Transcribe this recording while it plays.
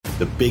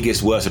The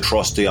biggest, worst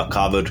atrocity I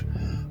covered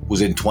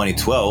was in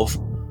 2012.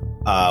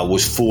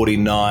 Was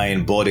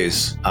 49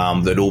 bodies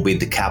that had all been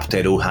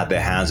decapitated, all had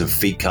their hands and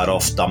feet cut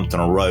off, dumped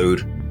on a road.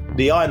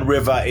 The Ioan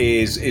River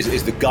is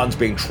the guns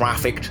being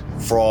trafficked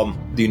from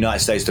the United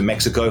States to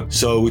Mexico.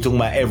 So we're talking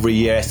about every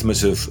year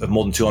estimates of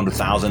more than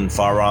 200,000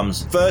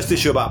 firearms. First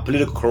issue about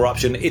political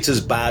corruption, it's as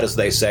bad as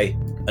they say.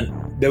 And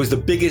there was the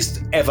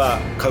biggest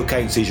ever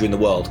cocaine seizure in the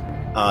world.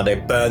 They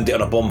burned it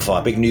on a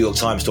bonfire. Big New York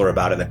Times story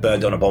about it. They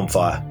burned it on a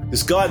bonfire.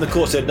 This guy in the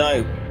court said,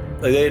 no,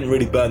 they didn't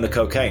really burn the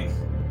cocaine.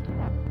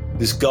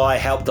 This guy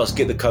helped us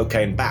get the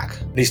cocaine back.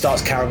 And he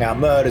starts carrying out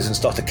murders and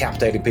starts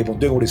decapitating people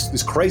and doing all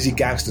this crazy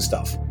gangster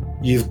stuff.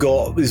 You've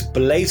got this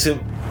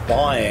blatant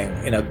buying,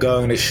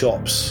 going to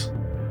shops.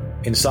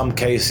 In some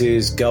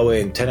cases,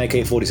 going 10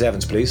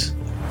 AK-47s, please.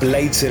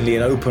 Blatantly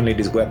and openly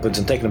these weapons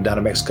and taking them down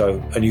to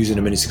Mexico and using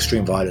them in its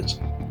extreme violence.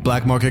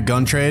 Black market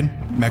gun trade,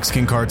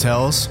 Mexican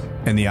cartels,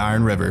 and the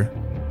Ioan River.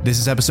 This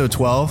is episode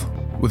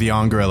 12 with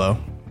Ioan Grillo.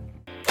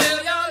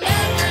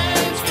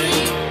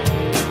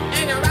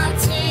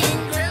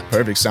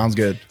 Perfect. Sounds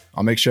good.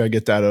 I'll make sure I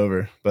get that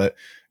over. But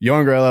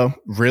Ioan Grillo,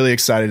 really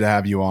excited to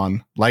have you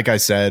on. Like I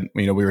said,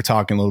 we were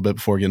talking a little bit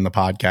before getting the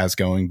podcast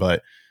going,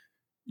 but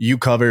you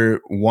cover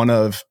one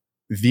of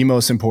the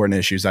most important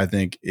issues, I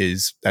think,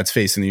 that's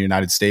facing the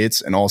United States,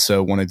 and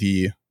also one of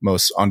the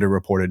most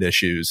underreported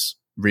issues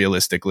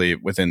realistically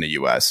within the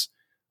US.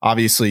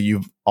 Obviously,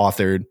 you've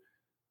authored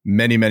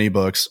many, many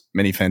books,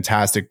 many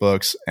fantastic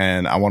books.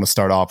 And I want to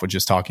start off with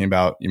just talking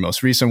about your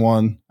most recent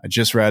one. I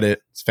just read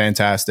it. It's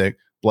fantastic.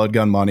 Blood,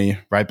 Gun, Money,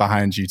 right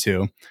behind you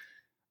too.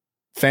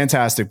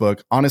 Fantastic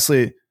book.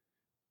 Honestly,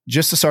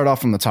 just to start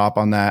off from the top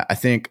on that, I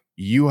think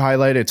you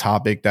highlight a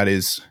topic that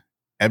is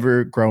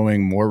ever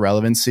growing more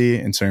relevancy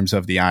in terms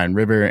of the Ioan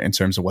River, in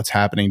terms of what's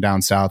happening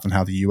down south and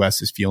how the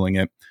US is feeling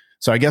it.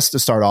 So I guess to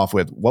start off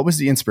with, what was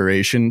the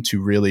inspiration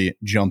to really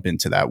jump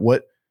into that?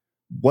 What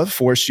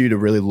forced you to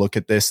really look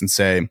at this and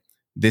say,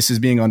 this is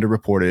being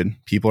underreported.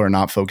 People are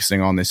not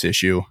focusing on this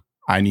issue.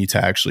 I need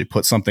to actually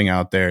put something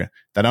out there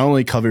that not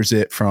only covers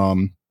it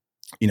from,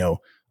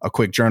 a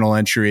quick journal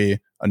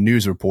entry, a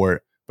news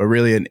report, but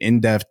really an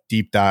in-depth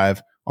deep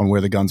dive on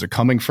where the guns are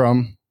coming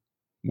from,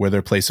 where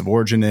their place of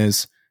origin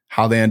is,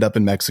 how they end up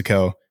in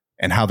Mexico,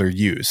 and how they're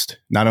used.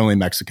 Not only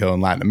Mexico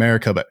and Latin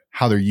America, but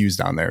how they're used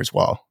down there as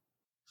well.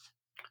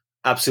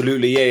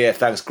 Absolutely. Yeah.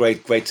 Thanks.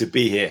 Great to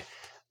be here.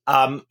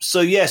 I've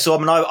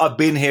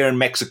been here in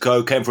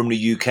Mexico, came from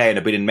the UK, and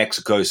I've been in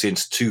Mexico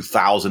since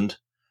 2000.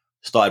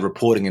 Started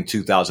reporting in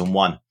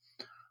 2001,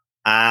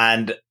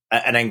 and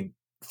then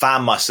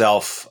found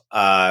myself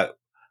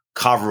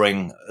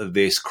covering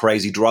this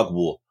crazy drug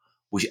war,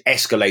 which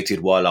escalated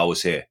while I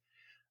was here.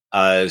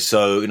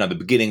 The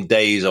beginning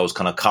days, I was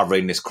kind of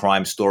covering this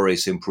crime story,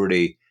 seemed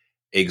pretty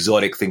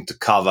exotic thing to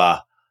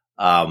cover.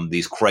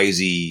 These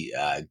crazy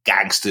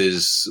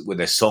gangsters with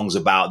their songs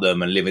about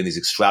them and living these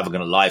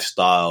extravagant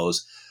lifestyles.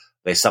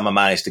 They somehow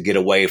managed to get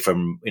away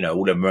from,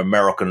 all the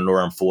American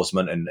law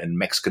enforcement and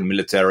Mexican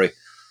military.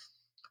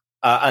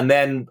 And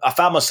then I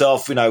found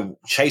myself,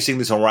 chasing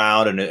this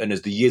around. And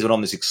as the years went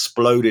on, this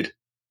exploded.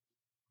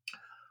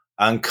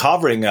 And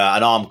covering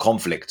an armed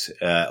conflict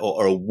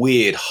or a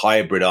weird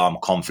hybrid armed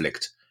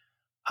conflict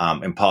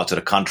in parts of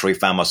the country.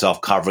 Found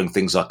myself covering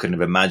things I couldn't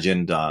have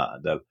imagined.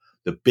 The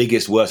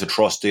biggest, worst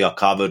atrocity I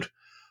covered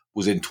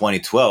was in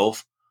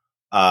 2012,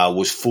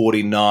 was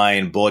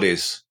 49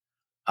 bodies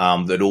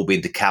that had all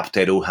been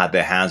decapitated, all had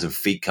their hands and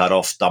feet cut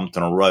off, dumped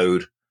on a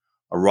road,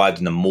 arrived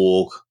in the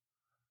morgue,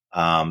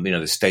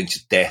 the stench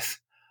of death.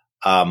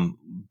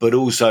 But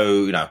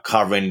also,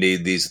 covering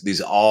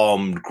these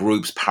armed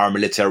groups,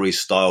 paramilitary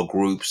style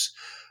groups,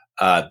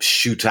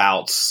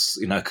 shootouts,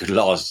 could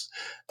last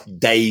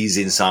days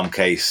in some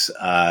case.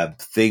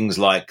 Things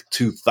like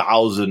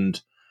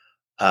 2,000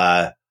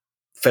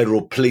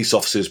 federal police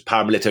officers,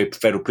 paramilitary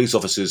federal police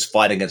officers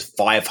fighting against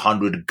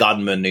 500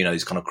 gunmen,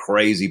 these kind of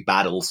crazy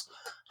battles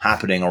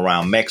happening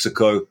around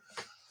Mexico.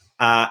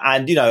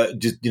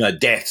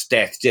 Deaths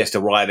just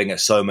arriving at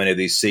so many of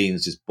these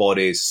scenes, just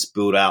bodies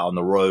spilled out on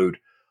the road,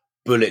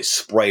 bullets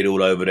sprayed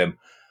all over them.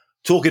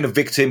 Talking to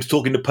victims,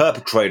 talking to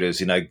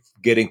perpetrators,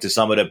 getting to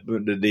some of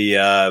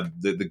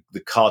the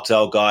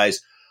cartel guys,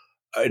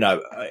 in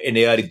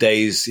the early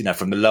days,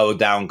 from the lower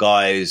down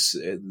guys,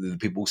 the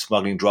people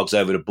smuggling drugs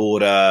over the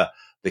border,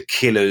 the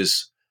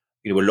killers,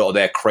 a lot of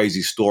their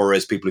crazy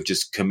stories. People have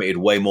just committed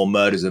way more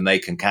murders than they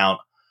can count.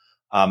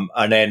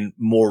 And then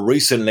more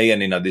recently,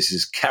 and this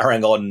is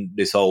carrying on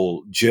this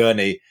whole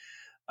journey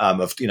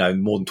of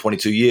more than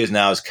 22 years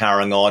now is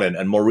carrying on,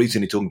 and more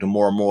recently talking to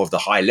more and more of the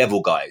high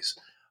level guys,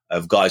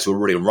 of guys who are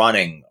really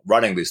running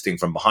this thing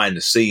from behind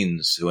the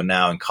scenes, who are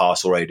now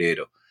incarcerated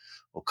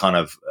or kind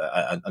of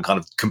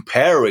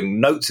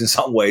comparing notes in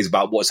some ways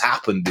about what's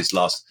happened this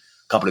last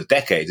couple of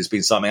decades. It's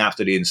been something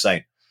absolutely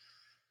insane.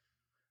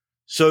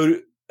 So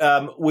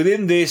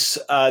within this,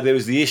 there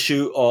was the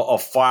issue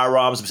of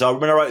firearms. So I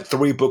remember I wrote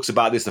 3 books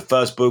about this. The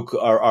first book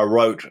I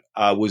wrote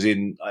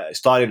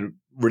started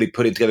really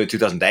putting together in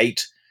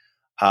 2008.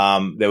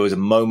 There was a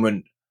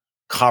moment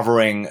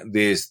covering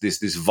this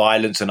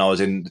violence, and I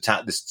was in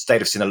the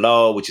state of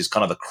Sinaloa, which is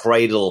kind of the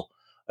cradle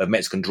of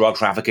Mexican drug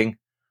trafficking,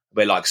 a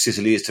bit like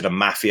Sicily is to the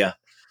mafia.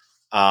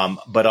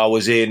 But I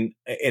was in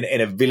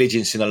a village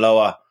in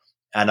Sinaloa,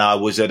 and I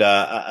was at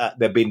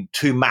there'd been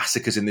 2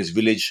 massacres in this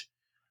village,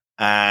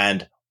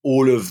 and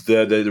all of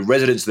the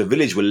residents of the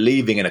village were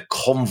leaving in a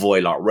convoy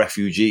like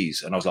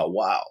refugees, and I was like,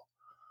 wow.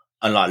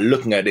 And like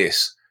looking at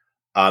this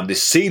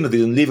scene of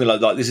them leaving,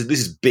 like this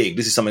is big.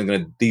 This is something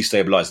going to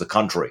destabilize the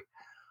country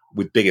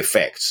with big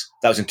effects.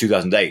 That was in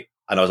 2008,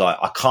 and I was like,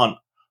 I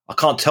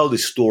can't tell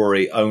this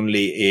story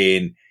only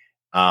in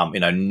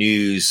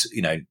news,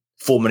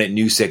 4-minute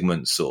news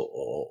segments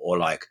or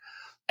like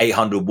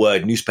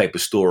 800-word newspaper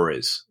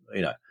stories,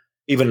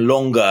 even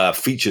longer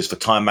features for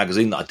Time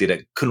magazine that I did.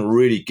 I couldn't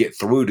really get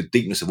through the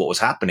deepness of what was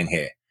happening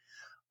here.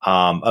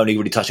 Only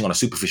really touching on a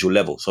superficial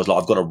level. So I was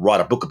like, I've got to write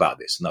a book about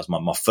this. And that's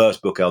my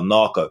first book, El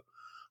Narco,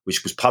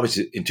 which was published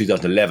in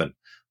 2011,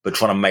 but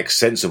trying to make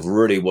sense of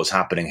really what's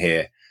happening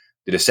here.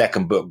 Did a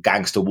second book,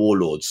 Gangster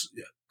Warlords.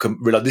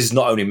 Realize this is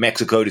not only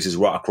Mexico, this is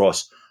right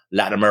across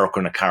Latin America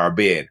and the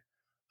Caribbean,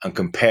 and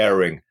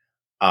comparing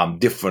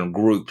different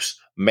groups,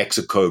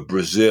 Mexico,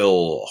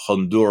 Brazil,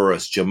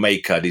 Honduras,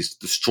 Jamaica, the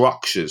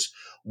structures,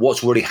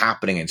 what's really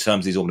happening in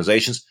terms of these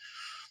organizations.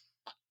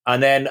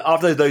 And then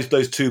after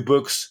those 2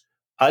 books,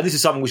 this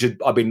is something which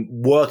I've been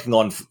working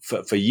on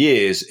for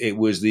years. It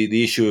was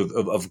the issue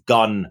of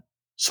gun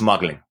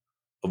smuggling,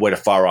 of where the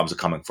firearms are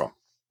coming from.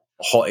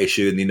 A hot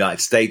issue in the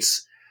United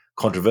States,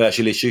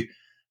 controversial issue.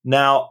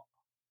 Now,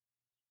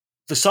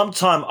 for some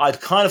time,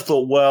 I'd kind of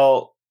thought,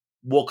 well,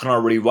 what can I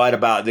really write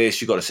about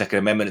this? You've got a Second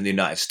Amendment in the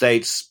United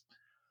States.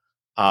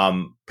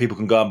 People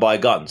can go and buy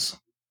guns.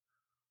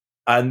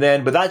 But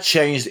that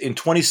changed in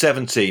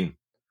 2017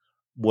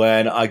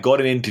 when I got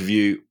an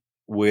interview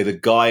with a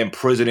guy in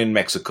prison in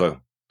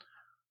Mexico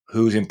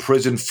who's in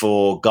prison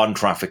for gun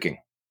trafficking.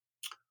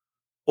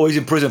 Or he's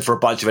in prison for a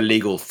bunch of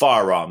illegal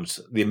firearms.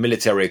 The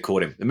military had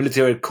caught him. The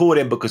military had caught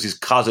him because his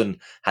cousin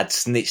had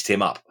snitched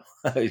him up.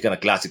 It's kind of a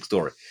classic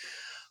story.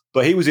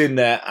 But he was in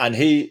there, and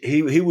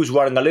he was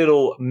running a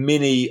little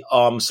mini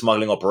arms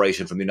smuggling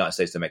operation from the United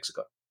States to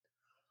Mexico.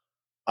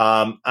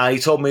 And he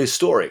told me his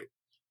story.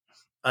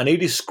 And he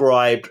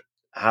described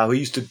how he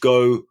used to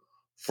go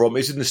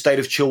he's in the state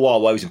of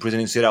Chihuahua. He was in prison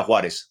in Ciudad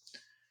Juarez.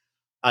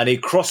 And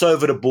he'd cross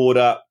over the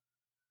border,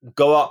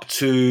 go up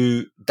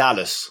to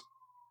Dallas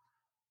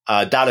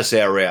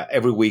area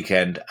every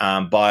weekend,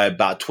 and buy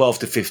about 12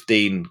 to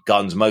 15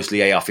 guns,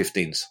 mostly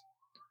AR-15s.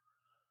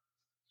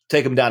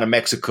 Take them down to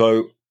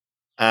Mexico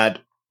and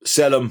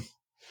sell them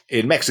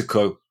in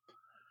Mexico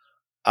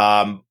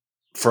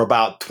for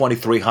about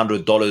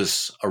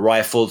 $2,300 a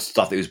rifle.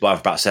 Stuff that he was buying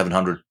for about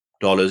 $700.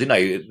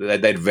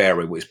 They'd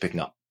vary what he's picking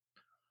up.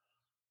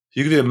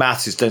 You can do the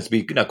maths. It tends to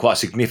be quite a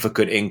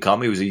significant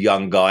income. He was a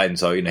young guy, and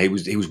so he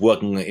was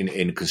working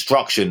in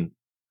construction,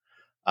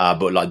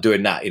 but like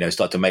doing that,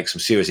 started to make some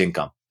serious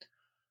income.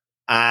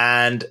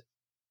 And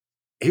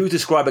he was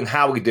describing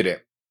how he did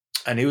it.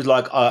 And he was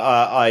like,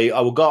 I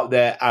will go up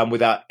there and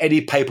without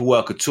any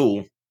paperwork at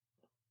all,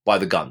 buy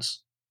the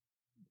guns.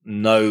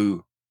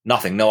 No,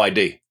 nothing, no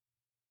ID.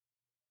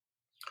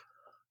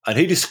 And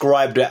he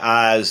described it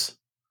as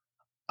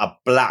a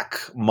black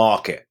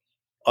market.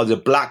 The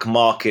black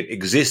market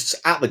exists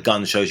at the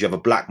gun shows. You have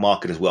a black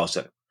market as well.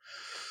 So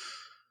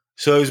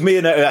it was me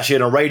and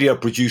a radio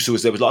producer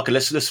was there. Was like, okay,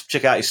 let's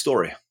check out his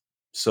story.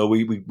 So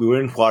we were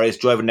in Juarez,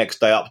 drove the next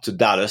day up to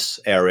Dallas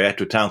area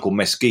to a town called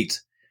Mesquite.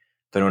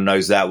 If anyone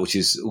knows that, which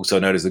is also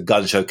known as the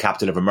gun show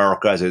capital of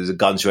America. So there's a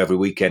gun show every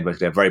weekend, but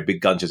they have very big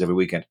gun shows every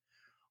weekend.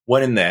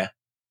 Went in there,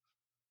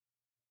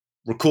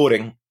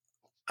 recording,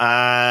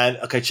 and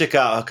check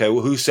out,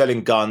 who's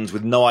selling guns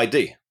with no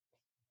ID?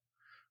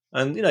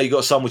 And you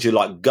got some which are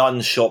like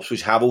gun shops,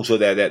 which have also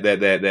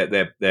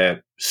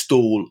their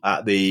stall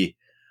at the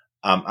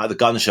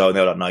gun show, and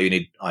they're like, no, you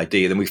need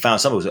ID. And then we found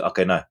some of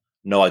us,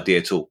 no ID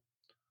at all.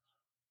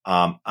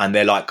 And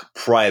they're like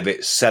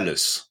private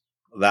sellers.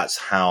 That's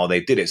how they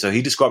did it. So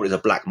he described it as a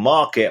black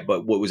market,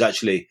 but what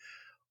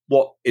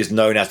is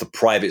known as the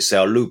private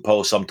sale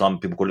loophole. Sometimes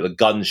people call it the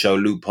gun show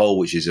loophole,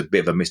 which is a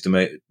bit of a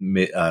misnomer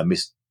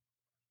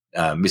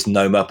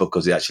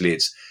because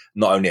it's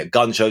not only at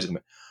gun shows,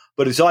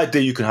 but it's ID.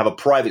 You can have a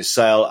private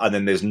sale and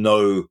then there's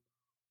no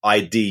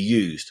ID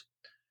used.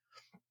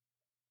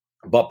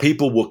 But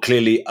people were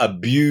clearly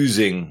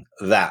abusing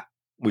that.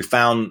 We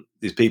found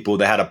these people,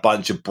 they had a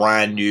bunch of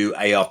brand new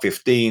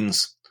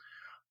AR-15s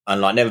and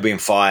like never been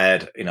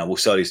fired. We'll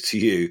sell these to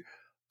you.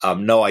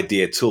 No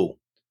idea at all.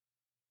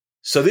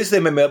 So this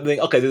then made me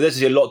think,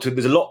 there's a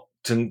lot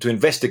to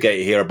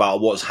investigate here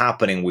about what's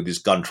happening with this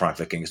gun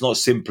trafficking. It's not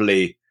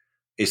simply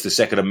it's the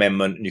Second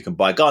Amendment and you can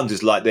buy guns.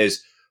 It's like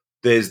there's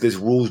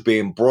rules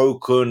being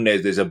broken.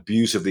 There's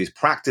abuse of these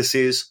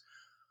practices.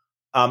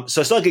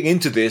 So I started getting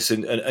into this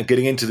and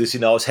getting into this.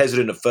 I was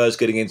hesitant at first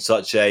getting in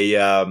such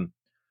a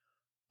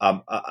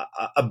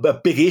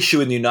big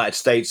issue in the United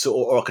States,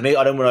 or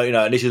I don't want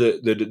to, an issue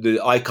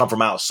that I come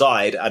from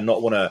outside and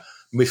not want to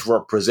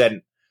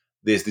misrepresent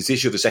this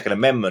issue of the Second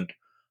Amendment.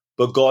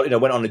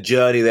 but went on a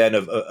journey then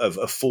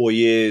of 4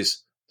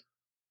 years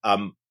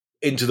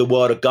into the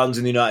world of guns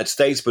in the United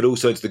States, but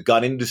also into the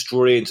gun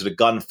industry, into the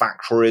gun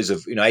factories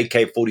of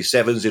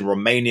AK-47s in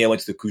Romania.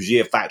 Went to the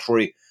Cujir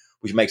factory,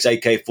 which makes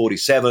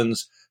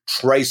AK-47s,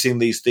 tracing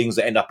these things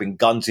that end up in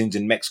gun tins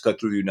in Mexico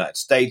through the United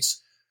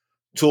States.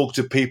 Talk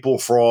to people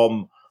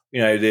from the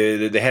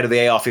head of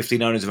the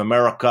AR-15 owners of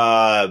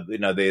America,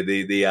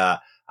 the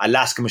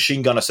Alaska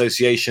Machine Gun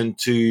Association,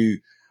 to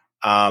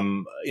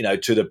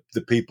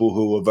the people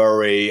who are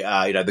very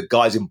the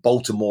guys in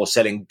Baltimore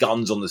selling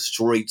guns on the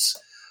streets,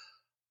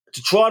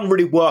 to try and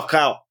really work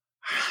out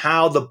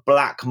how the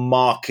black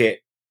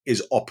market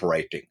is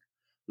operating.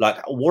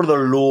 Like, what are the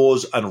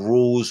laws and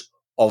rules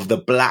of the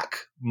black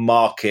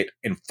market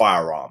in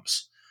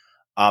firearms?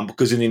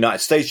 Because in the United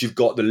States, you've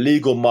got the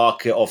legal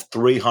market of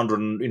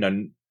 300,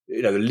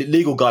 the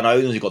legal gun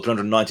owners. You've got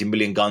 390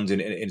 million guns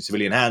in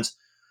civilian hands,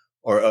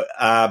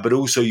 but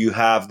also you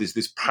have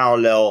this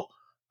parallel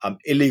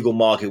illegal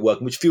market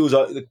working, which fuels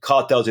the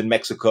cartels in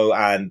Mexico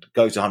and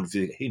goes to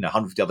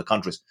 150 other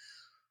countries,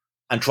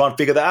 and try and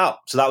figure that out.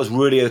 So that was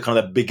really a kind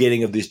of the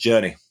beginning of this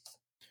journey.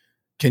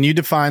 Can you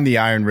define the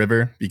Iron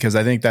River? Because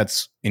I think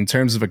that's, in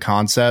terms of a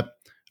concept,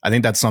 I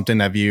think that's something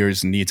that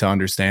viewers need to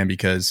understand,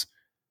 because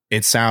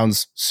it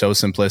sounds so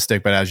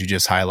simplistic, but as you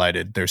just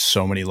highlighted, there's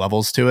so many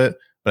levels to it.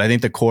 But I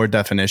think the core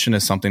definition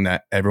is something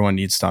that everyone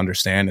needs to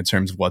understand in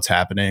terms of what's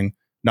happening,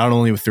 not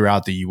only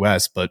throughout the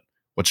U.S., but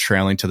what's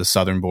trailing to the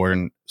southern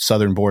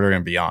border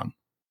and beyond.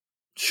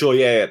 Sure,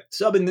 yeah.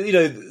 So I mean,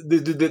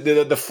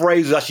 the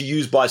phrase was actually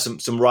used by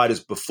some writers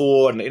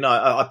before, and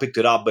I picked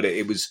it up, but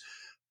it was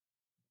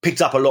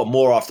picked up a lot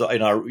more after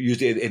I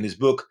used it in this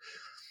book.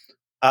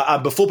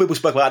 And before, people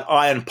spoke about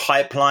iron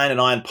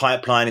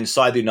pipeline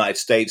inside the United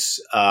States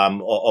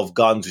of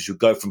guns, which would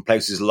go from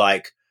places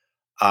like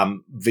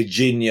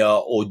Virginia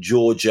or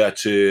Georgia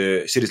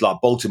to cities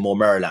like Baltimore,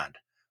 Maryland,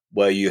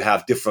 where you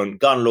have different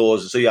gun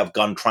laws, and so you have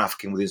gun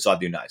trafficking within inside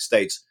the United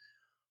States.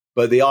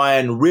 But the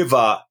Iron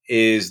River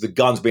is the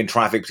guns being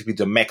trafficked, particularly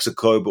to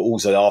Mexico, but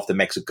also after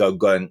Mexico,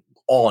 going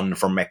on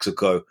from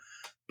Mexico,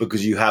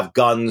 because you have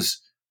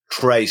guns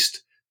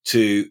traced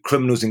to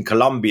criminals in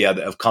Colombia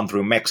that have come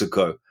through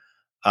Mexico.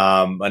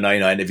 And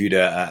I interviewed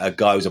a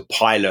guy who's a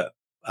pilot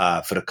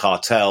for the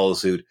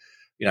cartels who'd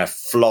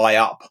fly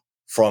up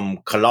from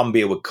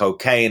Colombia with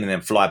cocaine and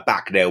then fly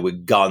back there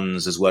with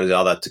guns, as well as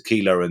other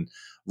tequila and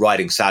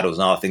riding saddles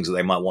and other things that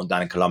they might want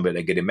down in Colombia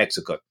they get in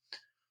Mexico.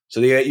 So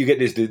you get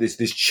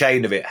this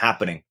chain of it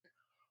happening.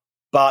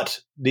 But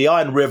the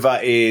Iron River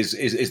is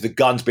the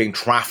guns being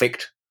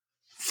trafficked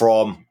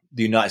from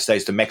the United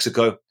States to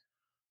Mexico.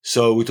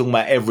 So we're talking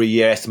about every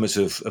year estimates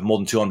of more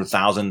than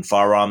 200,000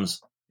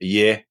 firearms a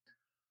year.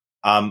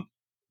 Now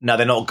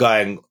they're not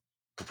going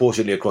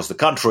proportionately across the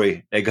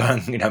country. They're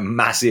going,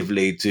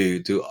 massively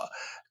to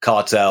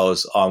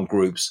cartels, armed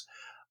groups.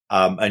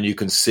 And you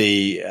can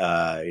see,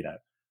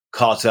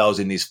 cartels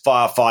in these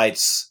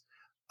firefights,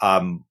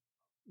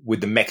 with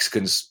the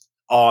Mexicans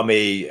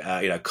army,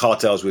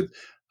 cartels with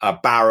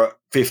Barrett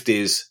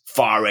 50s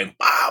firing,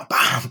 bam,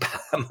 bam,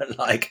 bam,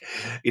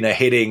 and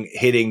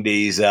hitting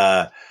these,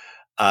 there's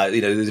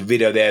a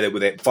video there that where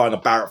they're firing a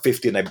Barrett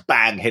 50 and they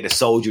bang, hit a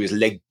soldier, his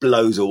leg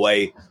blows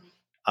away.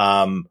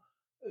 This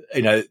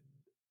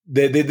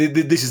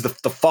is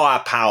the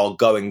firepower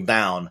going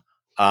down.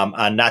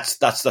 And that's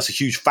a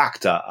huge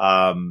factor.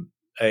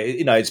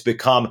 It's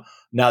become,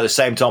 now at the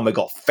same time, we've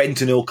got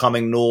fentanyl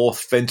coming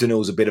north. Fentanyl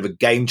is a bit of a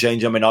game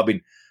changer. I mean, I've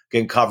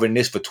been covering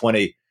this for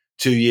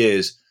 22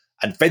 years.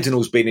 And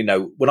fentanyl's been,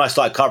 when I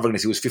started covering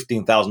this, it was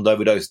 15,000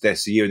 overdose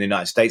deaths a year in the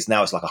United States.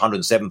 Now it's like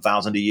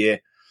 107,000 a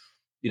year.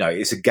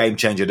 It's a game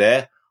changer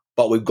there.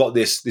 But we've got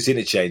this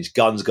interchange,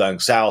 guns going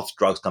south,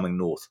 drugs coming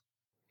north.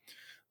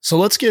 So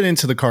let's get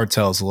into the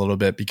cartels a little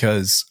bit,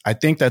 because I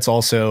think that's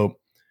also,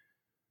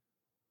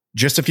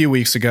 just a few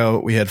weeks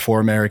ago, we had 4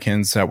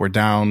 Americans that were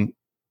down.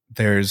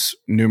 There's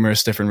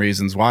numerous different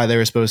reasons why they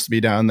were supposed to be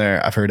down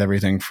there. I've heard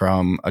everything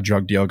from a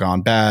drug deal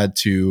gone bad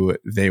to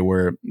they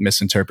were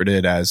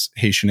misinterpreted as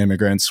Haitian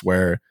immigrants,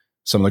 where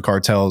some of the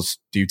cartels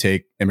do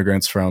take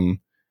immigrants from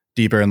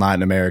deeper in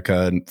Latin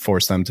America and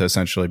force them to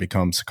essentially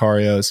become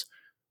sicarios.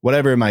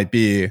 Whatever it might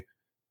be,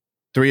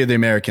 3 of the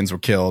Americans were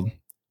killed,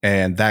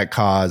 and that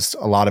caused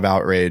a lot of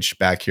outrage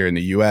back here in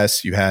the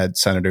U.S. You had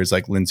senators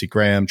like Lindsey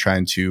Graham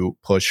trying to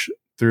push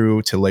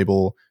through to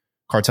label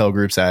cartel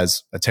groups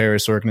as a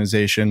terrorist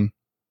organization.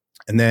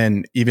 And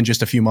then even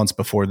just a few months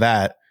before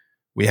that,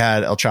 we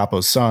had El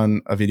Chapo's son,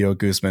 Ovidio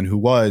Guzman, who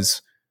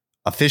was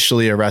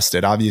officially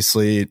arrested,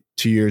 obviously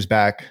 2 years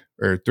back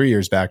or 3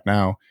 years back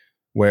now,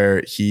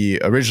 where he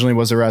originally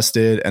was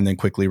arrested and then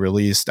quickly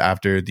released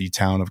after the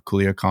town of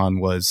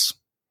Culiacan was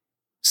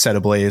set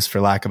ablaze,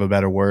 for lack of a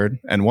better word.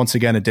 And once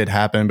again, it did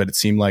happen, but it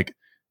seemed like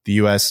the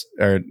U.S.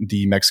 or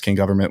the Mexican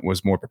government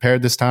was more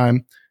prepared this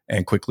time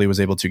and quickly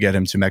was able to get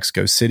him to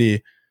Mexico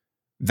City.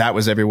 That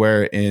was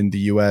everywhere in the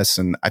U.S.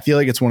 And I feel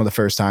like it's one of the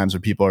first times where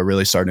people are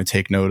really starting to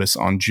take notice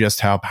on just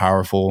how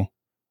powerful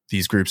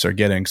these groups are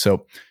getting.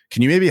 So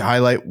Can you maybe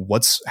highlight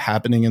what's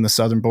happening in the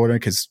southern border?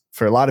 Because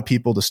for a lot of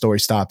people, the story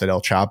stopped at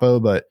El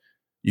Chapo, but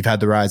you've had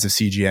the rise of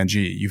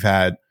CGNG. You've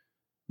had,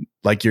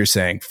 like you're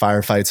saying,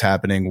 firefights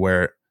happening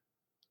where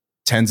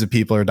tens of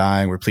people are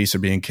dying, where police are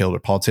being killed, where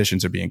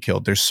politicians are being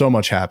killed. There's so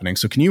much happening.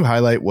 So can you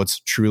highlight what's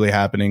truly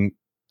happening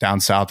down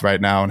south right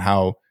now, and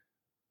how,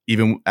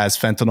 even as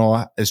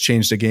fentanyl has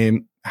changed the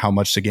game, how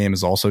much the game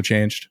has also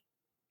changed?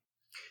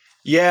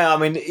 Yeah, I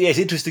mean, it's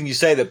interesting you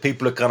say that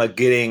people are kind of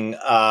getting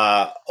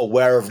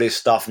aware of this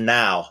stuff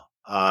now.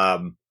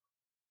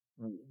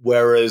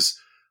 Whereas,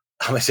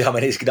 I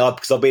mean, it's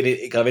because I've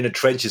been kind of in the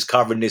trenches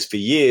covering this for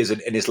years,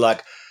 and it's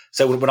like,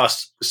 so when I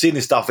seen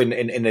this stuff in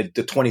the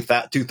 2000s,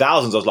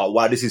 I was like,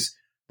 wow, this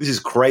is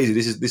crazy.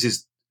 This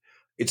is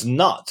it's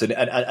nuts.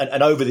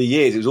 And over the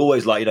years, it was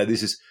always like,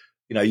 this is,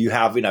 you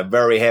have,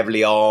 very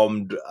heavily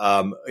armed,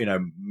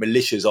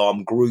 militias,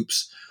 armed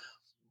groups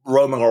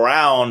roaming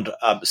around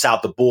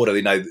south of the border.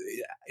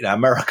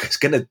 America's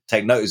going to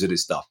take notice of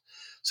this stuff.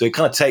 So it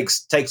kind of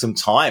takes some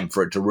time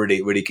for it to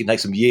really take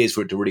some years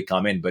for it to really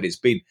come in. But it's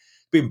been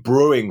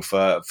brewing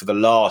for the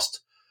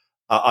last.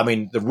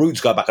 The roots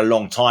go back a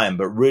long time,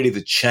 but really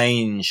the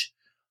change,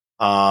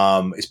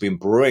 it's been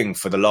brewing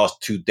for the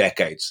last 2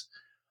 decades.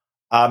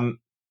 To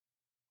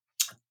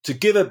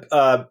give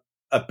a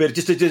bit,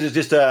 just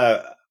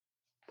to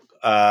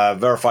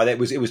verify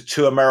that it was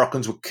 2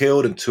 Americans were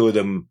killed and 2 of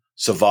them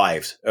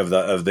survived of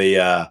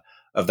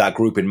that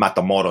group in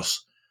Matamoros.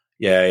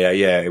 Yeah.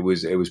 It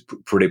was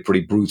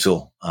pretty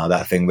brutal,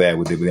 that thing there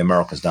with the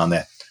Americans down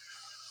there.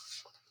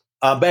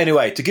 But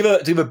anyway, to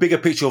give a bigger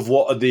picture of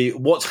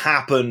what's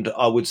happened,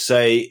 I would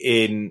say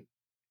in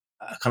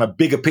a kind of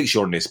bigger picture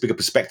on this, bigger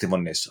perspective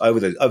on this over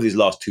these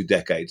last 2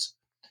 decades,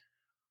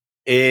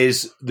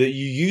 is that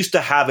you used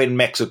to have in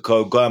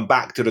Mexico, going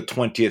back to the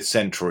 20th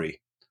century,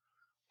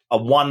 a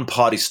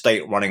one-party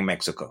state running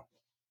Mexico.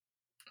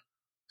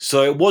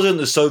 So it wasn't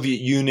the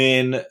Soviet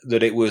Union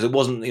that it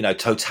wasn't,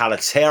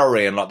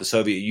 totalitarian like the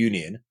Soviet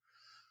Union,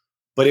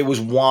 but it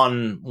was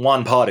one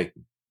party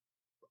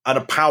and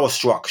a power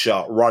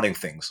structure running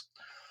things.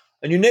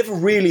 And you never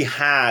really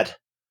had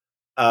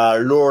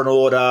law and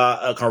order,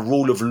 a kind of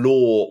rule of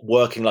law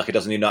working like it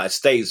does in the United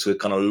States, with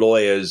kind of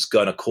lawyers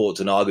going to court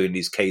and arguing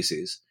these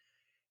cases.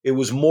 It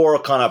was more a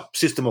kind of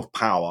system of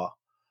power.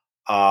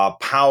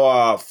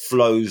 Power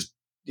flows,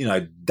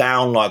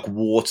 down like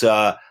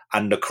water,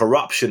 and the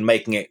corruption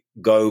making it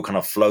go kind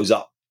of flows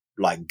up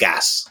like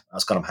gas.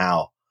 That's kind of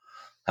how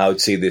I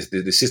would see this,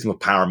 the system of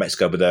power in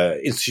Mexico. But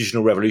the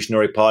Institutional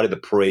Revolutionary Party, the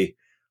PRI,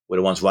 were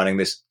the ones running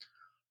this.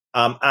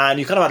 And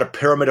you kind of had a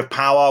pyramid of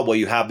power where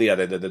you have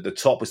the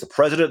top was the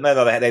president.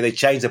 They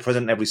changed the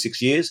president every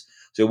 6 years.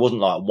 So it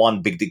wasn't like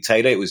one big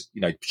dictator. It was,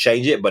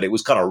 change it, but it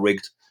was kind of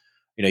rigged.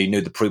 You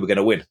knew the PRI were going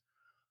to win.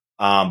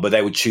 But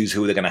they would choose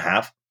who they're going to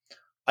have.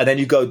 And then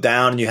you go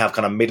down and you have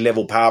kind of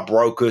mid-level power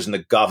brokers and the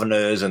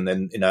governors. And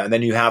then, and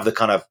then you have the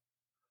kind of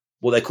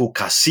what they call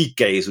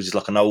caciques, which is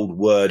like an old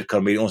word,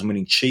 kind of almost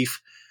meaning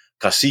chief.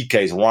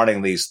 Caciques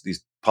running these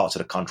parts of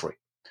the country.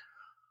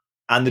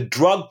 And the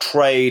drug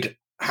trade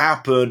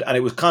happened, and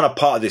it was kind of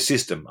part of the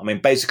system. I mean,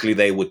 basically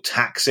they would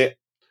tax it.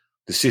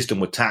 The system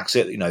would tax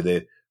it,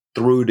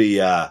 through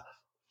the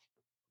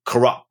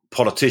corrupt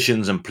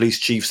politicians and police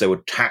chiefs. They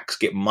would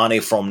get money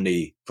from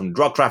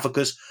drug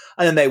traffickers,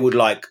 and then they would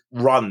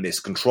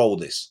control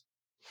this.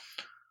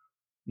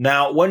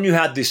 Now, when you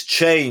had this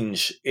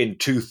change in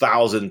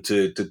 2000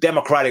 to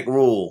democratic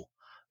rule,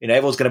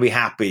 everyone's going to be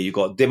happy. You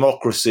got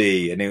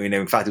democracy, and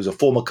in fact, it was a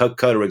former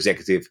Coca-Cola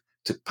executive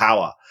took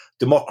power.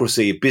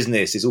 Democracy,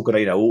 business, it's all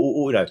going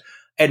to,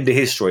 end of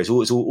history. It's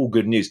all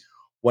good news.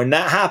 When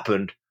that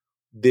happened,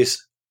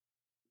 this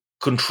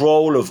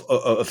control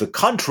of the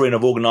country and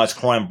of organized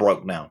crime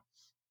broke down.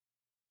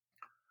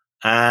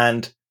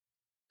 And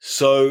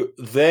so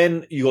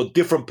then you got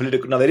different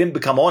political, now they didn't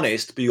become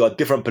honest, but you got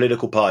different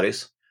political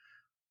parties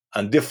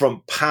and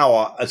different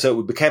power. And so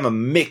it became a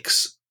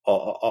mix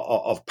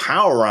of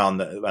power around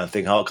the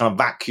thing, how it kind of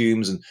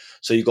vacuums. And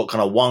so you got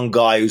kind of one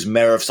guy who's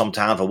mayor of some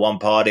town for one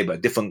party, but a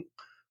different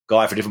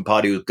guy for a different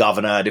party who's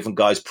governor, a different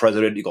guy's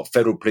president. You got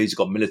federal police, you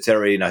got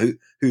military,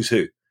 who's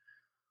who.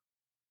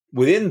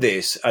 Within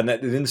this, and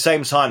at the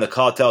same time, the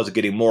cartels are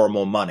getting more and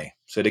more money.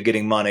 So they're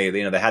getting money.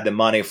 They had their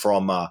money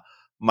from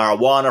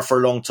marijuana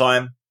for a long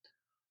time,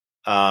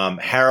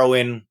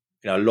 heroin,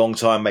 a long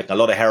time, making a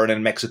lot of heroin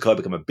in Mexico,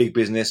 become a big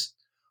business.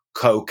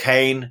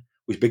 Cocaine,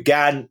 which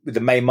began with the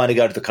main money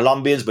going to the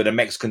Colombians, but the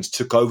Mexicans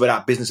took over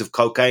that business of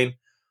cocaine.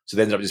 So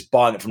they ended up just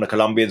buying it from the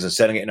Colombians and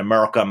selling it in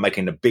America and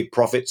making the big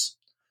profits.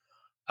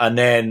 And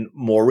then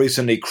more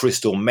recently,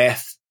 crystal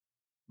meth,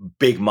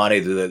 big money,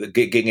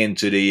 getting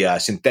into the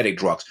synthetic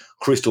drugs,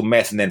 crystal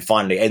meth, and then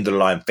finally, end of the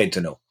line,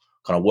 fentanyl,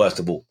 kind of worst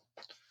of all.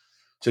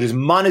 So there's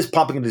money's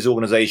pumping into these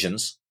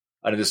organizations,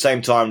 and at the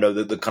same time,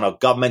 the kind of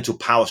governmental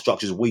power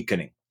structure is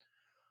weakening.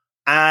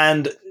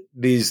 And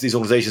these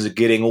organizations are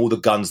getting all the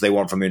guns they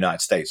want from the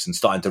United States and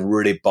starting to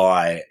really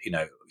buy,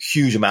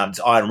 huge amounts,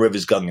 iron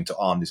rivers going into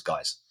arm these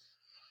guys.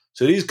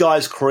 So these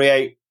guys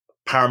create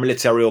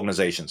paramilitary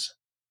organizations.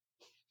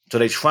 So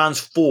they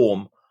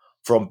transform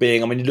from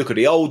being, I mean, you look at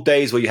the old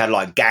days where you had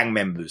like gang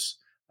members.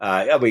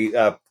 Going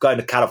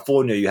to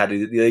California,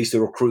 they used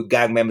to recruit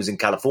gang members in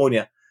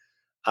California.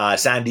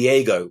 San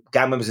Diego,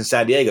 gang members in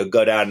San Diego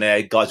go down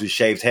there, guys with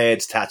shaved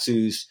heads,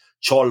 tattoos,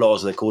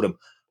 cholos, they call them,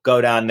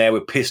 go down there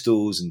with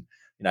pistols and,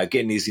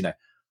 getting these,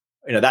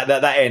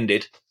 that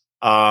ended.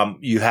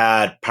 You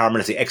had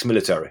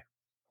paramilitary,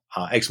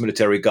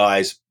 ex-military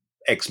guys,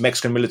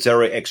 ex-Mexican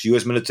military,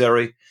 ex-US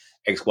military,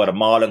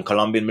 ex-Guatemalan,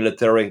 Colombian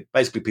military,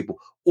 basically people,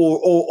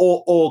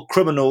 or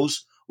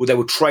criminals where they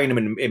would train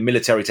them in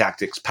military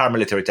tactics,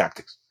 paramilitary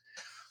tactics.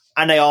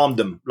 And they armed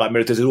them like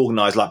militaries, they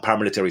organized like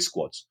paramilitary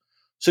squads.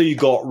 So you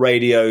got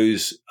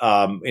radios,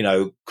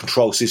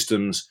 control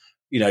systems,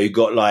 you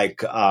got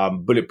like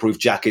bulletproof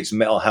jackets,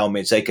 metal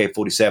helmets,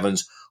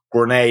 AK-47s,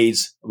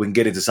 grenades. We can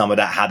get into some of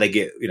that, how they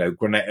get,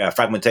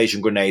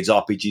 fragmentation grenades,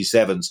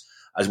 RPG-7s,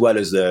 as well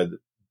as the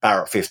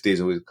Barrett 50s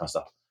and all this kind of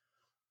stuff.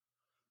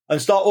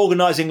 And start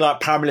organizing like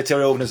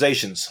paramilitary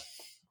organizations.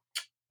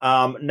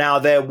 Now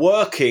they're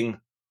working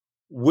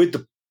with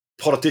the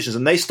politicians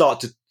and they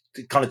start to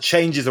kind of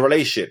changes the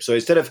relationship. So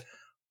instead of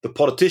the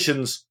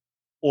politicians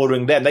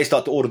ordering them, they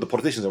start to order the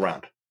politicians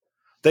around.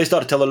 They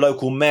start to tell the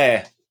local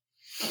mayor,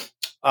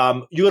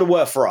 you got to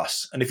work for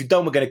us. And if you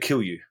don't, we're going to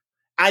kill you.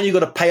 And you got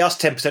to pay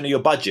us 10% of your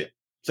budget.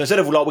 So instead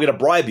of like, we're going to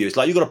bribe you, it's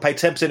like, you got to pay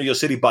 10% of your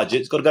city budget.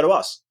 It's got to go to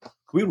us.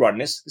 We run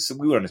this.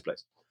 We run this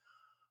place.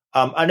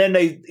 And then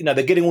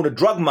they're getting all the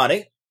drug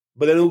money,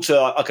 but then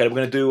also, okay, we're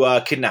going to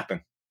do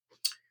kidnapping.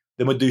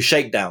 Then we'll do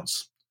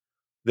shakedowns.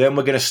 Then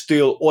we're going to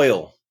steal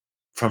oil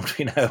from,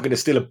 we're going to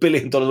steal $1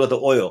 billion worth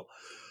of oil.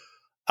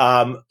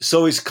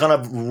 So it's kind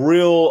of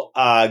real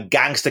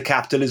gangster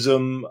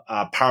capitalism,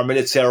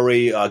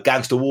 paramilitary,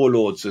 gangster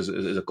warlords, as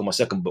I call my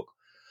second book,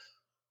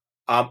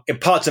 in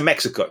parts of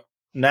Mexico.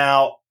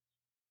 Now,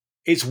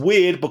 it's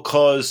weird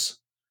because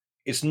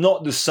it's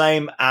not the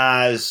same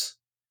as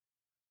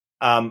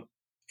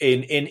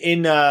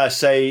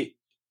say,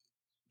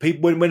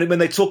 people when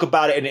they talk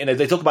about it, and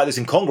they talk about this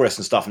in Congress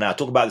and stuff now,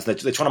 talk about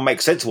this, they're trying to make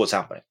sense of what's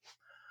happening.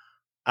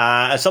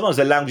 And sometimes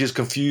their language is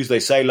confused. They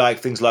say like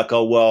things like,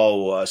 "Oh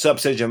well, a certain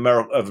percentage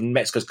of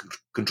Mexico is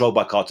controlled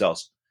by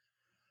cartels,"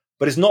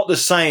 but it's not the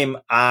same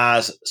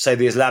as, say,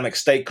 the Islamic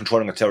State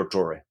controlling a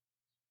territory.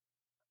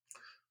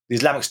 The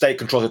Islamic State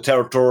controls a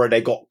territory;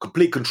 they got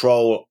complete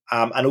control,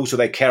 and also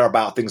they care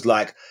about things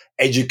like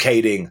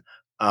educating,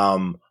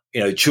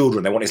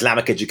 children. They want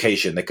Islamic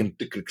education. They're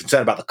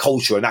concerned about the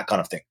culture and that kind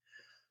of thing.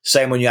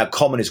 Same when you have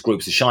communist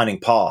groups, the Shining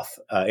Path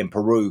in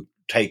Peru.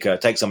 Take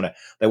some of that.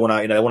 They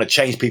want to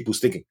change people's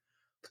thinking.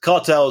 The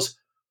cartels,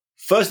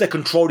 first, their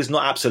control is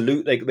not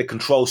absolute. They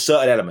control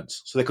certain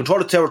elements. So they control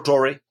the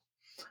territory.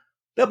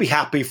 They'll be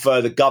happy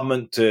for the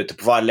government to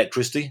provide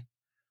electricity.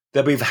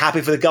 They'll be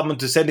happy for the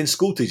government to send in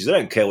school teachers. They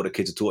don't care what the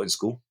kids are taught in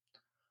school.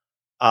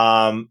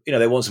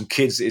 They want some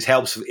kids. It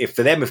helps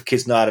for them if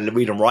kids know how to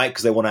read and write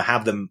because they want to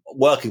have them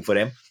working for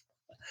them.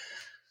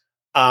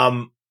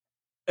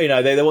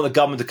 They want the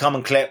government to come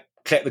and collect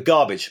the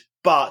garbage,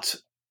 but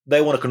they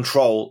want to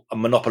control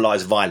and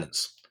monopolize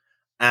violence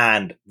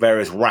and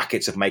various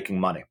rackets of making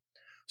money.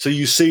 So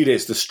you see the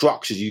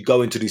structures. You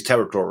go into these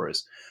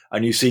territories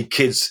and you see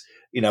kids,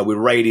 with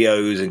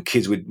radios and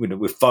kids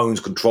with phones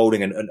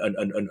controlling and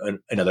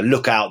the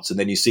lookouts, and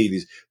then you see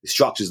these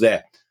structures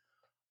there.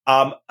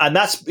 And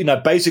that's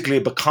basically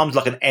it becomes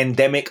like an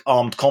endemic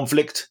armed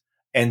conflict.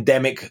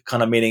 Endemic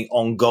kind of meaning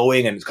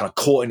ongoing, and it's kind of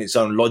caught in its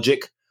own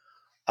logic.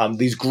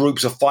 These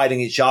groups are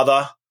fighting each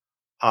other.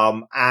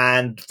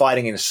 And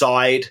fighting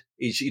inside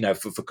each,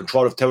 for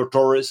control of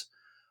territories,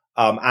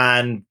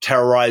 and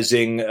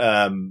terrorizing,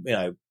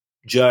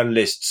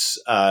 journalists,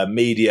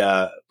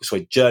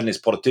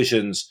 journalists,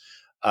 politicians,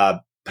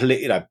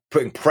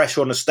 putting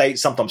pressure on the state,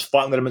 sometimes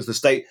fighting elements of the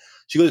state.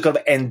 So you've got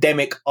this kind of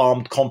endemic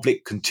armed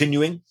conflict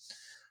continuing.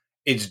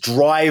 It's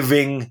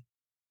driving,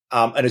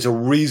 and it's a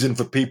reason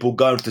for people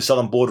going to the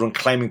southern border and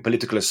claiming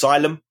political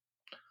asylum.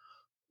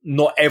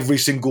 Not every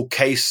single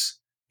case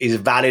is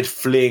valid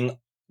fleeing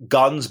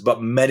guns,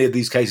 but many of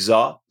these cases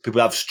are.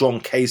 People have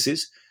strong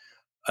cases,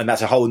 and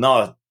that's a whole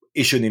nother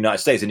issue in the United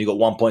States. And you've got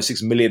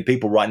 1.6 million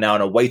people right now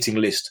on a waiting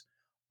list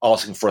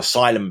asking for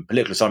asylum,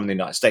 political asylum in the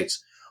United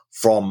States,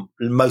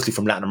 mostly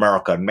from Latin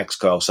America,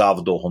 Mexico, El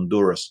Salvador,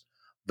 Honduras,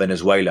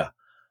 Venezuela.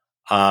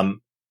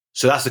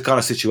 So that's the kind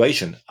of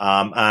situation.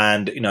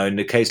 And in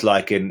the case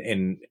like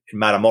in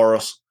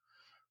Matamoros,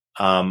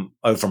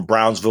 over from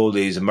Brownsville,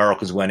 these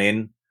Americans went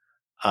in.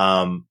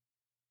 Some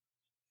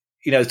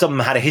of them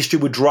had a history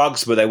with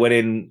drugs, but they went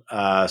in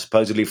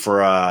supposedly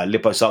for a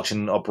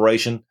liposuction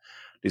operation.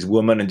 This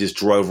woman, and just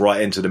drove right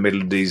into the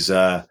middle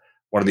of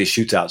one of these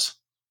shootouts.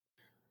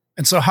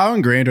 And so, how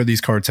ingrained are these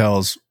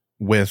cartels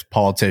with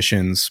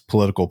politicians,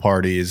 political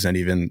parties, and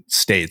even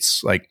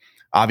states? Like,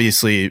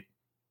 obviously,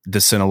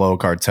 the Sinaloa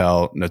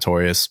cartel,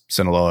 notorious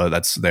Sinaloa,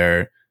 that's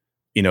there.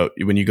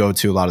 When you go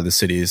to a lot of the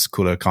cities,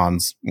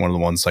 Culiacan's one of the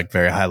ones like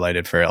very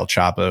highlighted for El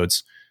Chapo.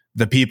 It's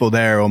the people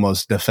there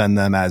almost defend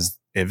them as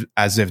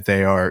if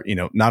they are,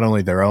 not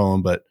only their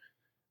own, but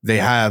they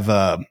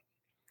have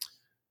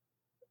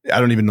I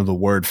don't even know the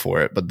word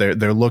for it, but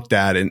they're looked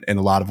at in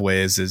a lot of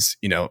ways as,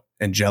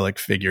 angelic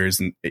figures,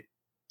 and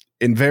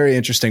in very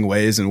interesting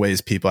ways, in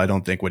ways people I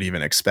don't think would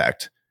even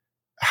expect.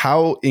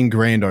 How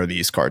ingrained are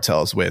these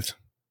cartels with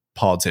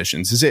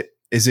politicians?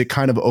 Is it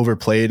kind of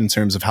overplayed in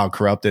terms of how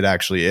corrupt it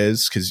actually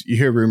is? Because you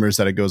hear rumors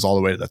that it goes all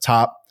the way to the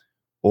top,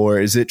 or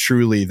is it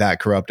truly that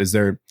corrupt? Is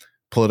there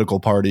political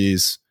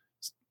parties,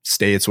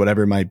 states,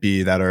 whatever it might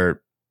be, that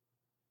are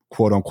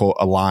quote unquote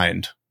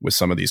aligned with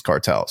some of these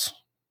cartels?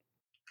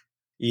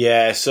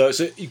 Yeah, so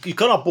you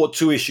kind of brought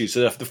two issues.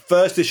 So the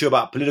first issue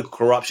about political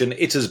corruption,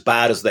 it's as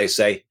bad as they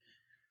say.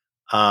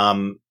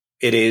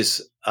 It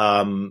is.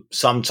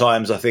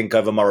 Sometimes I think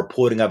over my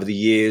reporting over the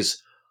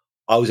years,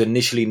 I was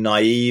initially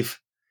naive.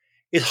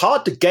 It's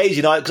hard to gauge,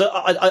 because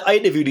I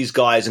interview these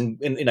guys, and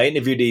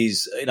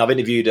I've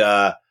interviewed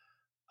the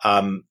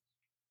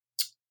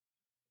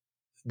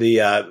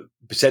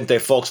Vicente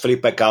Fox,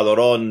 Felipe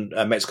Calderon,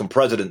 Mexican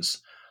presidents.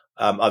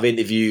 I've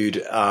interviewed,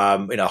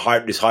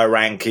 this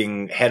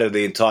high-ranking head of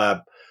the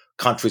entire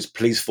country's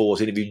police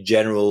force, interviewed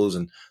generals,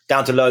 and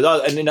down to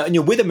low. And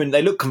you're with them, and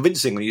they look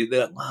convincing.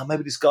 They're like, wow,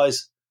 maybe this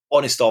guy's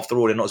honest after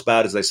all. They're not as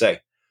bad as they say.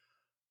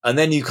 And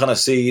then you kind of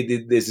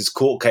see there's this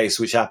court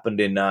case which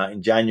happened in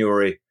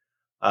January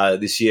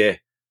this year,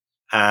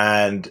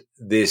 and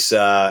this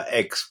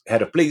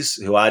ex-head of police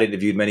who I had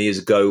interviewed many years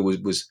ago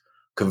was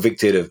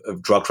convicted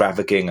of drug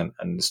trafficking,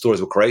 and the stories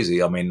were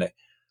crazy. I mean,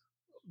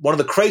 one of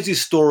the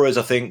craziest stories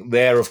I think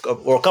or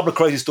a couple of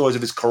crazy stories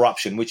of his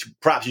corruption, which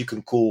perhaps you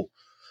can call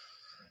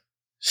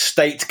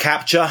state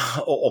capture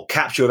or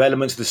capture of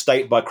elements of the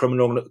state by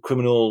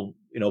criminal,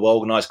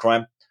 organized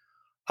crime.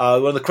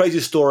 One of the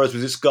craziest stories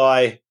was this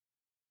guy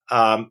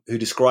who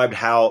described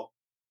how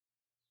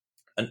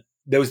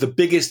there was the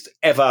biggest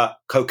ever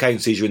cocaine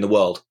seizure in the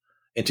world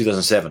in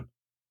 2007.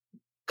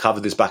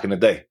 Covered this back in the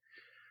day.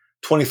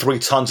 23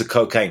 tons of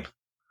cocaine.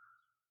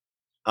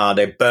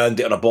 They burned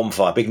it on a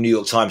bonfire. Big New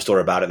York Times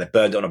story about it. They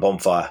burned it on a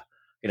bonfire.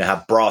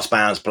 Had brass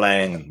bands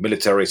playing and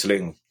military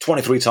saluting.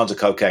 23 tons of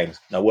cocaine.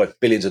 Now worth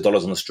billions of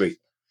dollars on the street.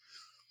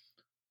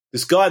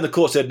 This guy in the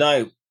court said,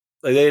 no,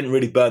 they didn't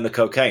really burn the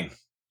cocaine.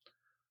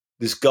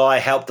 This guy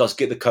helped us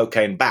get the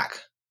cocaine back.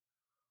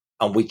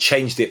 And we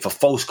changed it for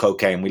false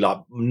cocaine. We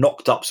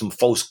knocked up some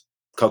false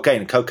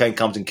cocaine. And cocaine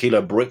comes in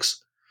kilo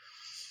bricks.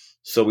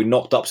 So we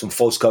knocked up some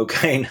false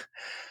cocaine.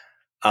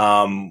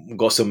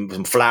 Got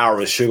some flour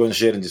and sugar and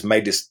shit, and just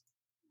made this,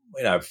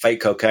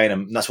 fake cocaine,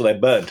 and that's what they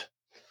burned.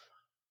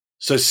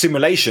 So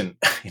simulation,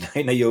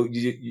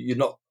 you're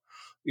not,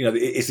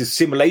 it's a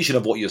simulation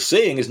of what you're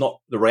seeing. It's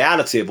not the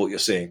reality of what you're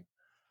seeing.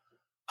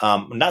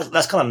 And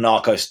that's kind of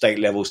narco state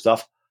level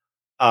stuff.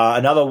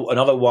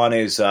 Another one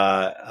is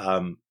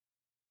there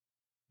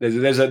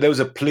was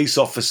a police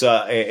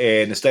officer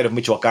in the state of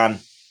Michoacan,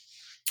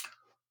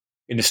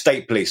 in the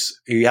state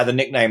police. He had the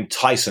nickname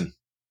Tyson.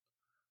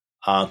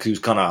 Because he was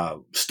kind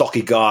of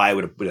stocky guy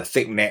with a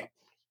thick neck.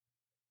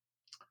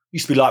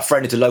 Used to be like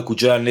friendly to local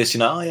journalists,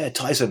 oh yeah,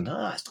 Tyson,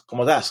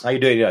 come on, how you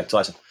doing,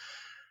 Tyson?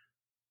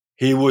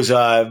 He was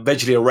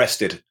eventually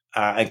arrested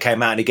and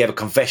came out, and he gave a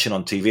confession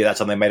on TV. That's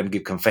how they made him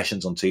give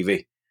confessions on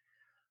TV.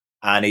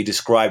 And he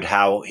described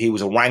how he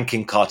was a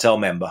ranking cartel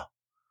member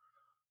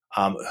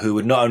who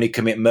would not only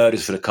commit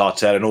murders for the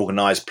cartel and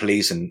organize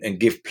police and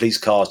give police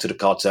cars to the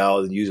cartel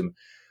and use them,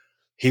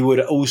 he would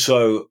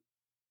also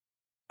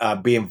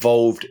be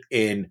involved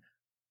in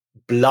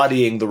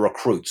bloodying the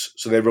recruits.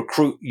 So they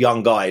recruit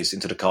young guys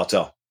into the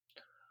cartel.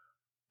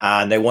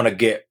 And they want to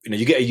get,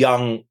 you get a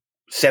young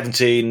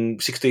 16,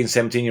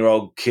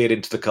 17-year-old kid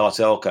into the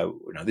cartel. Okay,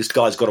 this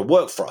guy's got to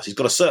work for us. He's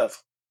got to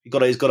serve.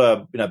 He's got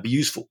to be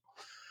useful.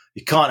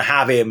 You can't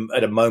have him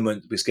at a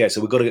moment be scared.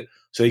 So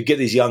you get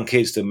these young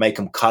kids to make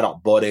them cut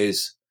up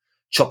bodies,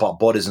 chop up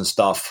bodies and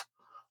stuff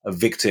of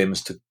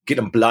victims to get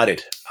them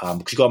blooded.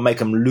 Because you got to make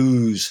them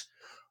lose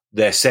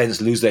their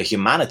sense, lose their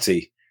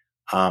humanity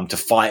to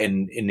fight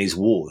in these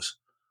wars.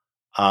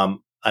 And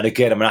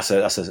again, that's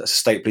a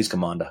state police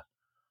commander.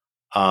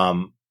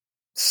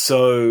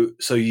 So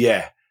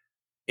yeah,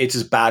 it's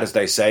as bad as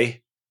they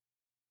say.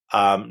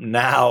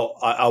 Now,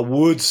 I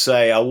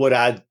would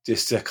add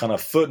just a kind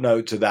of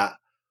footnote to that.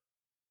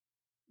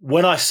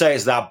 When I say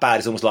it's that bad,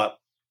 it's almost like,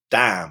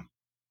 damn,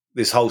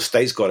 this whole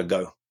state's got to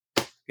go.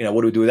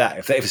 What do we do with that?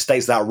 If a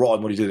state's that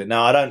rotten, what do you do with it?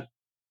 Now, I don't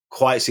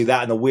quite see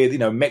that in the weird,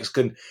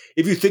 Mexican.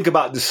 If you think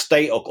about the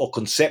state or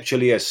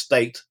conceptually a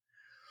state,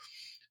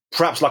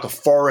 perhaps like a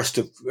forest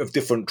of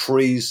different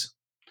trees.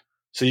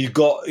 So you've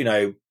got,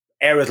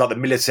 areas like the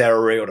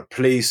military or the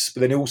police,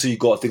 but then also you've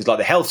got things like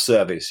the health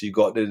service. You've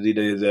got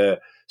the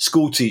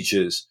school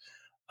teachers.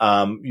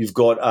 You've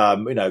got,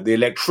 the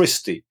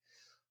electricity.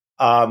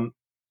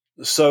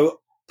 So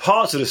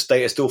parts of the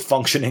state are still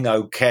functioning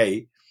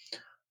okay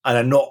and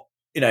are not,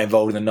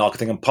 involved in the narco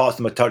thing, and parts of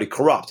them are totally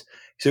corrupt.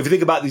 So if you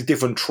think about these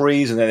different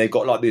trees, and then they've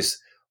got like this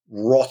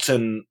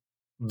rotten,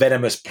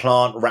 venomous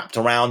plant wrapped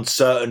around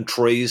certain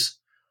trees.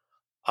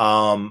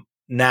 Now,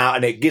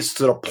 and it gets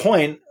to the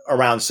point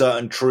around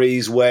certain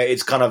trees where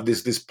it's kind of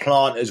this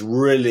plant is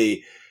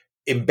really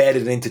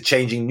embedded and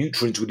interchanging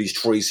nutrients with these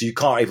trees, so you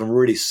can't even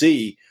really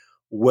see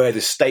where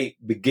the state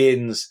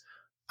begins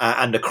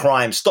and the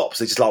crime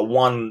stops. It's just like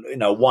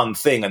one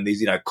thing, and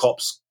these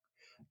cops,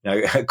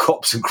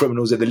 cops and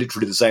criminals, they're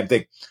literally the same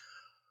thing.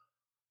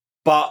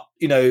 But,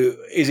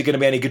 is it going to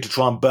be any good to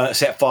try and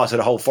set fire to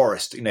the whole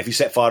forest? If you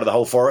set fire to the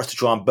whole forest to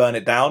try and burn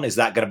it down, is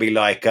that going to be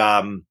like,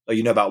 about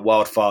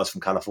wildfires from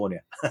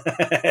California?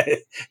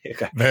 Okay.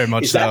 Very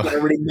much is so. That going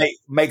to really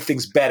make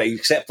things better? You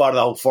set fire to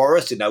the whole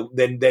forest, then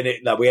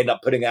we end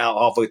up putting it out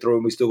halfway through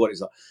and we still got it.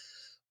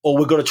 Or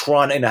we're going to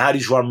try and, how do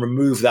you try and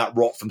remove that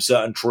rot from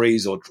certain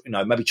trees, or,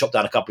 maybe chop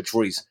down a couple of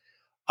trees?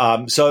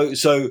 So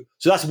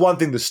that's one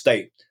thing, the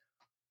state.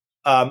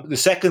 The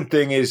second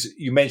thing is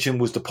you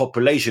mentioned was the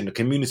population, the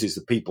communities,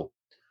 the people.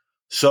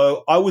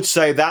 So I would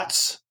say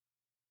that's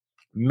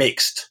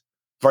mixed,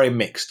 very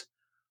mixed.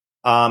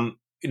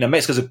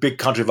 Mexico's a big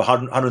country of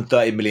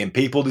 130 million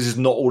people. This is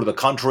not all of the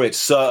country. It's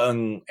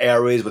certain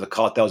areas where the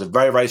cartels are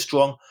very, very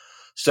strong,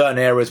 certain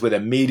areas where they're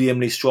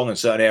mediumly strong, and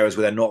certain areas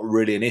where they're not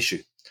really an issue.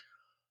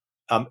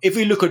 If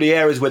we look at the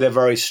areas where they're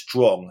very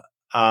strong,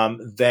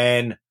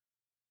 then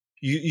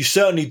you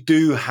certainly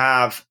do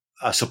have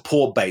a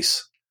support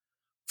base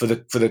for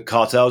the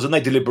cartels, and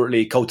they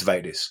deliberately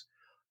cultivate this.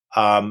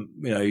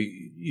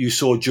 You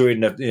saw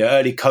during the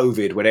early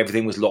COVID when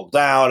everything was locked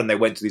down, and they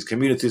went to these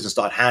communities and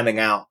started handing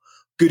out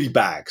goodie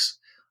bags.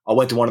 I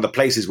went to one of the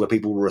places where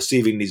people were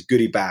receiving these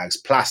goodie bags,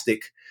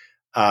 plastic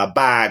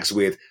bags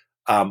with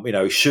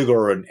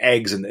sugar and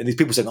eggs, and these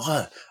people saying,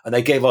 and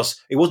they gave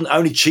us, it wasn't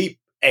only cheap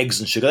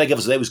eggs and sugar, they gave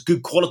us, it was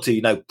good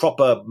quality,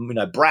 proper,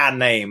 brand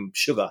name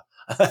sugar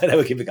they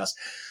were giving us.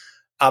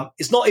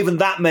 It's not even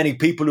that many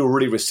people who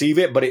really receive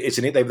it, but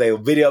they'll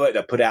video it,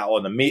 they'll put it out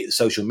on the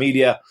social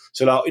media.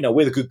 So,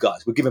 we're the good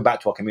guys. We're giving back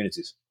to our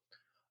communities.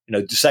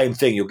 The same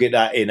thing. You'll get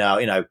that in,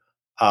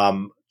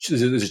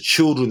 there's a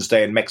Children's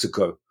Day in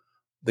Mexico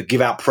that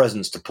give out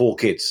presents to poor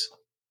kids.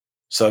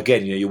 So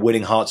again, you're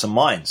winning hearts and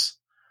minds.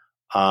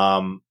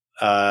 So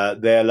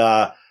you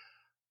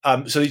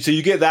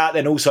get that.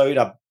 Then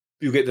also,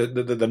 you get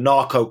the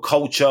narco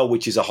culture,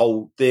 which is a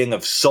whole thing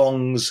of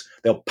songs.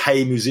 They'll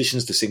pay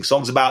musicians to sing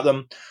songs about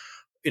them.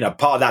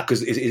 Part of that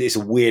because it's a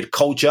weird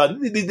culture.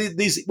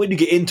 These, when you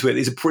get into it,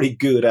 these are pretty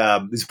good.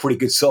 These are pretty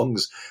good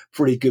songs,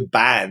 pretty good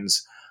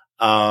bands.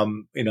 I've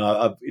talked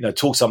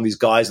to some of these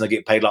guys, and they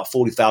get paid like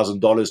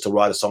 $40,000 to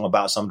write a song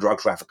about some drug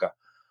trafficker.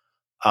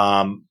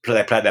 They play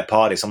at their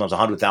party, sometimes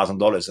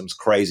 $100,000. It's a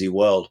crazy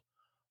world.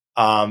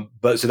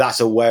 But so that's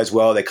a way as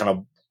well. They kind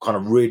of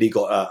really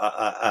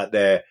got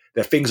their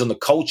things on the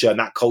culture, and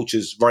that culture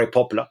is very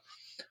popular.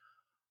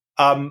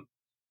 And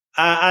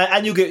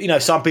you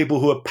get, some people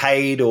who are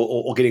paid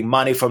or getting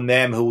money from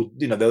them who,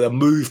 they'll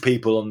move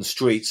people on the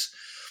streets.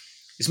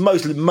 It's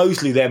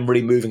mostly them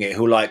really moving it,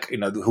 who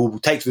who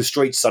take to the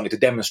streets suddenly to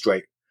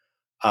demonstrate.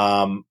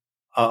 And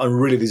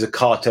really these are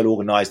cartel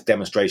organized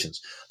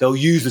demonstrations. They'll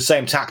use the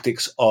same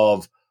tactics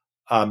of,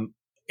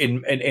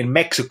 in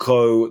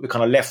Mexico, the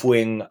kind of left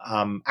wing,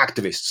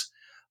 activists,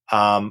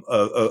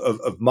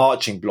 of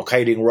marching,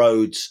 blockading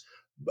roads,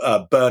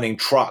 burning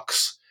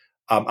trucks,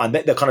 and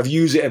they kind of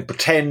use it and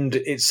pretend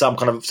it's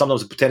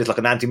sometimes pretend it's like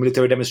an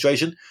anti-military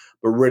demonstration,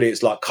 but really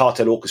it's like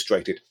cartel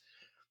orchestrated.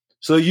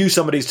 So they use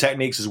some of these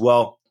techniques as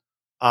well.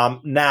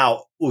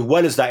 Now, as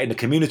well as that, in the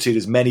community,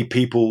 there's many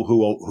people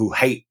who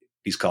hate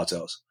these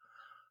cartels,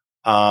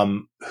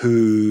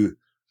 who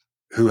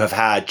have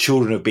had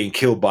children who have been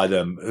killed by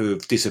them, who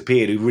have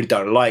disappeared, who really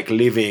don't like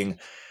living.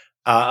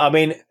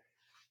 If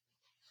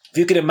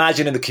you can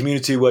imagine in the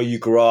community where you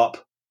grew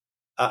up,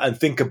 and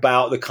think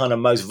about the kind of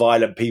most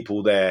violent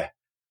people there,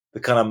 the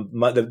kind of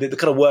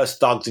worst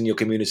thugs in your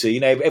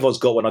community. Everyone's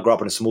got one. I grew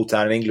up in a small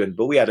town in England,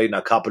 but we had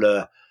a couple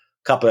of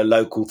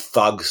local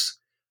thugs,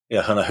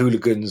 kind of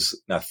hooligans,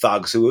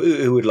 thugs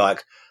who would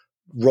like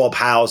rob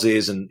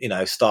houses and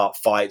start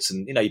fights,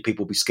 and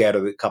people be scared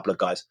of a couple of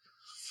guys.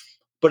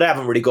 But they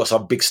haven't really got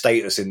some big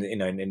status in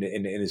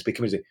this big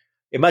community.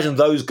 Imagine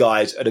those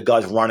guys are the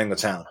guys running the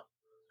town.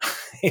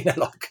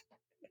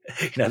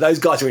 Those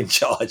guys are in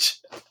charge.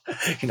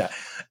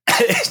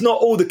 It's not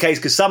all the case,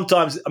 because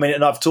sometimes,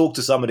 and I've talked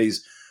to some of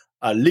these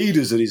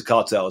leaders of these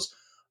cartels,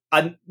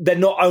 and they're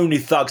not only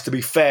thugs, to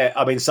be fair.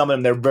 Some of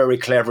them, they're very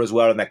clever as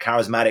well, and they're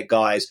charismatic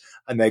guys,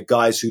 and they're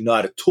guys who know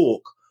how to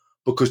talk,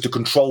 because to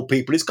control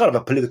people, it's kind of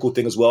a political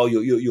thing as well.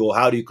 You're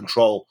how do you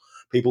control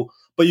people?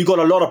 But you've got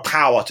a lot of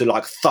power to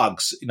like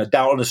thugs,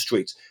 down on the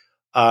streets.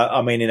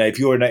 If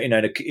you're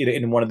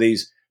in one of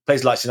these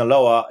places like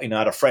Sinaloa, I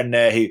had a friend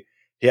there. He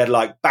had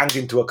like banged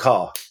into a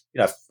car,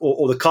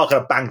 or the car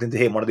kind of banged into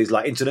him. One of these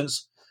like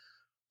incidents.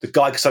 The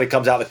guy suddenly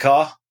comes out of the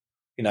car,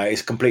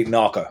 it's complete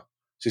narco. So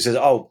he says,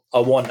 "Oh, I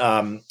want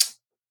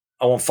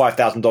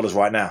 $5,000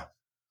 right now."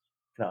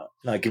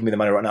 No, give me the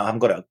money right now. I haven't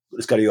got it.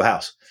 Let's go to your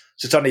house.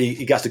 So suddenly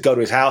he has to go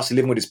to his house. He's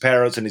living with his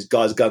parents, and his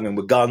guys are going in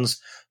with guns,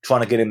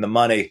 trying to get him the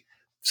money.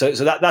 So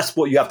that's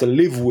what you have to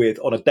live with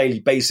on a daily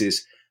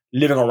basis,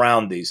 living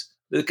around these.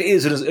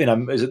 There's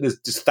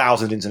just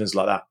thousands of incidents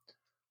like that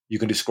you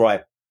can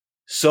describe.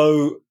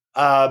 So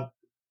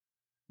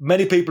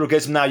many people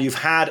against them now. You've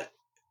had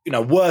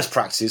worst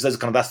practices.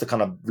 That's the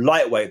kind of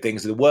lightweight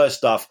things, the worst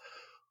stuff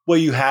where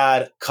you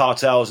had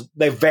cartels.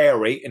 They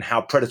vary in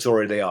how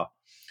predatory they are.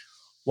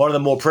 One of the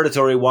more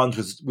predatory ones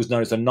was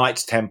known as the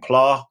Knights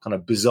Templar, kind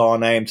of bizarre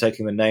name,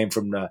 taking the name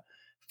from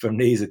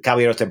these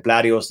Caballeros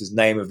Templarios, this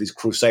name of these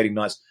crusading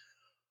knights.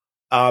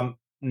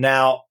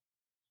 Now,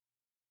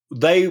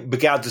 they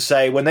began to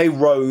say when they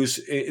rose,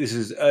 this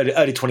is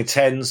early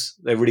 2010s,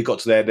 they really got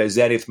to their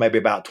zenith maybe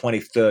about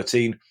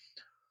 2013,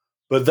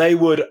 but they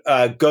would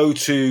go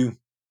to,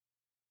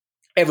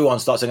 everyone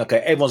starts saying, okay,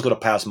 everyone's got to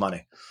pay us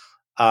money.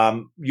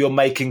 You're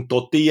making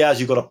tortillas,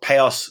 you've got to pay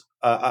us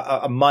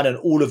a money, and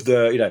all of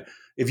the,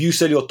 if you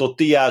sell your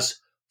tortillas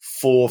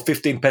for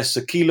 15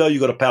 pesos a kilo, you've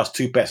got to pay us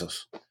 2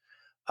 pesos.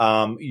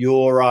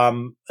 You're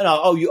having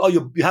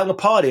a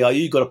party, are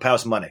you? You've got to pay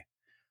us money.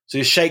 So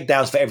your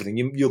shakedowns for everything.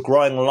 You're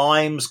growing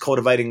limes,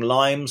 cultivating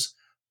limes,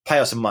 pay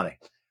us some money.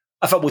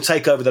 I thought we'll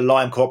take over the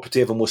lime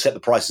cooperative and we'll set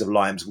the prices of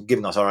limes,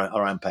 giving us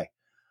our own pay.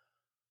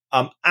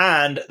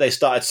 And they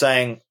started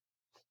saying,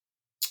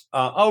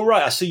 oh,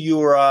 right, I see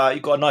you've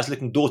got a nice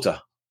looking daughter.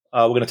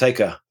 We're going to take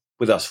her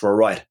with us for a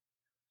ride.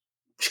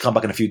 She'll come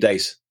back in a few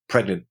days,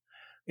 pregnant.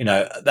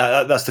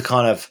 That's the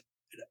kind of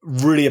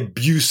really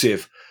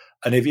abusive.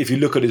 And if you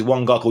look at this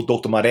one guy called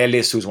Dr.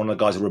 Moreles, who's one of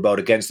the guys who rebelled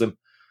against them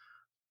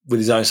with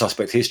his own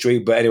suspect history.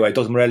 But anyway,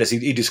 Dr. Moreles,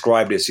 he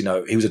described this, he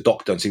was a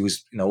doctor, and so he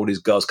was, all these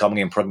girls coming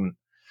in pregnant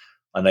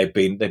and they've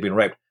been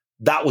raped.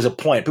 That was a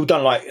point. People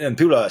don't like, and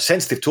people are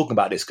sensitive talking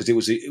about this because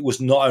it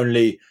was not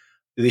only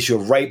the issue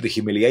of rape, the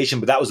humiliation,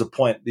 but that was the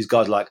point. These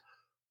guys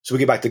so we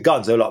get back to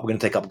guns. They're like, we're going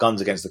to take up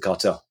guns against the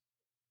cartel.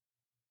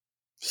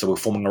 So we're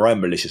forming our own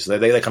militia. So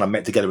they kind of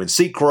met together in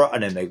secret,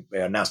 and then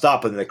they announced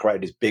up, and then they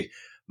created this big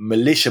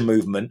militia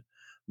movement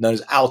known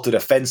as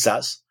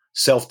autodefensas,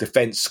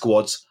 self-defense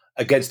squads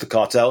against the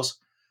cartels.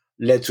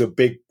 Led to a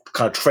big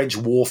kind of trench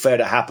warfare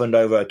that happened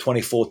over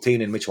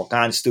 2014 in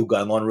Michoacan, still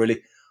going on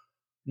really.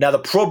 Now the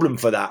problem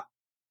for that,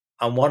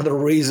 and one of the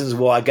reasons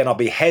why, again, I'll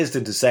be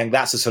hesitant to saying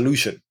that's a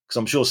solution, because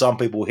I'm sure some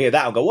people will hear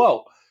that and go,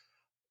 well,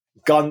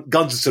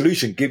 guns a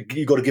solution.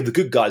 You got to give the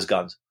good guys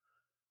guns.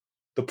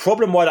 The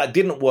problem why that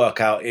didn't work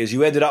out is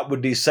you ended up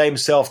with these same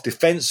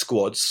self-defense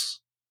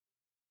squads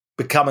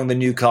becoming the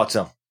new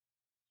cartel.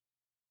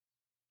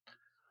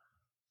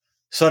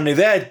 Suddenly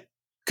they're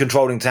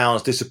controlling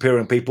towns,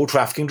 disappearing people,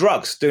 trafficking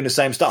drugs, doing the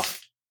same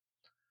stuff.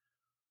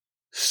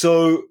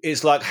 So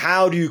it's like,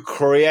 how do you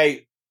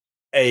create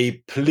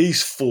a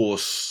police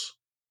force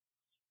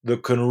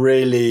that can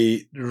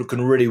really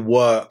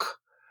work,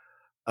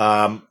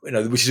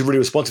 which is really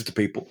responsive to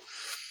people?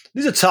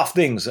 These are tough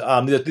things.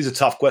 These are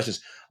tough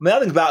questions. I mean, I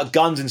think about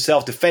guns in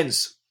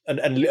self-defense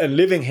and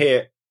living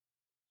here,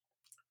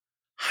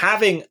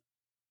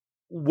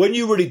 when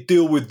you really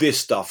deal with this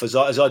stuff, as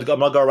I go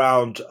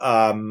around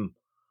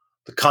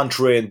the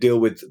country and deal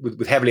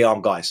with heavily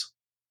armed guys,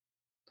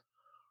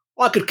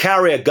 I could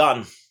carry a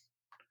gun.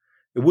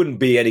 It wouldn't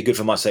be any good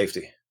for my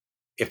safety.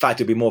 In fact,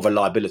 it'd be more of a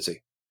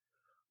liability.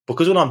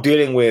 Because when I'm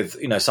dealing with,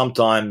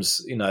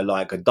 sometimes,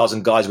 like a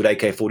dozen guys with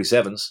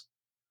AK-47s,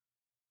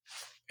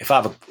 if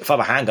I have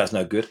a handgun, it's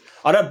no good.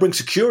 I don't bring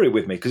security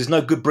with me because it's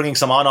no good bringing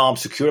some unarmed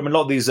security. I mean, a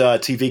lot of these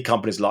TV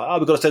companies are like,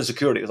 we've got to send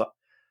security. It's like,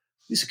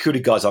 these security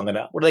guys aren't going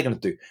to, what are they going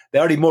to do? They're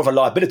already more of a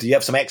liability. You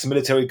have some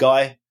ex-military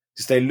guy,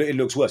 it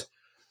looks worse.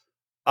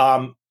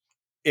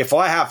 If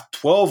I have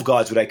 12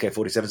 guys with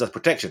AK-47s, that's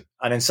protection.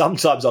 And then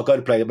sometimes I'll go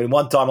to play. I mean,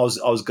 one time I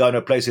was going to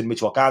a place in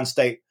Michoacan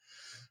State,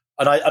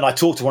 and I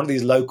talked to one of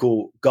these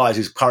local guys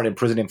who's currently in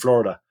prison in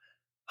Florida.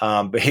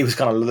 But he was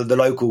kind of the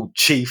local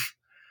chief.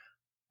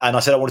 And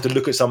I said I wanted to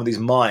look at some of these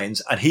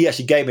mines, and he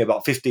actually gave me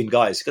about 15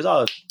 guys. He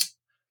goes,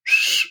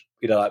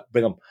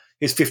 bring them.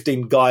 Here's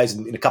 15 guys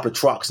in a couple of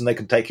trucks, and they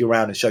can take you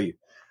around and show you.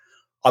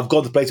 I've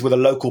gone to places with the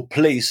local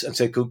police and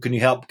said, can you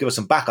help give us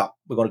some backup?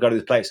 We're going to go to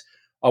this place.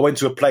 I went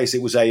to a place.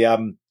 It was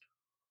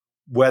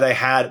where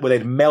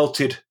they'd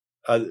melted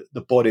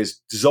the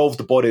bodies, dissolved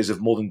the bodies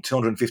of more than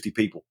 250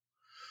 people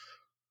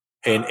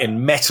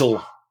in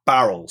metal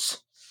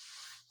barrels.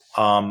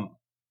 A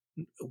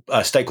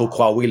state called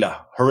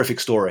Coahuila. Horrific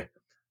story.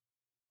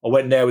 I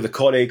went there with a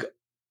colleague.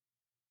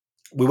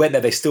 We went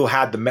there. They still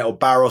had the metal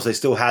barrels. They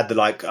still had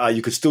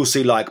you could still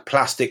see like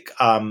plastic,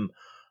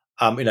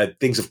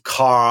 things of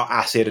car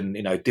acid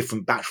and,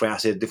 different battery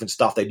acid, different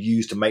stuff they'd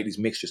used to make these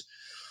mixtures.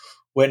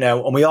 Went there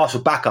and we asked for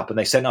backup, and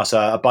they sent us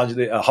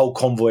a whole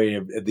convoy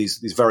of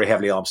these very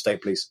heavily armed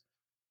state police.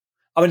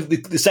 I mean,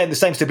 the same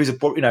state police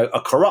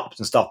are corrupt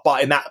and stuff,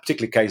 but in that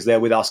particular case, they're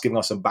with us, giving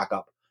us some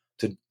backup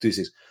to do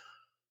this.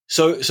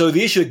 So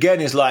the issue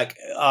again is like,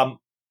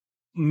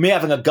 me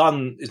having a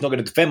gun is not going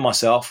to defend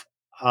myself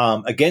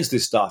against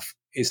this stuff.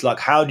 It's like,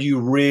 how do you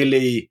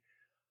really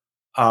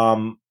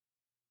kind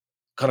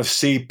of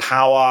see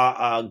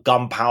power,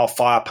 gun power,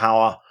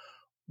 firepower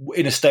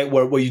in a state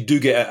where you do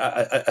get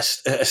a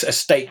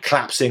state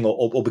collapsing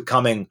or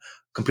becoming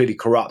completely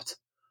corrupt?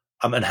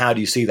 And how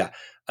do you see that?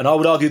 And I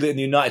would argue that in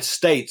the United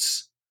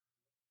States,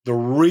 the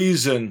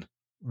reason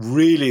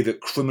really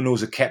that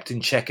criminals are kept in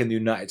check in the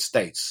United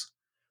States,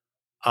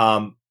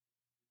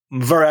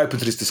 I'm very open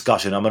to this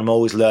discussion. I'm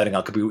always learning.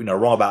 I could be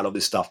wrong about all of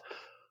this stuff.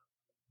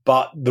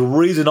 But the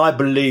reason I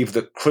believe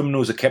that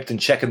criminals are kept in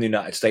check in the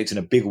United States in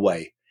a big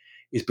way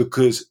is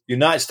because the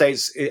United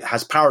States, it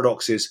has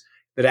paradoxes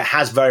that it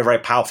has very, very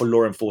powerful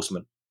law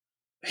enforcement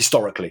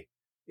historically.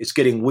 It's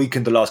getting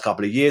weakened the last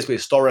couple of years, but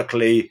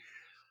historically,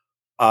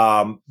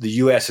 the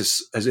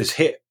US has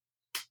hit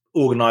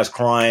organized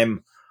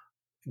crime,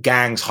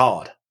 gangs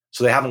hard.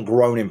 So they haven't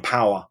grown in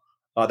power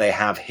like they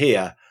have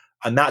here.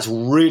 And that's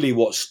really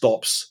what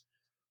stops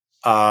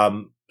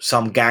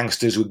some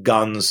gangsters with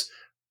guns,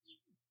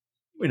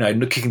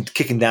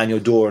 kicking down your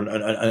door and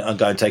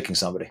going and taking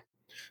somebody.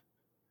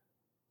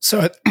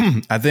 So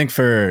I think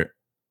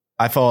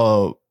I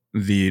follow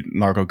the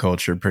narco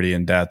culture pretty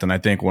in depth. And I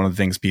think one of the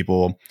things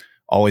people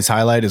always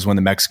highlight is when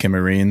the Mexican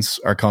Marines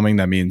are coming,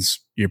 that means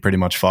you're pretty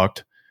much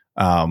fucked.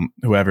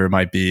 Whoever it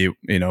might be,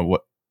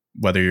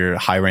 whether you're a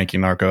high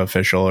ranking narco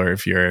official or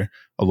if you're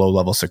a low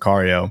level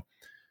Sicario.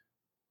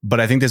 But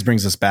I think this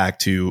brings us back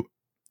to,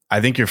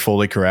 I think you're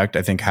fully correct.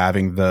 I think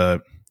having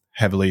the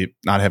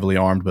not heavily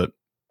armed, but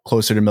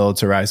closer to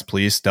militarized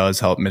police does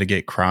help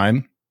mitigate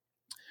crime.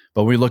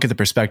 But when we look at the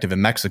perspective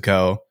in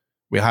Mexico,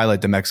 we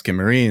highlight the Mexican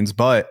Marines,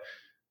 but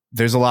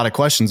there's a lot of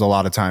questions a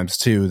lot of times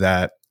too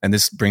that, and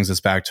this brings us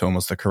back to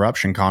almost the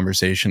corruption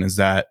conversation, is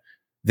that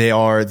they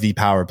are the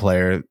power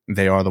player.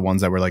 They are the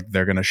ones that were like,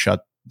 they're going to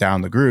shut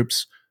down the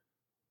groups.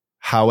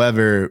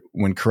 However,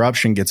 when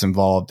corruption gets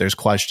involved, there's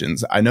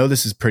questions. I know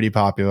this is pretty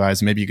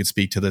popularized. Maybe you could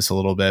speak to this a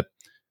little bit,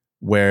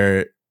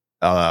 where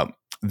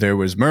there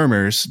was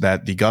murmurs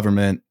that the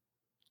government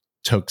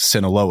took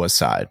Sinaloa's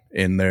side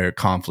in their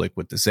conflict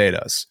with the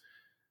Zetas.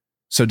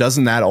 So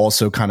doesn't that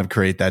also kind of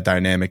create that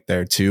dynamic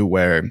there too,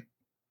 where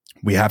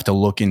we have to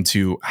look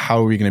into how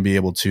are we going to be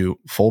able to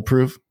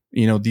foolproof,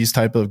 these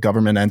type of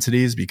government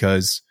entities?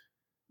 Because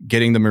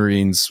getting the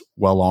Marines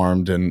well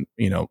armed and,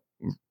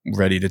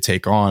 ready to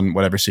take on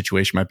whatever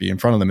situation might be in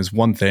front of them is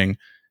one thing.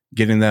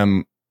 Getting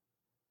them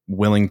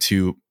willing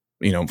to,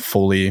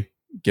 fully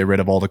get rid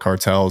of all the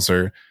cartels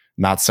or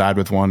not side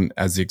with one,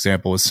 as the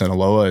example is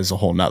Sinaloa, is a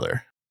whole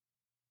nother.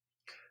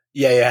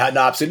 Yeah,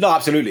 no,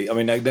 absolutely. I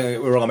mean, don't get me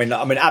wrong.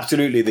 I mean,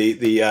 absolutely.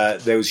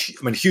 There was,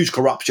 huge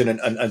corruption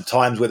and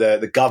times where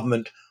the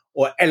government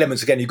or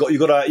elements, again,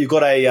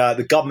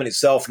 the government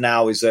itself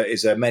now is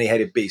a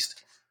many-headed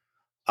beast.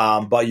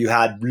 But you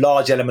had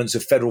large elements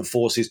of federal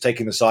forces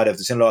taking the side of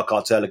the Sinaloa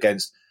cartel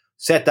against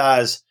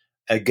Zetas,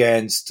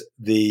 against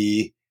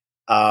the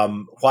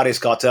Juarez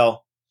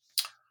cartel.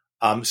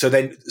 So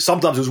then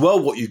sometimes as well,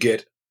 what you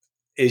get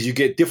is you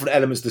get different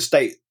elements of the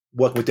state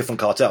working with different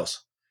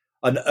cartels.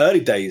 In the early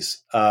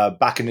days,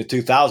 back in the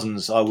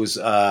 2000s, I was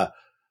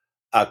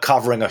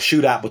covering a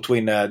shootout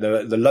between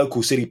the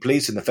local city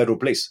police and the federal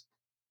police.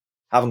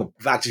 But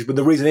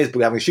the reason is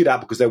we're having a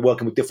shootout because they're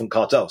working with different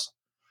cartels.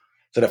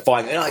 So they're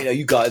fighting,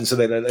 you guys, and so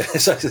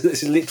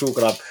it's literal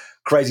kind of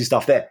crazy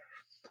stuff there.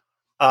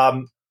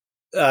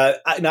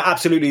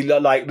 Absolutely,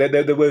 like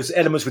there was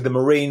elements with the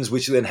Marines,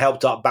 which then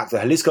helped up back the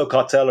Jalisco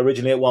cartel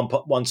originally at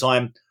one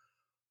time.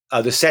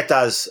 The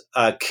Zetas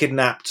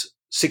kidnapped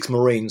 6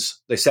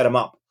 Marines. They set them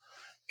up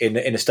in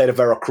the state of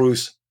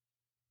Veracruz,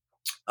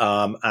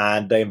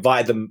 and they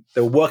invited them.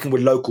 They were working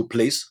with local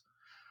police,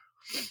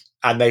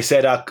 and they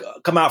said,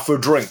 "Come out for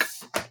a drink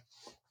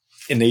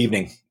in the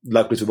evening."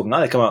 Local police were working.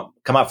 No, they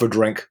come out for a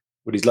drink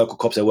with these local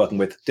cops they're working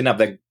with. Didn't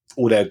have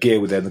all their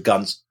gear with them, the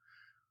guns.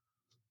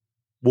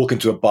 Walk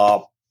into a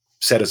bar,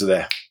 Zetas are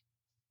there.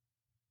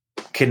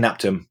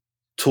 Kidnapped him,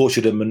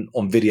 tortured him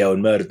on video,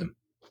 and murdered them.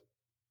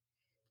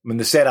 I mean,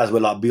 the Zetas were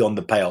like beyond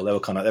the pale.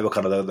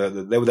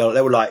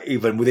 They were like,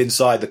 even with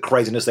inside the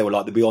craziness, they were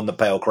like the beyond the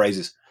pale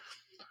crazies.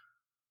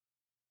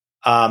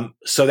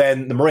 So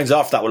then the Marines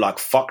after that were like,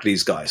 "Fuck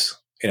these guys.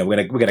 We're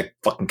gonna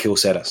fucking kill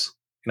Zetas.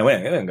 We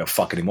ain't gonna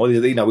fuck anymore.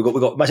 We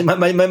got. Imagine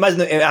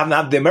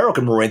having the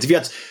American Marines. If you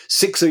had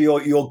 6 of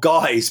your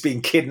guys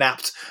being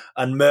kidnapped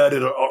and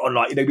murdered, or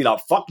be like,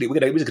 fuck it, we're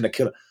just gonna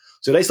kill them.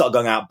 So they start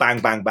going out, bang,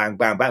 bang, bang,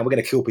 bang, bang. We're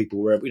gonna kill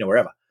people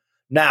wherever.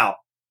 Now,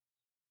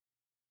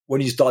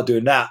 when you start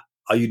doing that,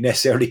 are you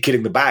necessarily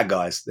killing the bad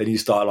guys? Then you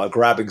start like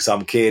grabbing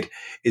some kid.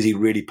 Is he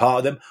really part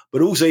of them?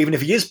 But also, even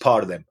if he is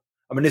part of them,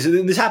 I mean,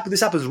 this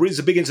happens. It's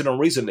a big incident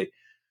recently.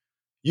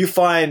 You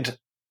find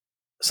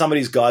some of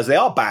these guys, they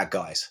are bad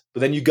guys,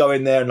 but then you go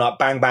in there and like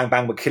bang, bang,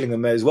 bang, we're killing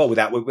them as well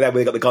without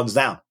they got the guns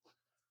down.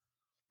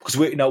 Because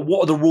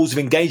what are the rules of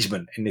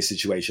engagement in this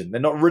situation? They're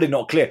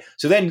not clear.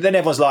 So then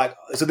everyone's like,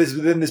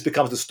 this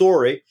becomes the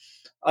story,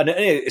 and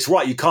it's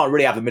right. You can't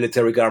really have the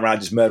military going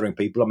around just murdering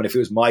people. I mean, if it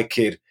was my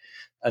kid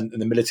and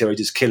the military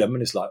just kill them,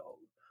 and it's like,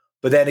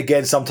 but then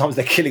again, sometimes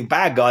they're killing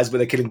bad guys, but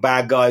they're killing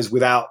bad guys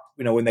without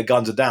when their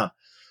guns are down.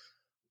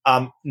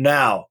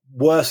 Now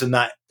worse than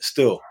that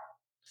still.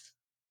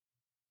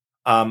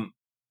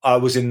 I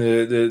was in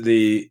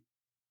the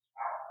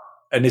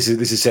and this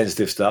is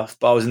sensitive stuff,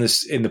 but I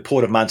was in the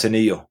port of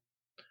Manzanillo,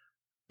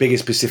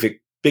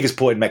 biggest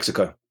port in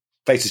Mexico,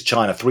 faces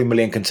China, 3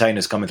 million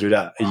containers coming through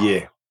that a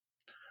year,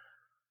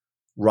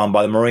 run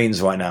by the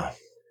Marines right now.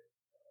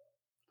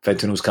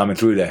 Fentanyl's coming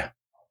through there.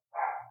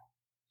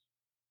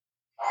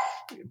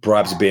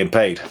 bribes are being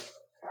paid.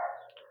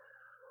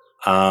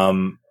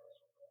 So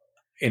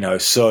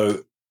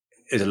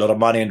there's a lot of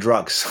money in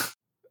drugs.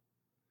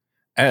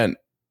 And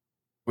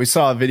we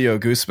saw a video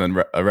of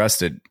Guzman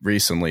arrested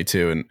recently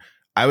too, and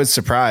I was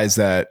surprised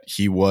that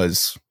he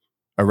was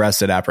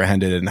arrested,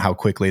 apprehended, and how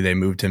quickly they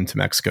moved him to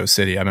Mexico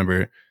City. I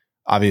remember,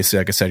 obviously,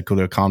 like I said,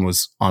 Culiacan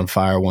was on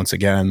fire once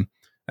again,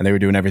 and they were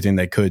doing everything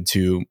they could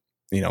to,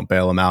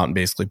 bail him out and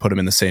basically put him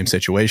in the same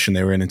situation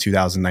they were in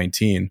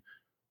 2019.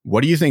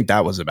 What do you think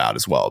that was about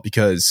as well?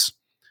 Because,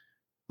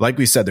 like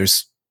we said,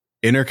 there's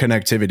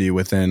interconnectivity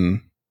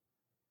within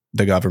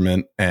the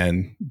government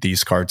and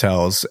these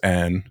cartels,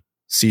 and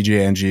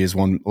CJNG is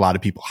one a lot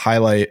of people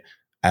highlight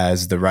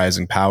as the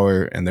rising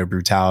power, and their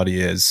brutality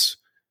is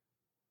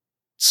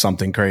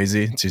something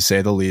crazy, to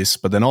say the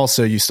least. But then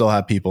also you still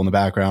have people in the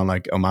background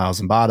like Omar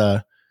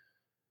Zambada.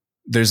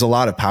 There's a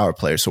lot of power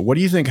players. So what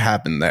do you think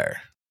happened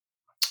there?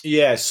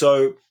 Yeah,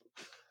 so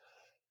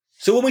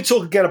when we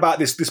talk again about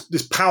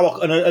this power,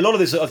 and a lot of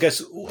this, I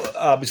guess,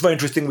 it's very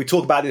interesting. We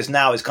talk about this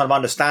now. It's kind of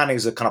understanding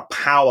as a kind of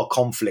power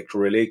conflict,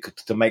 really,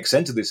 to make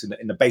sense of this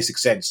in the basic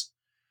sense.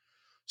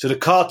 So the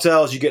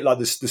cartels, you get like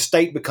this, the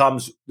state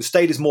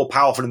is more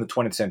powerful in the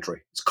 20th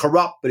century. It's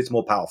corrupt, but it's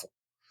more powerful.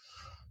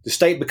 The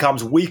state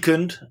becomes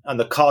weakened and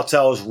the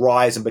cartels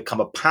rise and become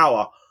a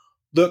power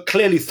that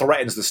clearly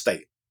threatens the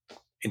state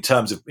in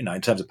terms of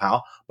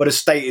power. But the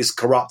state is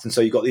corrupt, and so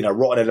you've got,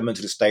 rotten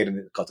elements of the state, and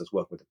the cartels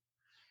work with it.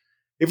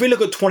 If we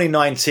look at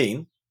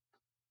 2019,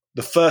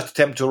 the first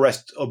attempt to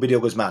arrest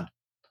Ovidio Guzman.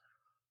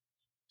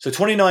 So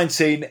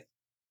 2019,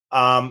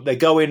 they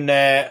go in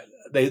there,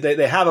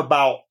 they have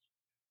about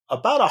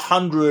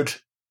 100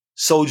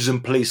 soldiers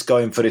and police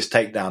going for this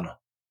takedown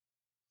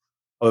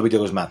of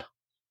Ovidio Guzman.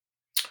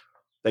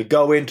 They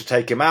go in to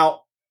take him out.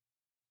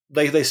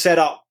 They set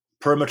up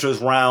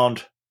perimeters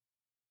around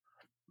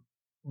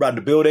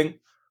the building,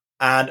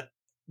 and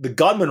the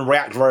gunmen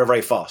react very,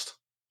 very fast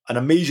and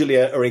immediately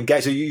are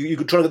engaged. So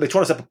they're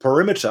trying to set up a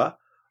perimeter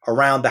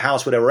around the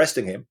house where they're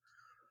arresting him,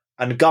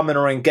 and the gunmen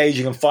are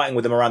engaging and fighting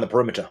with them around the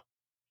perimeter.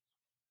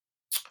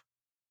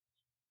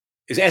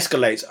 It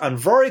escalates, and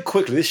very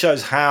quickly, this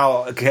shows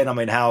how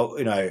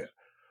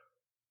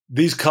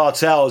these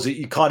cartels,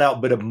 you can't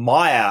help but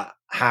admire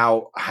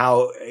how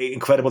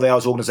incredible they are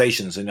as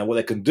organizations and what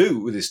they can do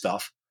with this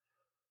stuff.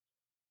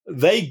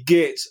 They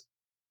get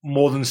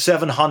more than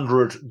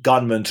 700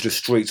 gunmen to the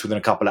streets within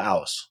a couple of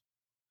hours,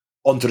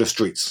 onto the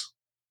streets,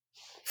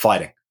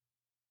 fighting.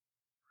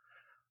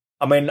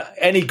 I mean,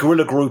 any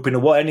guerrilla group in the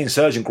world, any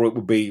insurgent group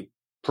would be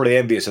pretty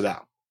envious of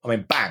that. I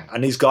mean, bang,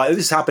 and these guys,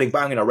 this is happening,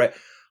 bang,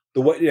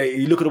 the way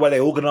you look at the way they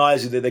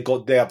organize,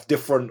 they have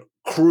different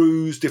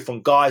crews,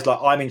 different guys. Like,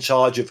 I'm in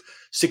charge of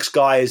 6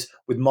 guys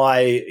with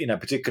my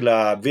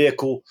particular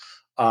vehicle.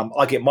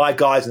 I get my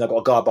guys, and I've got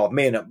a guy above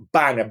me, and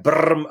bang, and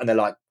they're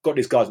like, got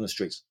these guys on the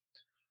streets.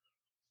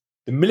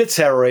 The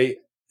military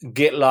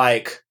get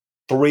like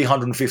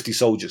 350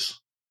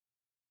 soldiers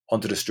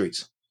onto the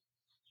streets.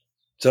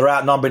 So they're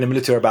outnumbering the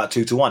military about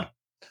 2-1.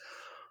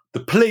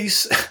 The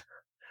police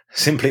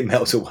simply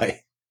melt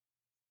away.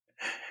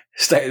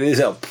 I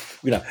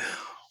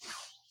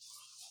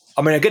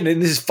mean, again,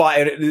 this is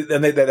fighting,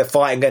 and they're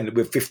fighting again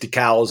with 50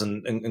 cals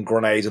and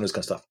grenades and this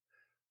kind of stuff.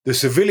 The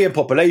civilian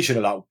population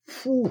are like,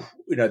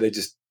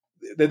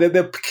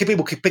 they're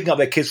people keep picking up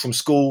their kids from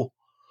school,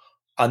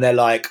 and they're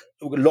like,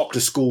 lock the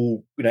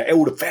school,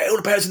 all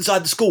the parents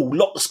inside the school,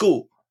 lock the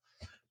school.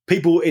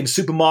 People in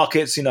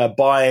supermarkets,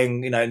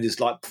 buying, and just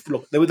like,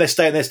 look, they're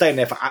staying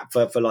there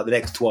for like the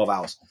next 12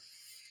 hours.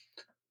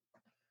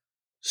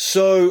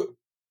 So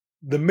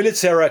the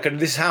military, and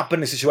this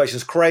happened, the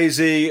situation's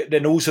crazy.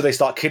 Then also they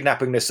start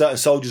kidnapping. There's certain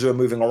soldiers who are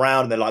moving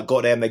around, and they're like,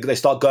 got them. They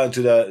start going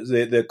to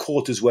the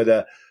quarters where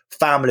the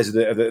families of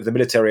the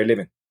military are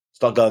living.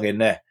 Start going in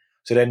there.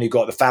 So then you've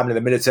got the family of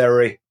the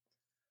military,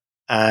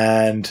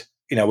 and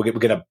we're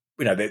gonna,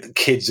 the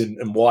kids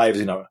and wives,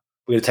 we're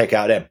gonna take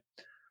out them.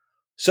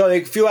 So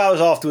a few hours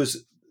afterwards,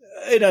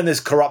 and there's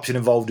corruption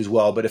involved as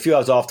well. But a few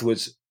hours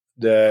afterwards,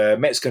 the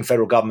Mexican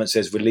federal government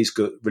says, release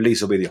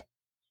Ovidio,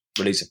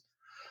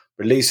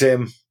 release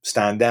him,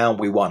 stand down,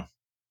 we won.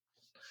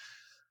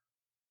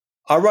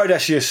 I wrote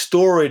actually a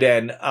story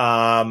then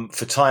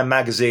for Time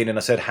magazine, and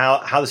I said how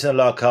the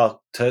Sinaloa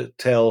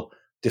cartel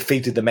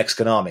defeated the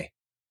Mexican army.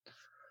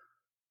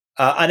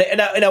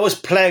 And I was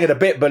playing it a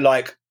bit, but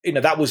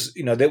that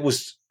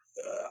was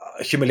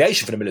a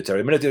humiliation for the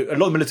military. A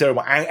lot of military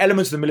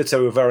elements of the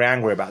military were very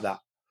angry about that,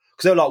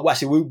 because they were like, well,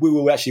 actually, we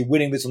were actually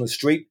winning this on the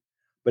street,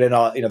 but then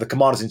the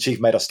commanders in chief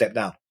made us step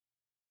down.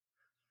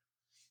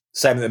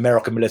 Same with the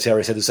American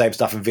military said the same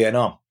stuff in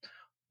Vietnam.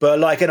 But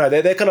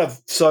they're kind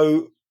of,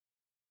 so,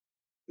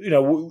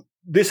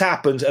 this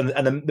happens,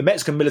 and the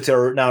Mexican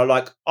military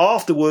now,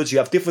 afterwards, you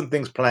have different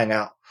things playing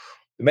out.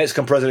 The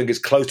Mexican president gets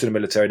close to the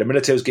military. The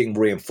military is getting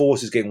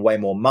reinforced, is getting way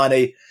more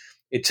money.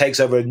 It takes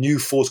over a new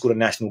force called the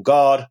National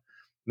Guard,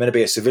 meant to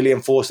be a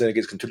civilian force, then it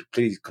gets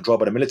completely controlled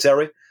by the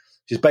military,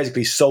 which is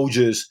basically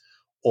soldiers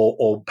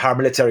or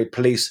paramilitary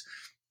police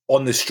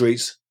on the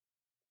streets.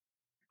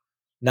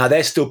 Now,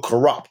 they're still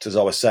corrupt, as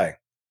I was saying.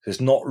 So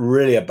it's not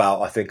really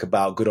about, I think,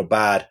 about good or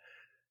bad.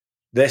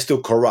 They're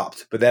still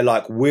corrupt, but they're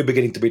like, we're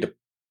beginning to be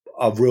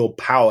a real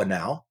power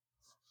now.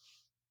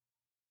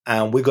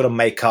 And we've got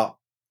to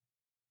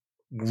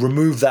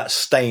remove that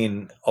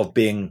stain of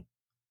being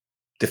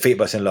defeated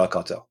by Sinaloa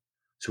Cartel.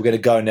 So we're going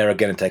to go in there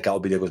again and take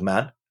out Obidigo's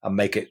man and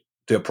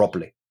do it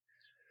properly.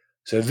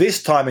 So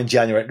this time in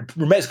January,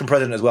 the Mexican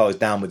president as well is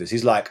down with this.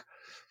 He's like,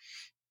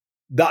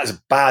 that is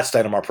a bad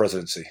stain on my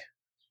presidency.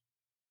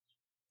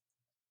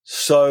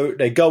 So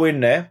they go in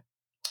there.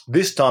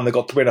 This time they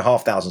got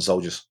 3,500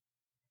 soldiers.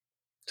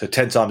 So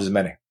 10 times as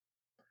many.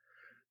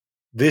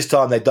 This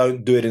time they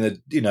don't do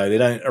it they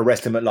don't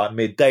arrest him at like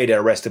midday. They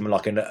arrest him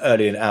like in the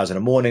early hours in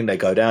the morning. They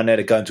go down there,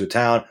 they go into a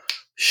town,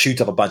 shoot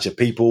up a bunch of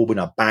people,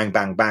 bang,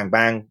 bang, bang,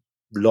 bang.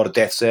 A lot of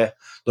deaths there,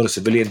 a lot of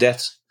civilian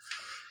deaths.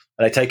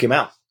 And they take him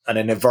out. And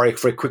then they're very,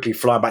 very quickly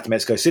flying back to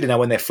Mexico City. Now,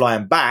 when they're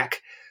flying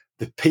back,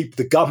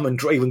 the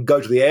government even go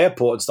to the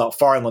airport and start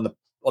firing on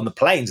the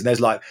planes. And there's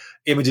like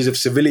images of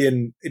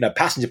civilian,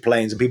 passenger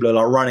planes, and people are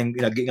like running,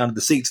 getting under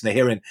the seats, and they're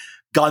hearing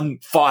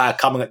gunfire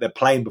coming at their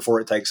plane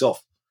before it takes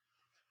off.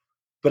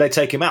 But they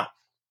take him out.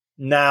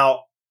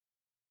 Now,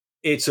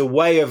 it's a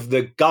way of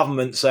the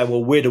government saying,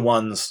 well, we're the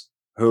ones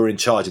who are in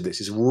charge of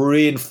this. It's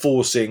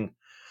reinforcing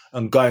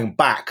and going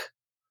back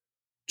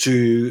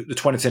to the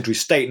 20th century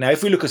state. Now,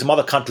 if we look at some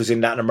other countries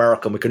in Latin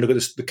America, we can look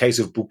at the case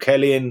of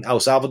Bukele in El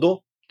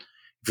Salvador,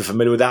 if you're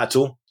familiar with that at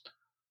all.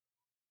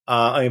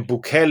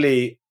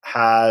 Bukele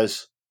I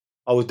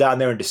was down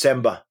there in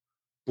December.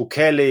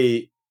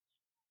 Bukele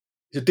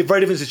is a very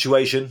different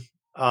situation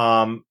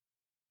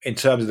in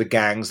terms of the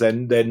gangs.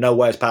 They're no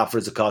way as powerful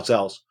as the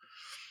cartels.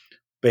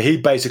 But he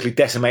basically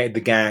decimated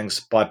the gangs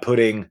by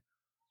putting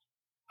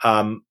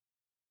of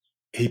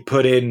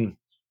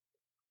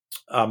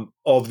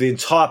the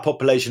entire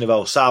population of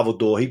El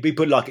Salvador, he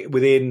put like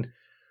within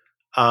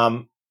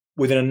a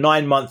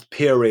 9-month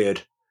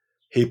period,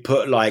 he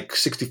put like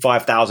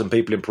 65,000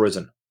 people in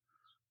prison.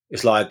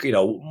 It's like,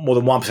 more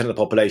than 1% of the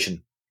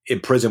population in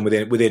prison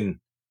within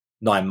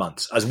 9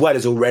 months, as well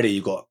as already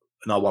you've got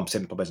another 1%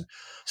 of the population.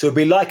 So it'd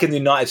be like in the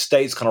United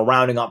States, kind of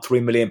rounding up 3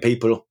 million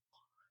people,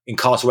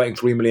 incarcerating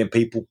 3 million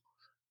people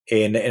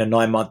in a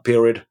 9-month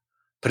period,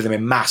 putting them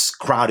in mass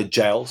crowded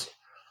jails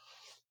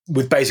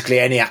with basically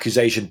any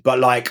accusation. But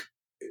like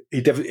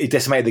he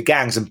decimated the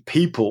gangs, and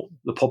people,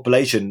 the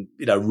population,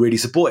 really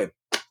support him.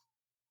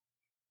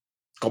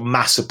 Got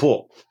mass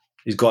support.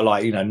 He's got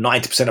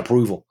 90%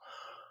 approval.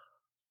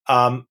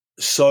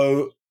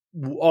 So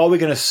are we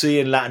going to see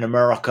in Latin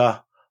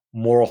America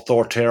more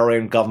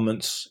authoritarian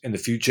governments in the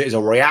future? Is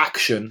a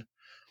reaction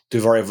to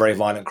very, very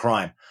violent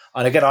crime.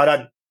 And again, I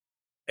don't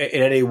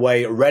in any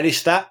way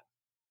relish that.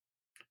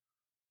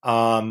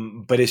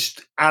 But it's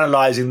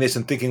analyzing this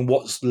and thinking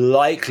what's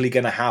likely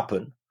going to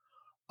happen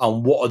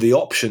and what are the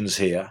options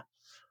here.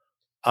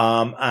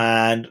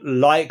 And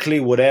likely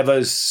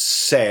whatever's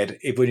said,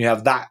 if when you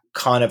have that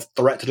kind of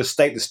threat to the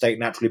state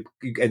naturally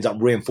ends up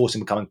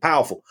reinforcing becoming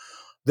powerful.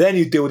 Then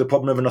you deal with the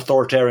problem of an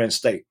authoritarian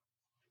state.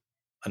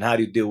 And how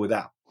do you deal with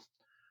that?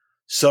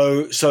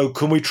 So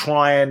can we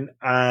try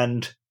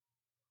and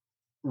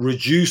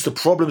reduce the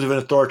problems of an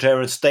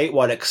authoritarian state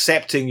while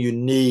accepting you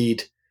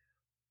need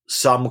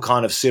some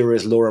kind of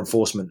serious law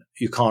enforcement?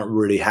 You can't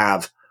really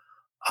have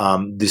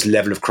this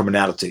level of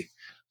criminality.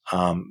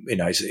 In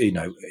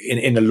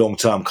the long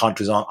term,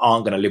 countries aren't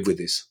going to live with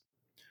this.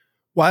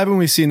 Why haven't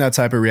we seen that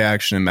type of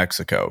reaction in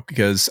Mexico?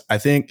 Because I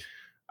think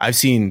I've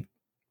seen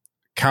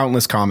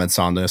countless comments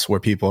on this where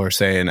people are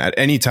saying at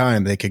any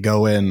time they could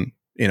go in,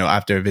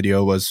 after a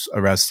video was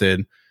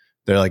arrested,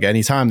 they're like,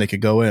 anytime they could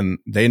go in,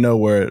 they know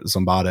where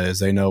Zambada is,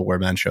 they know where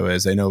Mencho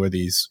is, they know where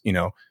these,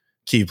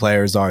 key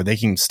players are. They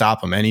can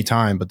stop them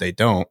anytime, but they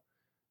don't.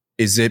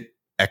 Is it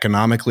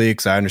economically?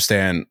 Because I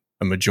understand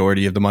a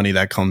majority of the money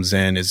that comes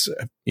in is,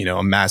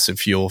 a massive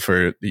fuel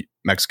for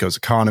Mexico's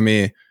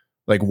economy.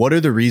 Like, what are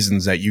the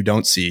reasons that you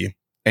don't see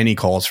any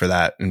calls for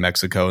that in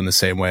Mexico in the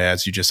same way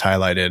as you just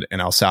highlighted in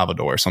El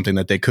Salvador, something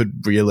that they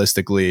could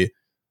realistically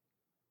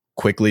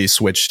quickly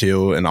switch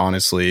to and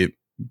honestly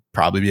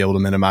probably be able to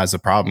minimize the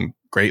problem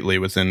greatly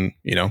within,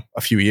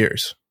 a few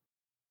years?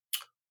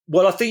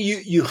 Well, I think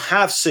you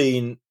have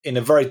seen in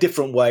a very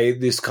different way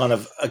this kind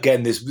of,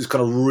 again, this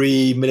kind of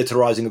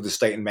remilitarizing of the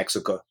state in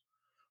Mexico.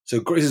 So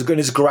this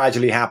has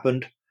gradually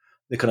happened.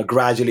 They kind of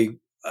gradually,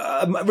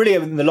 really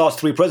in the last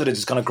 3 presidents,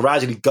 it's kind of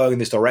gradually going in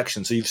this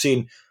direction. So you've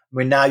seen,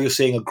 now you're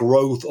seeing a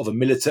growth of a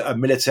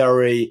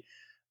military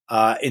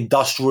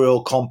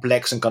industrial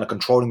complex and kind of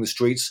controlling the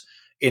streets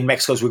in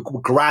Mexico. So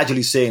we're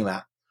gradually seeing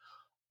that.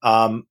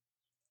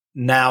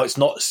 Now it's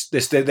not,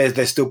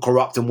 they're still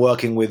corrupt and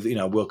working with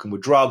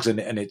drugs and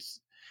it's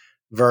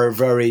very,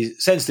 very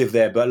sensitive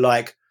there. But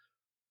like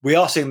we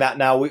are seeing that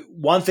now.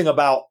 One thing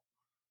about,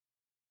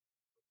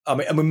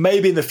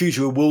 maybe in the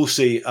future we will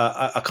see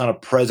a kind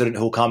of president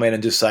who'll come in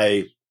and just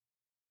say,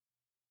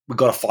 we've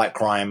got to fight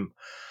crime.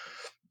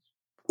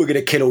 We're going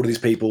to kill all of these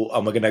people,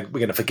 and we're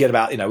going to forget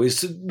about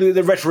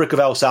the rhetoric of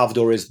El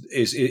Salvador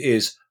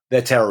is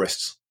they're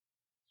terrorists.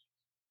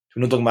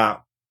 We're not talking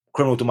about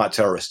criminals, we're talking about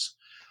terrorists.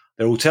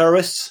 they're all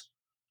terrorists.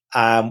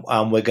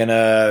 We're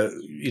gonna,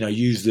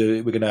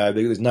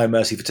 there's no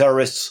mercy for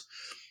terrorists.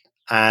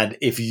 And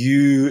if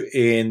you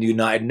in the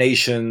United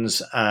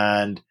Nations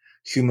and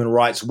Human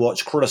Rights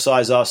Watch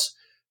criticize us,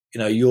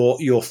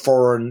 you're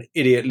foreign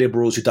idiot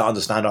liberals who don't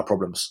understand our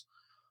problems.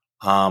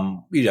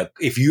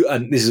 If you,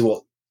 and this is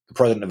what the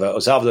president of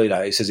El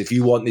Salvador, he says, if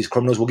you want these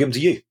criminals, we'll give them to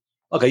you.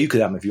 Okay, you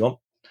can have them if you want.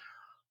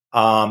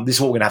 This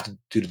is what we're going to have to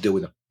do to deal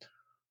with them.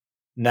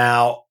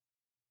 Now,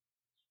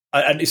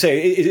 and you say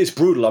it's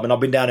brutal. I mean, I've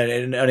been down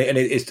and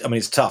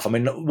it's tough. I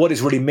mean, what this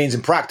really means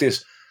in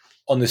practice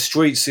on the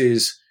streets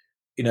is,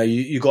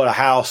 you got a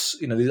house.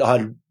 I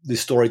heard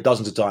this story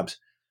dozens of times.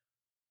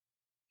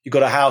 You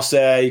got a house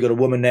there. You got a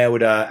woman there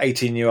with a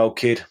 18-year-old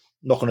kid.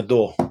 Knock on the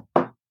door.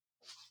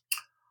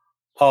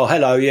 Oh,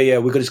 hello. Yeah.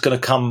 We're just going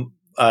to come.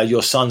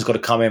 Your son's got to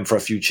come in for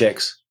a few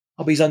checks.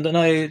 Oh, but he's under.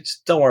 No,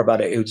 don't worry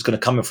about it. He's going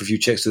to come in for a few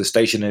checks to the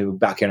station and he'll be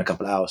back here in a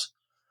couple of hours.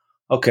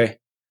 Okay.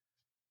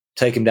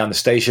 Take him down the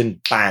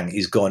station. Bang,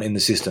 he's gone in the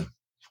system.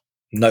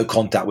 No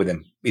contact with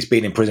him. He's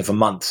been in prison for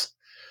months.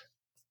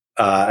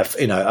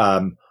 He's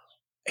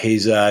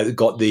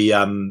got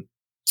the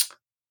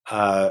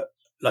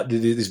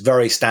this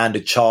very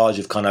standard charge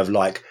of kind of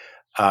like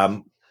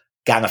gang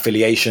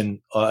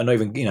affiliation, or not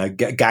even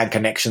gang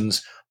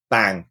connections.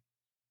 Bang,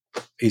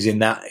 he's on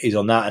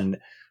that, and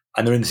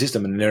they're in the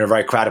system, and they're in a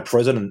very crowded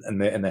prison,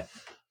 and they're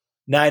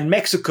now in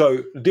Mexico.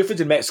 The difference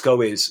in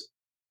Mexico is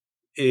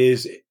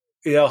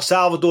in El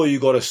Salvador, you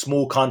got a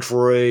small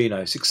country,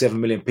 6-7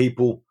 million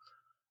people,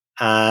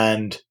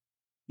 and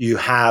you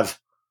have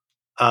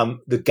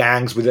the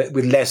gangs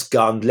with less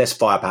guns, less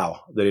firepower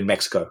than in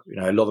Mexico.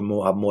 A lot of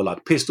them have more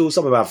like pistols.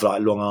 Some of them have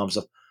like long arms.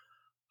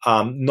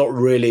 Not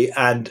really,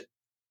 and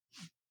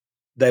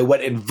they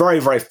went in very,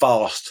 very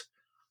fast,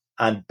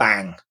 and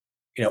bang,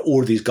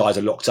 all of these guys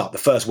are locked up. The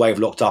first wave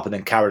locked up, and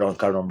then carried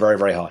on very,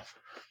 very hard.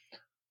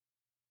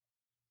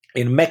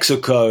 In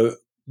Mexico,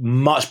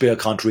 much bigger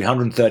country,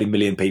 130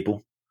 million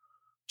people,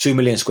 2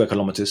 million square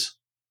kilometers,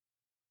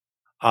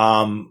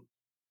 a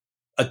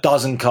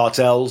dozen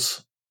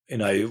cartels,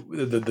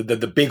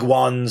 the big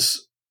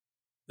ones,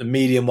 the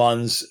medium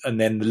ones, and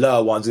then the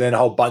lower ones, and then a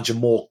whole bunch of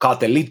more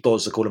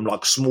cartelitos, they call them,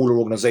 like smaller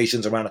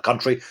organizations around the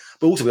country,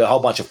 but also with a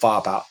whole bunch of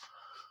firepower.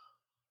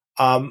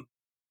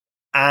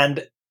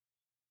 And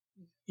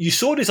you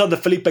saw this under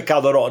Felipe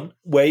Calderón,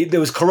 where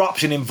there was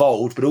corruption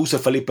involved, but also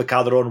Felipe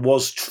Calderón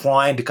was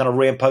trying to kind of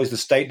reimpose the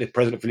state, the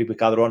President Felipe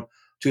Calderón,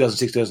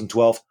 2006,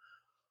 2012.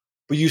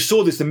 But you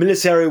saw this, the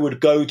military would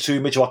go to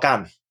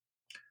Michoacán.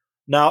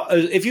 Now,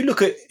 if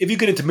you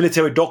get into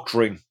military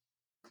doctrine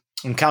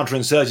and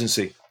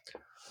counterinsurgency,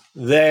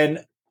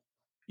 then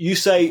you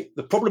say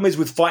the problem is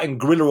with fighting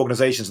guerrilla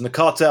organizations, and the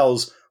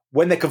cartels,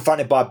 when they're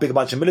confronted by a big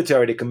bunch of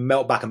military, they can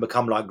melt back and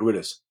become like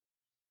guerrillas.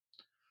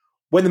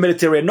 When the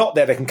military are not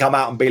there, they can come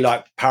out and be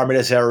like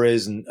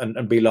paramilitaries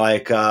and be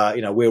like,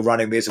 we're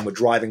running this and we're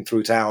driving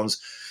through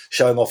towns,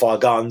 showing off our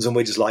guns, and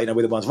we're just like,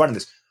 we're the ones running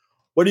this.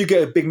 When you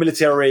get a big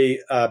military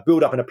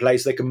build up in a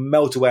place, they can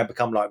melt away and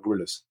become like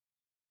guerrillas.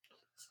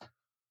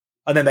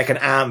 And then they can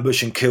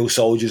ambush and kill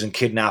soldiers and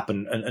kidnap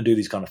and do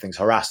these kind of things,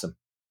 harass them.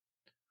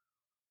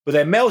 But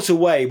they melt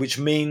away, which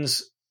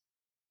means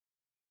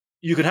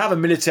you can have a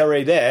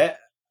military there,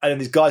 and then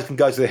these guys can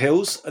go to the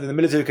hills, and then the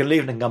military can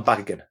leave and then come back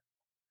again.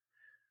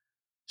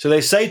 So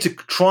they say to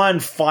try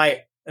and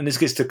fight, and this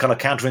gets to kind of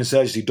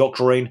counterinsurgency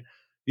doctrine,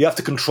 you have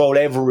to control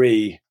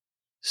every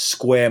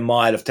square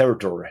mile of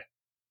territory.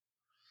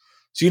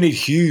 So you need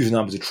huge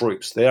numbers of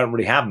troops. They don't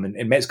really have them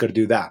in Mexico to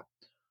do that.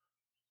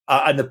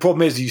 And the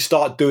problem is you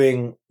start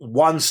doing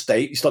one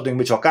state, you start doing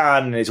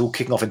Michoacán, and it's all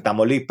kicking off in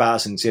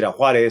Tamaulipas and Ciudad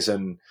Juárez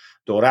and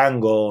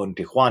Durango and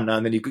Tijuana,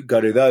 and then you could go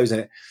to those.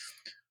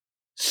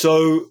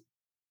 So,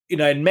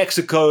 in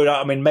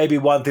Mexico, maybe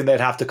one thing they'd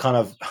have to kind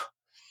of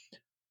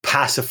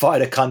pacify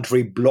the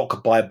country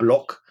block by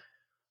block,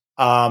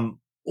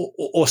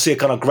 or see a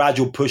kind of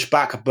gradual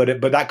pushback,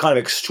 but that kind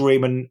of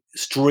extreme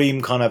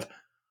kind of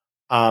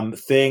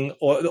thing,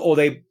 or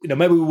they,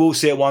 maybe we will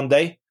see it one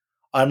day.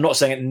 I'm not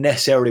saying it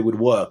necessarily would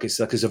work.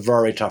 It's a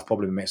very tough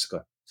problem in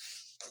Mexico.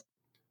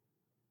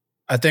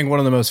 I think one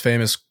of the most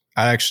famous,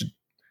 I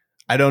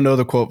don't know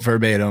the quote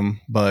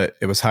verbatim, but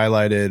it was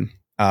highlighted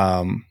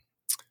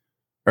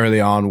early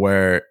on,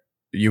 where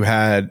you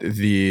had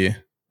the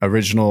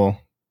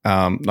original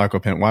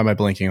narco-pimp. Why am I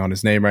blanking on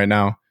his name right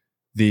now?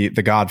 The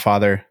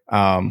Godfather.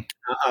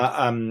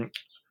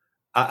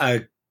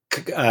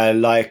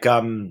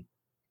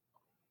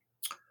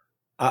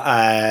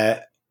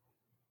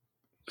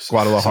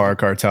 Guadalajara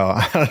cartel.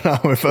 I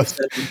don't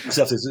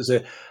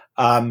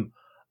know.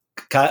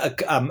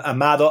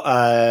 Amado.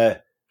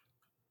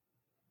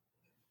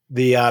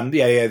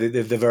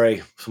 The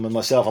very, some of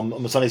myself. I'm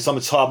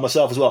tired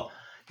myself as well.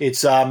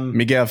 It's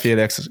Miguel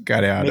Felix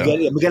Gallardo.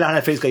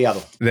 Miguel Felix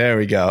Gallardo. There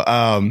we go.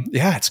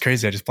 Yeah, it's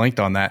crazy. I just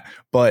blanked on that.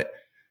 But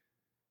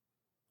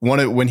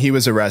when he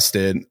was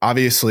arrested,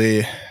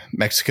 obviously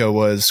Mexico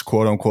was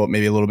quote unquote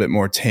maybe a little bit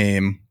more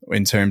tame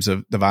in terms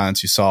of the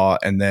violence you saw,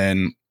 and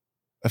then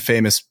a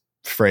famous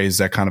phrase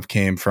that kind of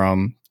came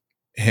from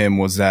him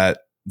was that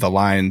the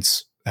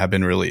lines have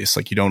been released.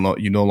 Like you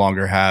no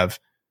longer have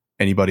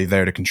anybody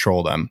there to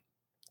control them.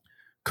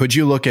 Could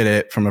you look at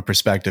it from a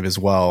perspective as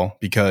well?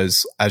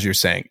 Because as you're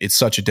saying, it's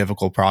such a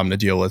difficult problem to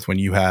deal with when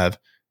you have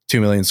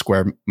 2 million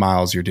square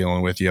miles you're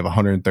dealing with, you have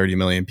 130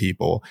 million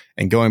people,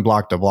 and going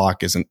block to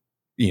block isn't,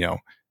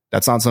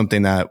 that's not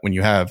something that when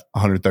you have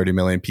 130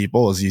 million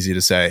people is easy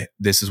to say,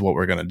 this is what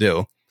we're going to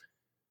do.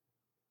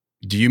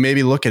 Do you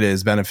maybe look at it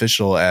as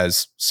beneficial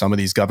as some of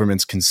these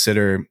governments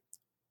consider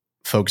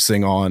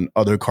focusing on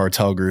other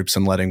cartel groups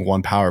and letting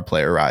one power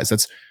player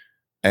rise?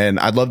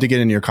 And I'd love to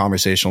get into your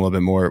conversation a little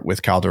bit more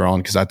with Calderon,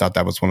 because I thought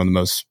that was one of the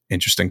most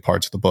interesting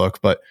parts of the book.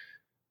 But,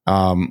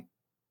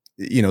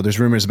 there's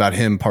rumors about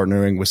him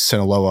partnering with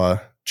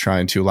Sinaloa,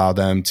 trying to allow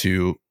them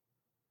to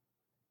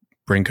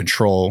bring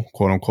control,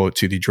 quote unquote,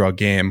 to the drug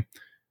game.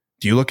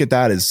 Do you look at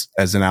that as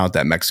an out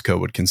that Mexico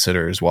would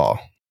consider as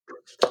well?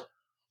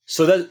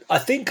 So I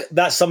think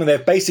that's something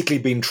they've basically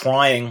been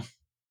trying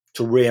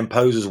to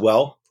reimpose as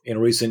well in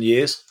recent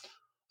years,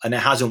 and it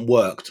hasn't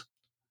worked.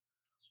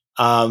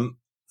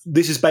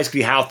 This is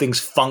basically how things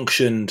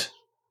functioned,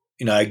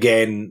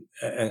 again,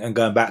 and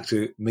going back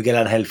to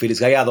Miguel Ángel Félix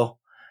Gallardo,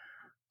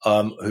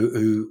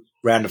 who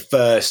ran the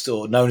first,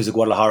 or known as the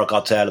Guadalajara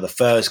cartel, or the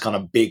first kind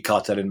of big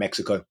cartel in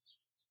Mexico.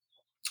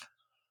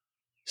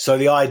 So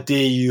the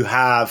idea you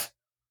have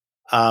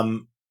a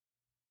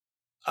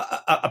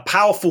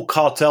powerful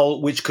cartel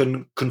which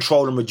can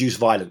control and reduce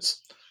violence.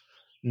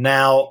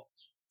 Now,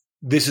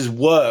 this has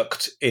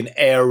worked in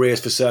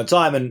areas for a certain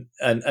time,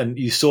 and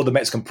you saw the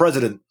Mexican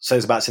president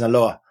says about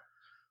Sinaloa.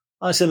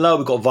 In Sinaloa,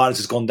 we've got violence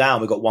has gone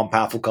down. We've got one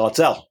powerful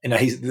cartel.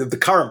 The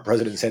current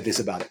president said this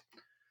about it.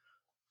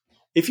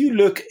 If you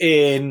look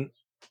in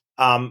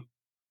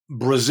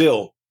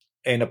Brazil,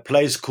 in a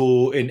place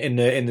called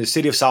in the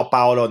city of Sao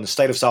Paulo, in the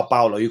state of Sao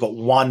Paulo, you've got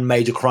one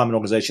major crime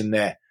organization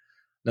there,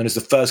 known as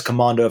the first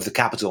commander of the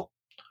capital.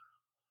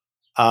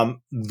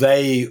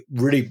 They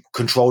really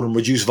control and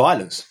reduce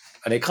violence,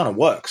 and it kind of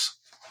works.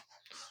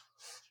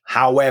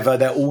 However,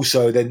 they're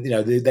also then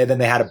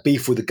they had a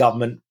beef with the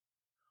government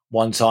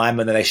one time,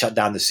 and then they shut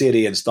down the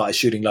city and started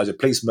shooting loads of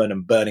policemen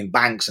and burning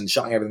banks and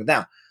shutting everything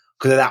down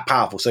because they're that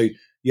powerful. So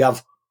you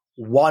have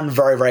one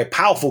very, very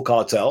powerful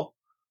cartel.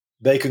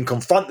 They can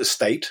confront the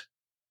state,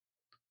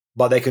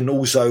 but they can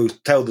also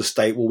tell the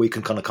state, well, we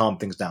can kind of calm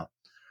things down.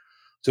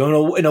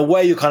 So in a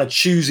way, you're kind of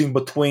choosing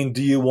between,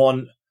 do you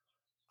want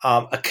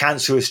a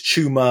cancerous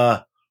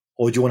tumor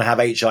or do you want to have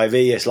HIV?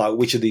 It's like,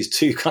 which of these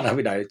two kind of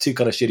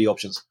shitty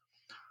options.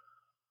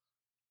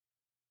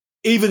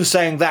 Even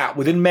saying that,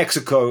 within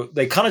Mexico,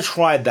 they kind of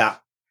tried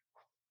that,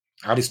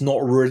 and it's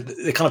not really,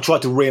 they kind of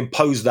tried to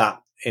reimpose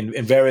that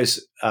in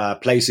various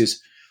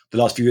places the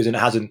last few years, and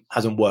it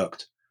hasn't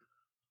worked.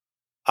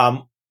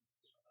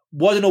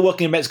 Why is it not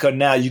working in Mexico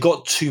now? You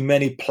got too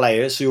many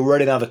players, so you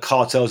already now the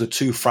cartels are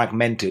too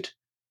fragmented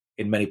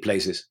in many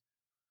places.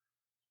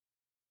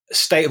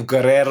 State of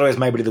Guerrero is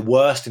maybe the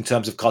worst in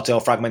terms of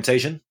cartel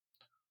fragmentation,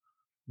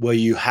 where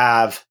you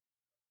have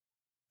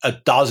a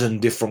dozen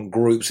different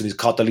groups and these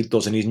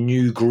cartelitos and these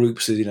new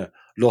groups,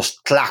 Los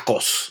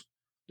Tlacos,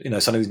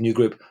 some of these new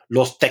groups,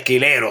 Los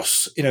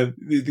Tequileros,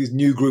 these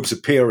new groups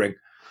appearing.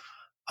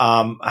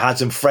 I had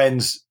some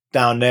friends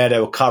down there,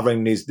 they were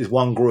covering this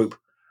one group,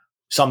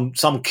 some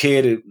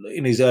kid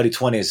in his early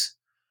 20s,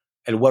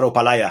 El Güero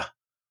Palaya.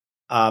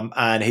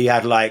 And he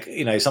had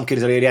some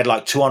kids, he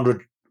had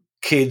 200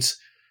 kids,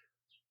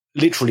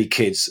 literally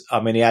kids. I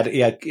mean, he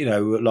had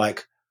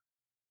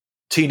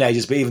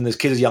teenagers, but even there's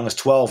kids as young as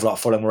 12,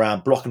 following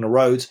around, blocking the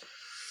roads.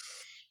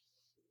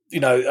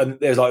 And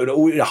there's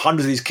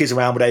hundreds of these kids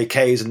around with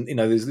AKs, and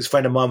this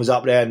friend of mine was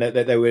up there, and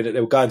they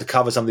were going to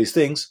cover some of these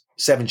things.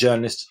 7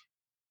 journalists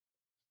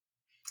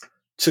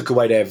took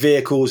away their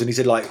vehicles, and he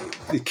said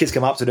the kids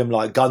came up to them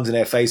guns in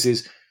their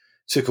faces,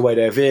 took away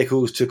their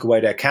vehicles, took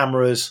away their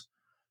cameras,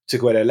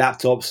 took away their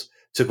laptops,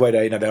 took away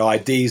their their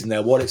IDs and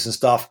their wallets and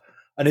stuff.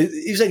 And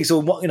he was saying, so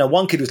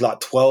one kid was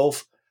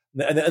 12.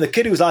 And the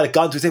kid who was a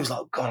gun to his head was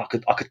like, God,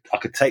 I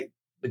could take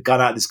the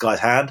gun out of this guy's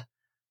hand,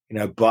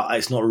 but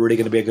it's not really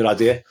going to be a good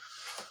idea.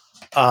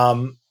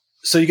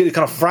 So you get it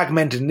kind of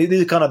fragmented. And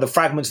these are kind of the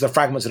fragments of the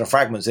fragments of the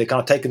fragments. They're kind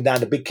of taken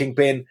down the big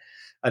kingpin,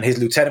 and his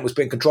lieutenant was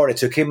put in control. They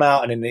took him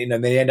out, and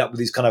then they end up with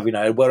these kind of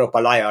Güero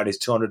Palaya and his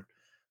 200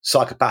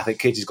 psychopathic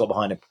kids he's got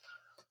behind him,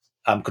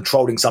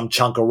 controlling some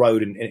chunk of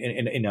road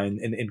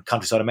in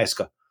countryside of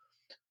Mexico.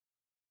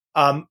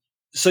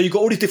 So you've got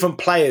all these different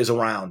players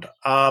around,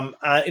 and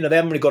they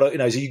haven't really got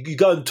so you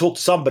go and talk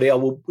to somebody.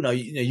 You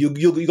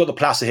got the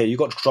plaza here, you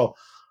got control,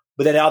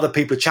 but then other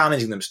people are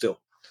challenging them still.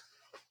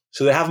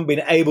 So they haven't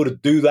been able to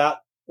do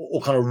that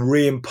or kind of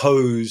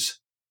reimpose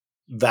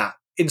that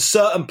in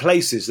certain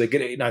places. They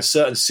get it,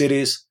 certain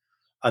cities,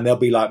 and there'll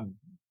be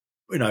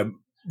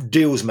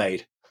deals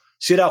made.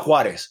 Ciudad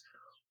Juárez,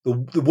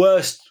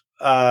 the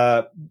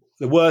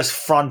worst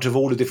front of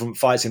all the different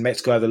fights in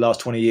Mexico over the last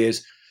 20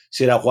 years.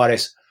 Ciudad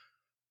Juárez.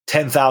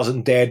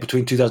 10,000 dead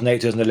between 2008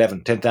 and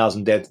 2011,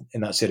 10,000 dead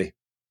in that city.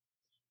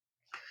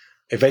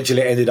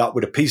 Eventually it ended up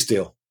with a peace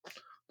deal.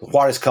 The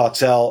Juarez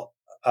cartel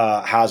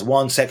has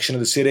one section of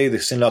the city, the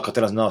Sinaloa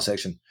Cartel has another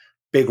section.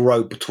 Big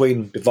road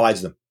between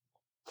divides them.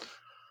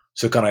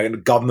 So kind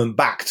of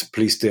government-backed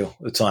police deal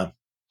at the time.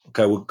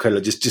 Okay, well,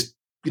 just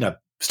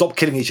stop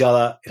killing each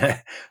other.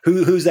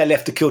 Who's there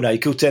left to kill now? You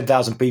killed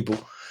 10,000 people.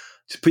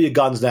 Just put your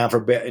guns down for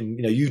a bit, and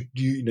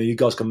you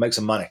guys can make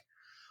some money.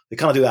 They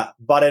kind of do that,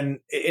 but in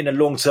the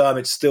long term,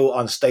 it's still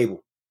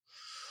unstable.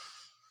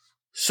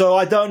 So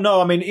I don't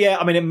know. I mean,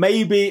 it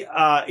may be,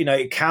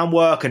 it can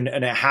work, and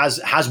it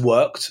has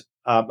worked,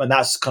 and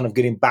that's kind of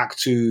getting back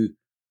to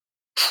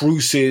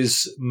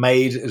truces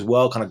made as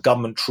well, kind of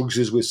government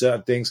truces with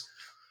certain things.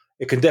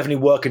 It can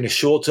definitely work in the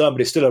short term,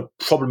 but it's still a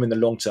problem in the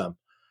long term.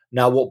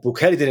 Now, what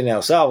Bukele did in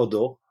El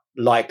Salvador,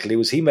 likely,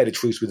 was he made a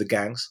truce with the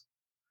gangs,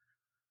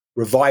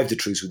 revived the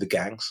truce with the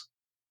gangs,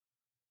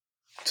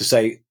 to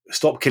say,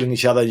 stop killing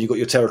each other, you got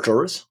your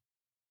territories.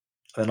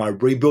 And then I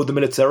rebuild the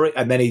military,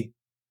 and then he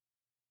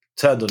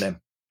turned on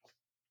them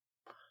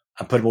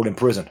and put them all in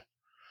prison.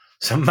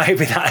 So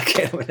maybe that,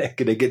 again, we're going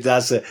to get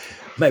to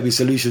maybe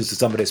solutions to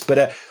some of this.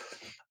 But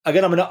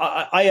again,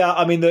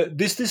 I mean,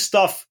 this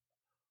stuff,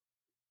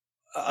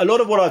 a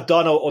lot of what I've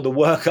done or the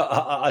work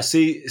I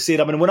see it.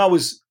 I mean, when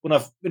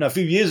a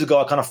few years ago,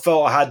 I kind of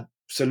felt I had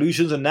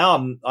solutions, and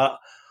now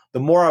the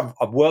more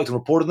I've worked and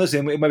reported on this,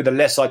 and maybe the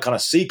less I kind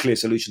of see clear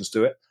solutions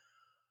to it.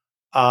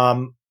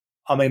 I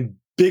mean,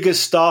 bigger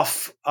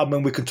stuff. I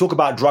mean, we can talk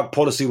about drug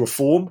policy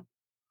reform,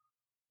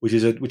 which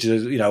is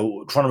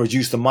trying to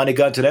reduce the money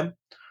going to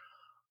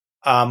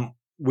them.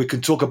 We can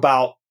talk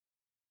about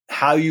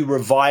how you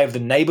revive the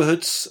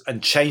neighborhoods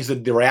and change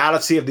the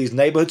reality of these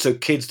neighborhoods so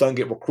kids don't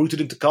get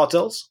recruited into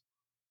cartels,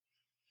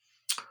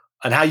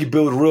 and how you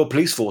build real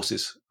police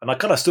forces. And I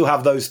kind of still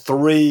have those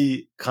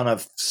three kind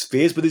of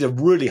spheres, but these are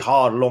really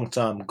hard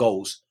long-term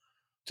goals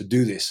to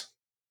do this.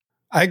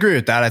 I agree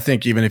with that. I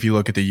think even if you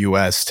look at the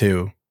US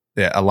too,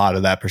 a lot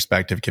of that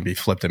perspective can be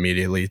flipped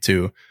immediately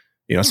to,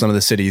 some of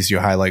the cities you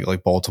highlight,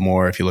 like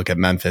Baltimore. If you look at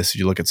Memphis, if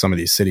you look at some of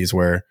these cities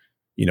where,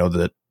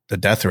 the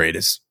death rate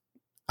is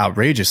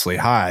outrageously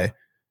high,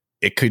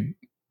 it could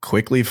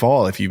quickly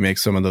fall if you make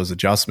some of those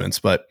adjustments.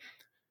 But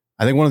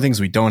I think one of the things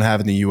we don't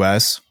have in the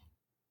US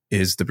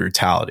is the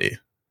brutality.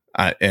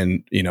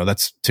 And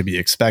that's to be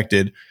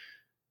expected.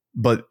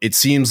 But it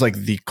seems like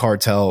the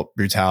cartel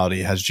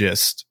brutality has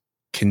just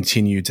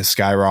continued to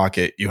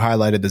skyrocket. You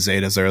highlighted the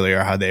Zetas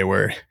earlier, how they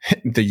were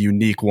the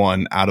unique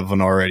one out of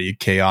an already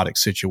chaotic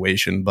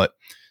situation. But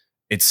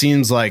it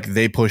seems like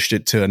they pushed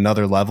it to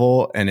another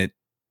level, and it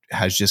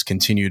has just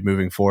continued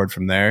moving forward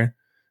from there.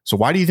 So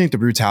why do you think the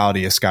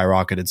brutality has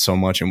skyrocketed so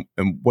much? And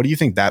what do you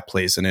think that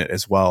plays in it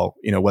as well?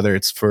 Whether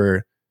it's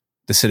for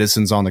the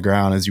citizens on the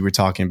ground, as you were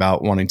talking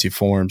about, wanting to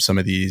form some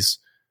of these,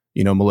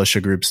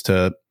 militia groups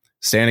to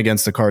stand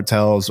against the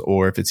cartels,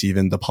 or if it's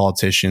even the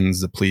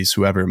politicians, the police,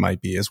 whoever it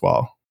might be as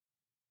well.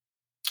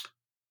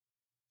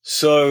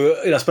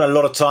 So I spent a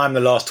lot of time the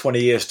last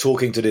 20 years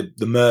talking to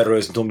the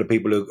murderers and talking to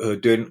people who are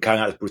carrying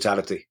out this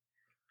brutality.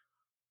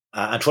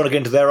 And trying to get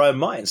into their own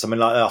minds. I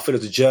mean, I feel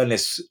as a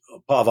journalist,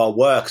 part of our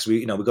work is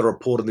we've got to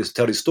report on this,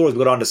 tell these stories, we've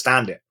got to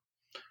understand it.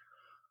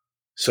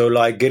 So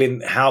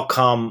how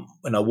come,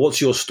 what's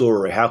your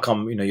story? How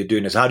come, you're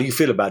doing this? How do you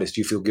feel about this?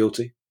 Do you feel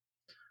guilty?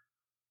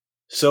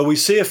 So we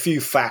see a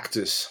few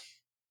factors.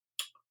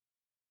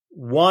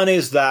 One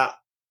is that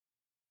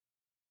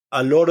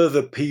a lot of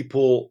the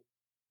people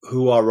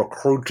who are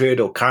recruited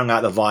or carrying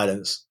out the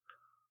violence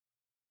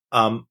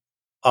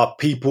are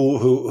people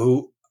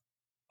who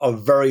are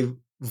very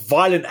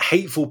violent,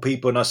 hateful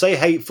people. And I say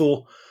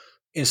hateful,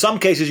 in some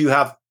cases you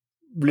have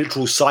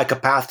literal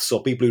psychopaths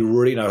or people who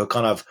really, who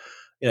kind of,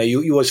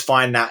 you always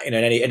find that in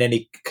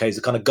any case,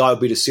 the kind of guy will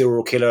be the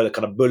serial killer, the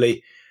kind of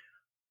bully.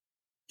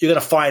 You're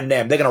going to find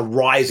them. They're going to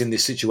rise in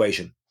this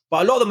situation.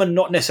 But a lot of them are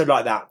not necessarily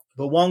like that.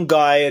 But one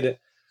guy,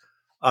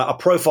 I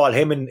profiled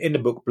him in the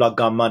book Blood,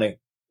 Gun, Money,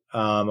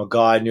 a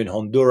guy in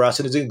Honduras,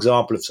 and it's an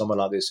example of someone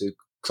like this,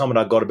 someone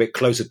I got a bit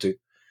closer to.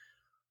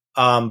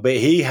 But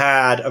he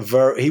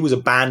was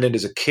abandoned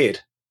as a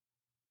kid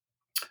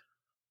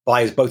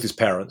by both his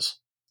parents.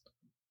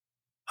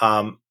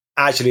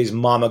 Actually, his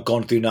mom had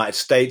gone to the United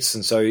States,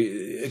 and so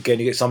again,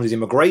 you get some of these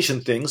immigration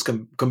things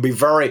can be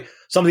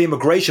some of the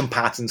immigration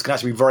patterns can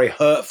actually be very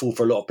hurtful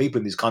for a lot of people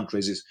in these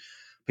countries. Is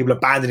people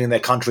abandoning their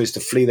countries to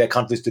flee their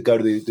countries to go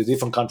to the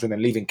different country and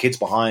then leaving kids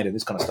behind and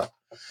this kind of stuff.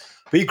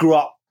 But he grew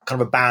up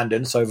kind of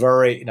abandoned, so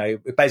very,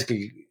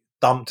 basically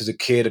dumped as a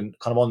kid and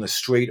kind of on the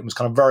street, and was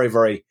kind of very,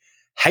 very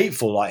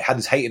hateful, had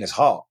this hate in his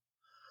heart.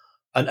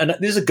 And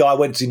this is a guy I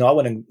went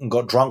and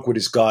got drunk with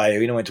this guy.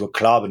 Went to a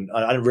club, and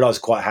I didn't realize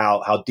quite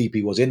how deep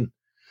he was in,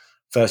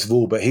 first of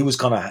all. But he was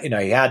kind of,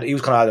 he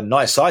was kind of had a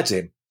nice side to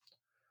him.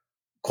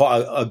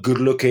 Quite a good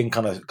looking,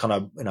 kind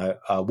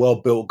of,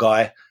 well built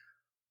guy.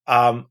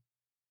 But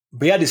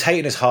he had this hate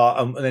in his heart.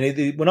 And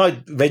then when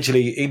I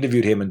eventually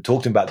interviewed him and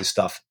talked to him about this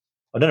stuff,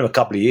 I'd known him a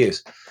couple of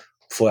years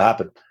before it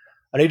happened.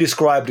 And he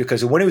described,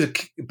 because when he was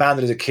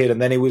abandoned as a kid, and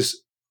then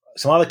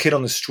some other kid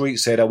on the street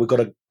said,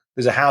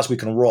 there's a house we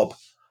can rob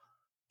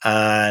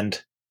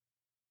and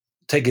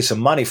take you some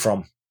money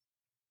from.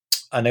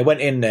 and they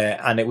went in there,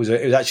 and it was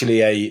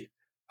actually a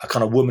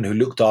kind of woman who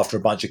looked after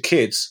a bunch of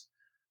kids.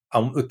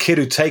 And the kid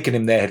who'd taken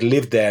him there had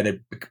lived there and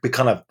had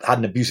kind of had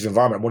an abusive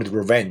environment, wanted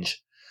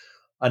revenge.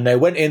 And they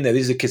went in there.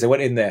 These are the kids. They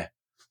went in there,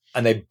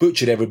 and they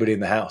butchered everybody in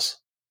the house.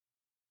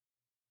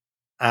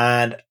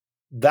 And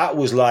that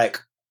was like,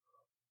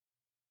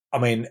 I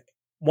mean,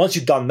 once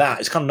you've done that,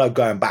 it's kind of no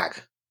going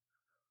back.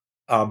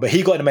 But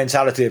he got in the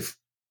mentality of,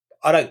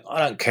 I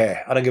don't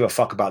care. I don't give a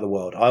fuck about the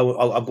world.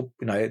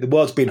 The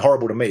world's been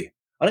horrible to me.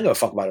 I don't give a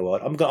fuck about the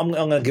world. I'm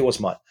going to get what's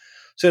mine.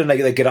 So then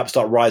they get up,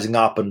 start rising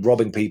up and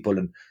robbing people,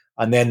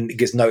 and then it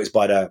gets noticed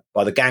by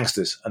the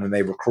gangsters, and then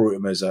they recruit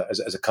him as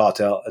a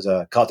cartel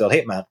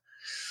hitman,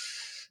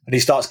 and he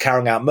starts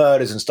carrying out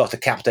murders and starts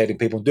decapitating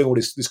people and doing all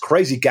this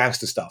crazy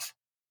gangster stuff.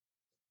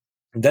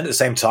 And then at the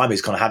same time,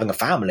 he's kind of having a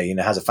family,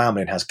 has a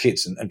family and has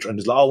kids, and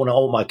is like, I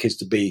want my kids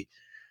to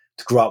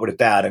grow up with a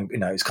dad, and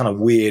it's kind of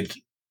weird.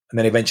 And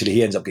then eventually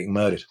he ends up getting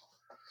murdered.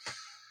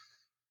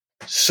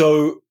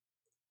 So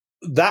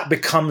that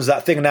becomes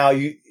that thing. Now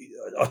I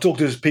talk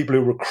to people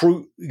who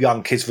recruit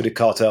young kids for the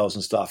cartels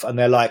and stuff, and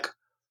they're like,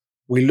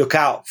 we look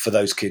out for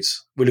those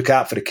kids. We look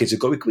out for the kids who've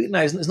got,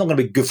 it's not going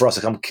to be good for us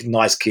to come a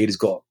nice kid who's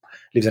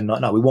lives in,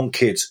 no, we want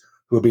kids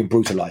who are being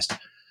brutalized.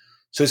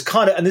 So it's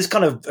this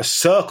kind of a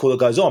circle that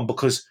goes on,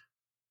 because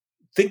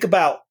think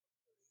about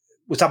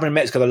what's happened in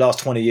Mexico the last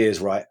 20 years,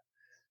 right?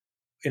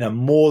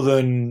 More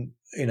than,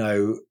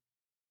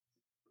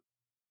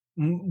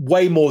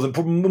 way more than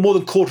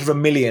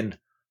 250,000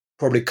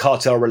 probably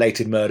cartel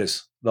related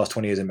murders the last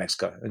 20 years in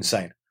Mexico.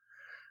 Insane.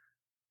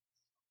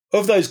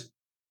 Of those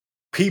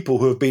people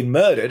who have been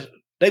murdered,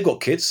 they've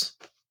got kids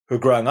who are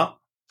growing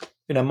up.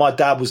 My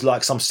dad was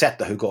like some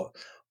setter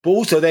but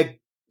also they're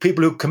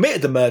people who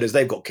committed the murders,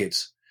 they've got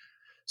kids.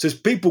 So there's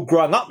people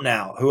growing up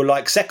now who are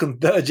like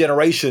second, third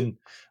generation,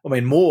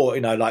 more,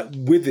 like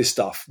with this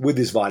stuff, with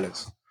this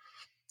violence.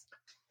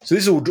 So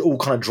this is all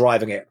kind of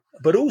driving it.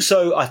 But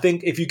also, I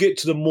think if you get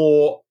to the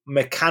more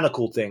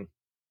mechanical thing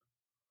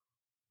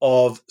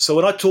so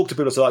when I talk to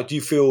people, it's like, do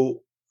you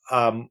feel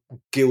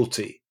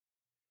guilty?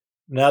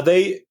 Now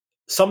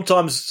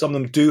sometimes some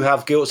of them do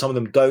have guilt, some of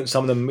them don't.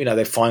 Some of them,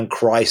 they find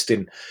Christ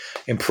in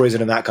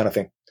prison and that kind of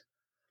thing.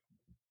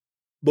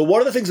 But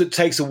one of the things that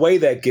takes away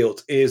their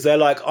guilt is they're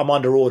like, I'm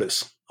under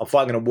orders. I'm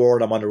fighting in a war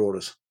and I'm under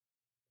orders.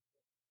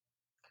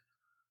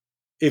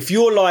 If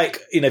you're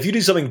like, if you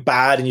do something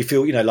bad and you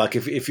feel, like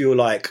if you're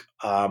like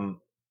a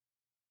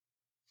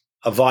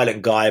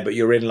violent guy, but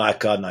you're in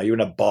like, you're in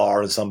a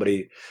bar and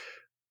somebody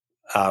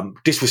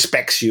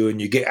disrespects you and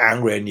you get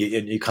angry and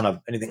you kind of,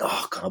 and you think,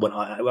 oh God,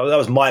 that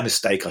was my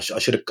mistake. I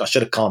should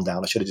have calmed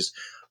down. I should have just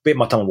bit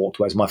my tongue and walked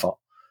away. It's my fault.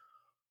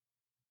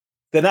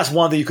 Then that's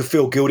one thing you could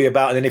feel guilty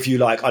about. And then if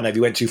you if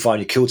you went too far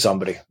and you killed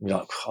somebody, you're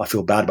like, I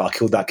feel bad about I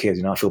killed that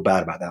kid. I feel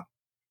bad about that.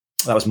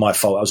 That was my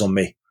fault. That was on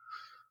me.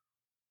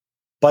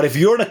 But if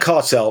you're in a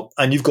cartel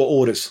and you've got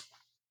orders,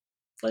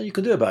 nothing you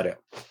can do about it.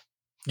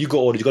 You've got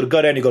orders. You've got to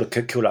go there and you've got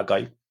to kill that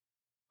guy.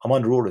 I'm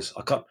under orders.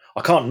 I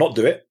can't not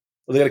do it,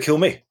 or they're going to kill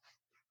me.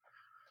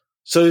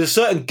 So there's a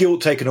certain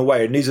guilt taken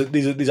away, and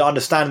these are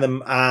understanding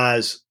them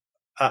as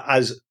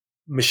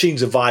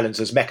machines of violence,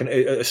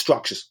 as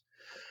structures.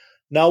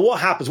 Now, what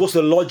happens? What's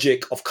the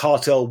logic of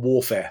cartel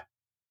warfare?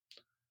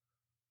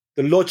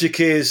 The logic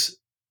is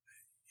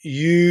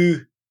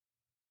you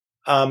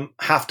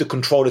have to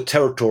control the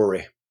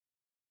territory.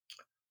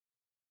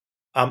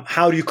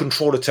 How do you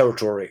control the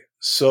territory?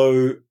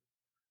 So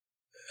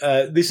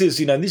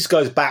this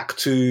goes back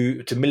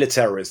to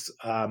militaries.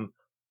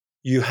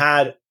 You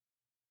had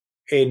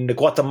in the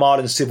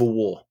Guatemalan Civil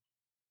War,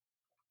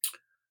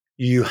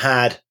 you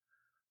had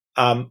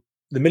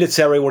the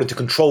military wanted to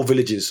control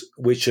villages,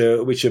 which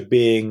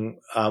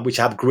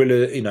have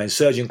guerrilla,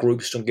 insurgent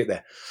groups don't get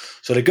there.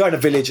 So they go in a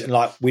village and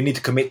we need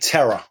to commit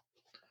terror.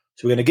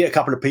 So we're going to get a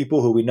couple of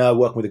people who we know are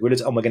working with the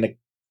guerrillas, and we're going to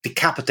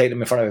decapitate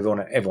them in front of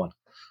everyone,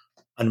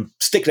 and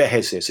stick their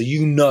heads here. So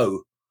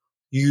you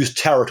use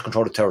terror to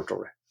control the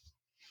territory.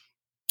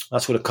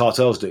 That's what the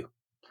cartels do.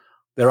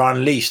 They're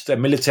unleashed. Their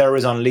military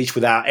is unleashed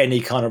without any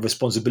kind of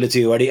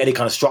responsibility or any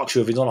kind of structure.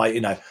 If it's not like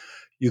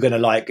you're going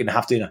to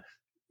have to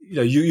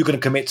you're going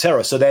to commit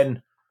terror. So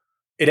then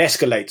it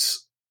escalates.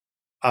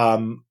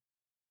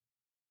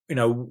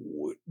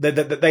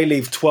 They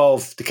leave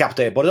 12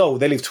 decapitated bodies. Oh,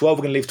 they leave 12.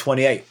 We're going to leave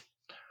 28.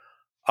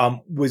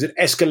 Was an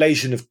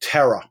escalation of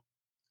terror,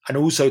 and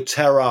also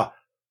terror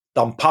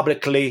done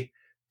publicly,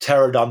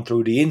 terror done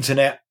through the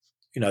internet.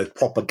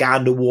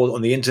 Propaganda war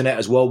on the internet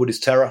as well with this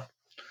terror.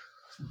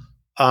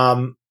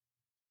 To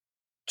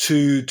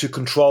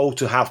control,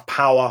 to have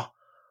power.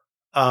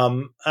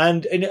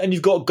 And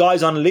you've got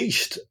guys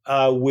unleashed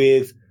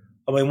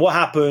what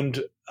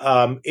happened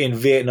in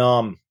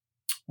Vietnam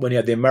when you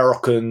had the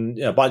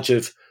American, a bunch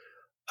of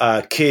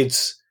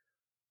kids,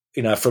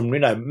 from,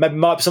 maybe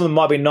some of them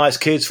might be nice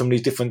kids from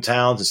these different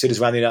towns and cities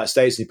around the United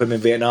States, and you put them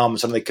in Vietnam and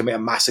suddenly they commit a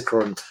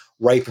massacre and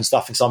rape and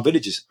stuff in some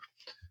villages.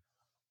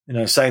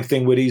 Same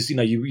thing with these,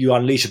 you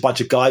unleash a bunch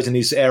of guys in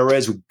these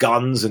areas with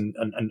guns and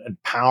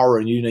power,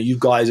 and you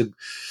guys are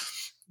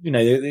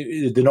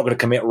they're not going to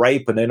commit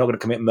rape, and they're not going to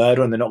commit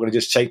murder, and they're not going to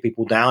just shake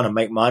people down and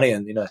make money,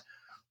 and they're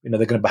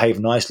going to behave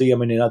nicely. I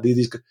mean,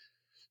 these.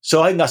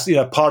 So I think that's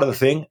part of the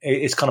thing.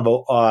 It's kind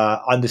of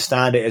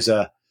understand it as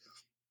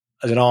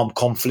an armed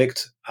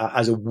conflict,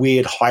 as a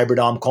weird hybrid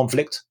armed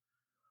conflict.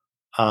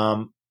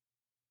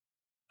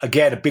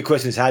 Again, a big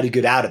question is, how do you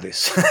get out of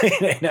this?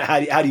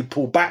 How do you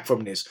pull back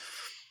from this?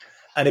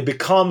 And it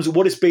becomes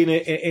what it's been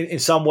in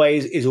some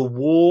ways is a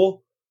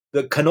war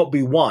that cannot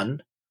be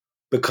won,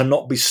 but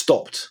cannot be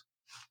stopped.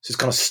 So it's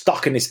kind of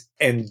stuck in this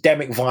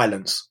endemic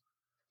violence.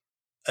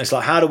 And it's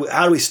like, how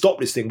do we stop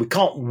this thing? We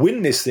can't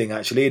win this thing,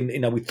 actually.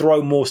 And, we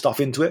throw more stuff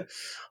into it,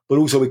 but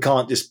also we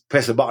can't just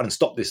press a button and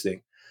stop this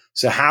thing.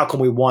 So how can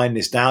we wind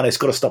this down? It's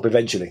got to stop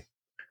eventually.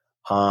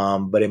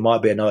 But it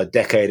might be another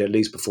decade at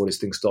least before this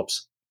thing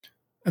stops.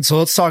 And so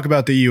let's talk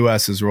about the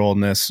U.S.'s role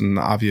in this, and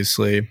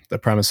obviously the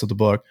premise of the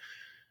book.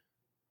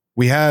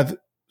 We have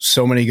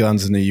so many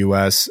guns in the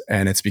U.S.,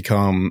 and it's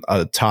become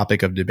a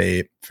topic of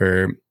debate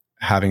for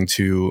having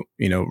to,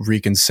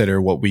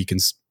 reconsider what we can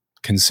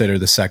consider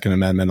the Second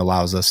Amendment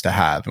allows us to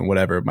have, and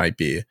whatever it might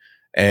be.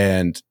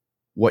 And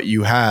what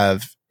you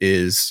have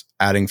is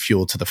adding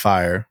fuel to the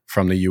fire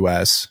from the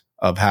U.S.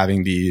 of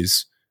having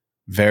these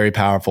very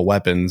powerful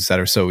weapons that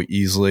are so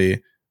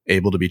easily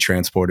able to be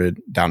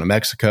transported down to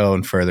Mexico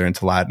and further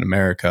into Latin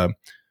America.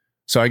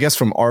 So I guess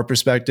from our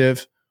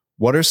perspective,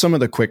 what are some of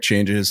the quick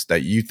changes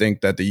that you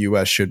think that the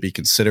U.S. should be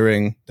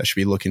considering, that should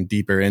be looking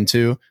deeper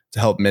into to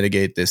help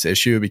mitigate this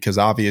issue? Because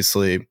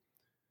obviously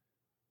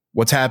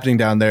what's happening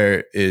down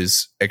there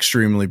is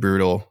extremely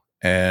brutal.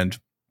 And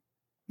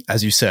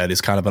as you said,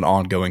 it's kind of an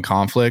ongoing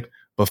conflict,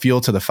 but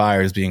fuel to the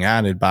fire is being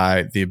added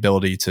by the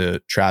ability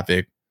to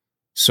traffic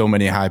so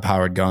many high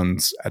powered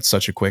guns at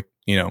such a quick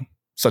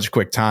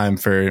time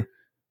for,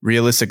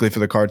 realistically, for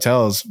the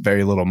cartels,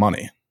 very little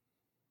money.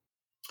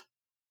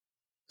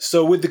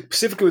 So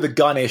specifically with the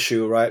gun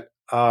issue, right?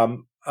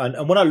 And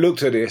when I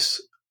looked at this,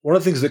 one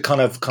of the things that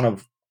kind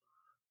of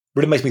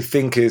really makes me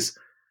think is,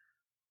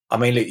 I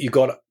mean, look, you've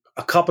got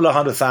a couple of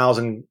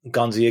 100,000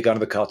 guns a year going to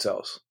the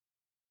cartels.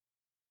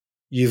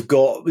 You've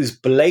got this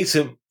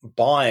blatant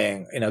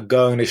buying,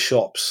 going to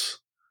shops.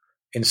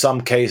 In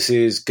some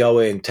cases,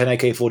 going 10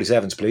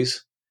 AK-47s,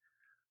 please.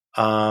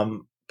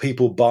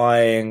 People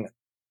buying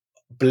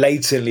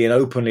blatantly and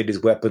openly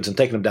these weapons and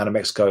taking them down to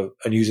Mexico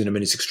and using them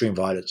in its extreme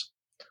violence.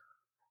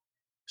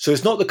 So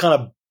it's not the kind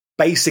of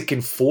basic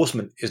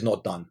enforcement is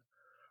not done.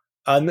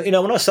 And,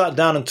 when I sat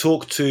down and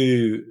talked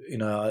to,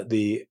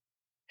 the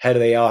head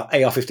of the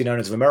AR-15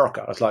 owners of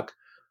America, I was like,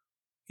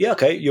 yeah,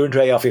 okay, you're into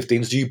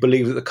AR-15s. Do you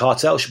believe that the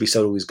cartel should be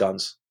sold all these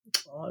guns?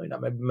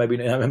 Maybe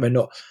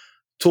not.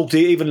 Talk to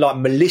even like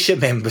militia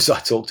members I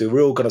talked to,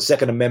 real kind of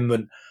Second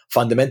Amendment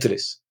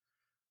fundamentalists.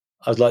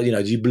 I was like,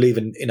 do you believe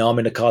in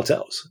arming the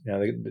cartels?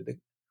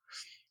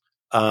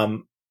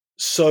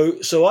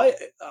 So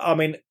I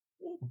mean,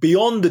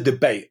 beyond the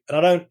debate, and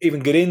I don't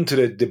even get into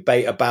the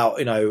debate about,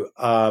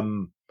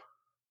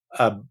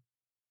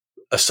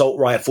 assault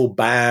rifle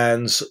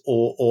bans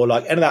or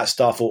like any of that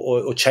stuff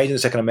or changing the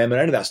Second Amendment,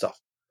 any of that stuff.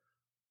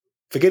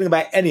 Forgetting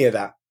about any of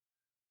that.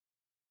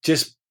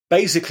 Just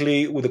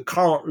basically with the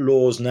current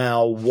laws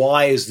now,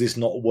 why is this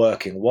not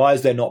working? Why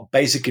is there not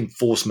basic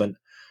enforcement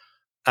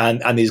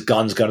and these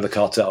guns going to the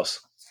cartels?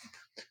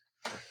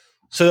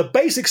 So the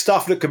basic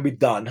stuff that can be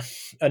done,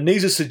 and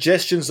these are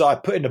suggestions that I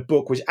put in the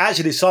book, which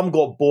actually some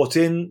got bought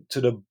in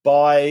to the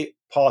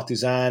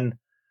bipartisan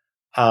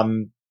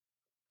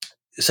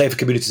Safer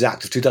Communities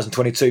Act of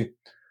 2022,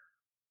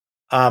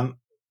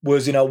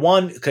 was,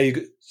 one,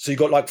 okay, so you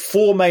got like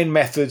four main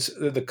methods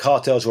that the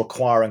cartels are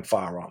acquiring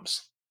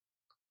firearms.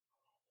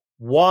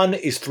 One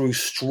is through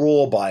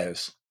straw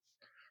buyers.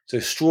 So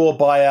straw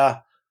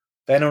buyer,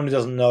 if anyone who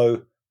doesn't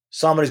know,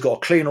 somebody's got a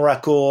clean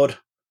record.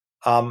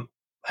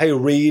 Hey,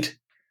 Reed,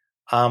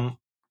 can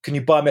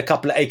you buy me a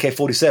couple of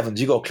AK-47s?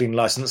 You got a clean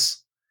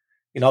license.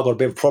 I've got a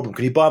bit of a problem.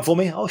 Can you buy them for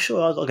me? Oh,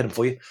 sure, I'll get them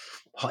for you.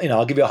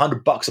 I'll give you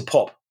 $100 a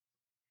pop.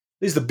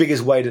 This is the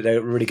biggest way that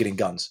they're really getting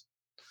guns.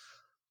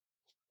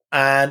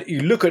 And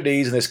you look at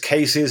these, and there's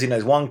cases.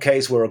 There's one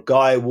case where a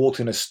guy walked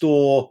in a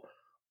store,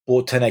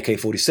 bought 10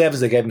 AK-47s.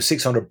 They gave him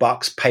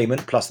 $600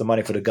 payment plus the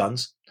money for the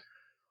guns.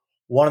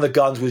 One of the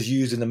guns was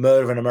used in the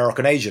murder of an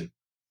American agent.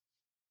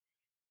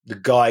 The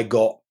guy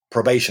got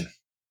probation.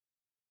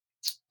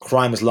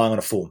 Crime was lying on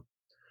a form.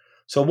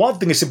 So one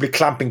thing is simply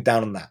clamping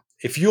down on that.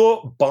 If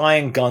you're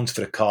buying guns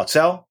for the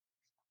cartel,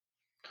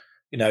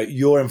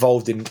 you're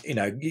involved in,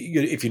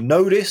 if you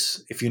know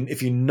this, if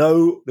you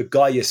know the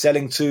guy you're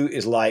selling to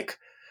is like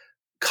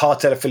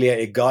cartel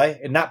affiliated guy.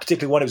 In that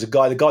particular one, it was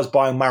the guy's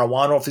buying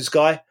marijuana off this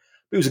guy.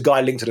 But it was a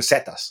guy linked to the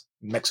Zetas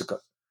in Mexico.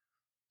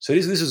 So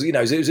this was, it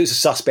was a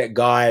suspect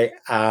guy.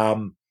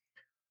 And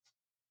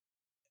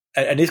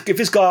if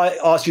this guy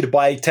asked you to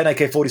buy 10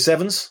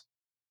 AK-47s,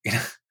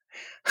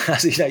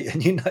 that's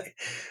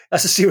a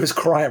serious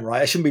crime,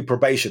 right? It shouldn't be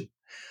probation.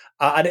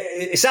 And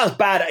it sounds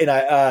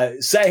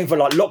bad, saying for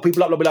like lock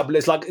people up, but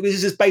it's like this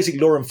is just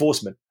basic law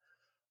enforcement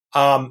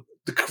to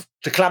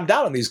clamp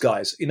down on these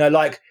guys.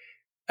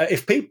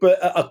 if people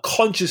are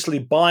consciously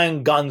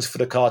buying guns for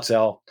the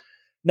cartel,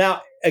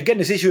 now, again,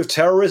 this issue of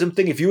terrorism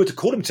thing, if you were to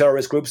call them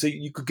terrorist groups,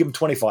 you could give them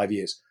 25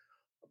 years.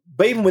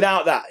 But even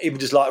without that, even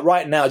just like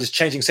right now, just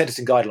changing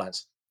sentencing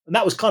guidelines. And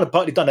that was kind of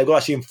partly done. They've got to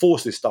actually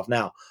enforce this stuff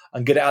now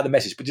and get it out of the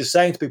message. But just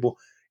saying to people,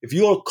 if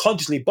you're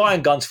consciously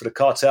buying guns for the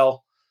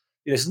cartel,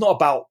 it's not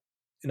about,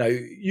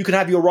 you can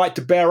have your right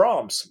to bear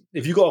arms.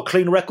 If you've got a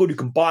clean record, you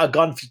can buy a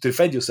gun to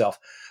defend yourself.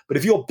 But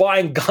if you're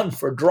buying a gun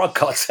for a drug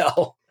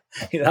cartel,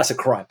 that's a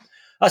crime.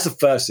 That's the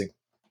first thing.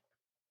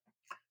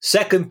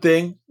 Second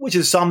thing, which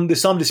is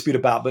there's some dispute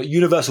about, but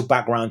universal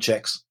background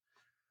checks.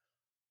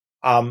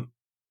 The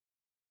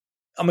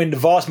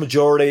vast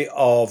majority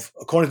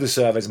according to the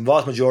surveys, the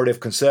vast majority of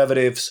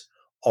conservatives,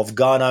 of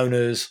gun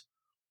owners,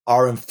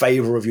 are in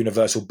favor of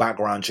universal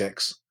background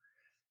checks.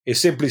 It's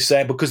simply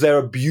saying because they're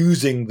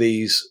abusing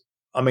these.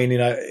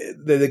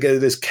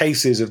 There's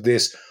cases of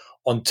this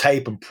on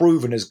tape and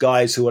proven. There's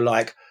guys who are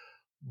like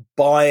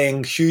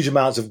buying huge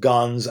amounts of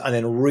guns and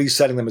then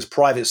reselling them as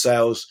private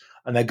sales,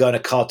 and they're going to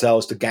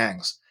cartels, to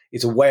gangs.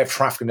 It's a way of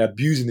trafficking. They're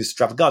abusing this to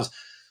traffic guns.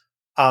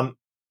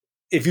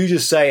 If you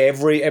just say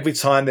every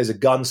time there's a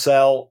gun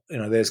sale,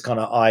 there's kind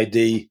of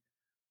ID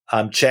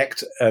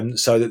checked,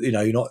 so that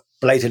you're not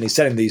blatantly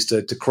selling these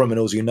to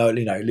criminals.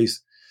 At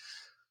least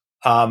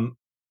that's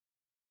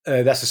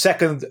the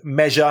second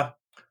measure.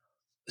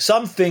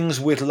 Some things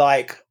with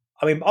I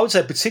would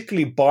say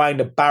particularly buying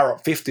the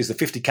Barrett 50s, the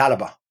 50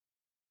 caliber,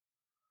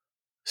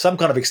 some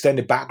kind of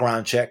extended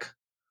background check.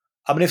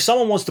 If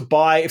someone's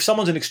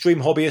an extreme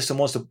hobbyist and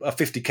wants a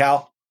 50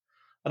 cal,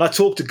 and I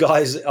talk to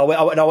guys,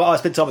 I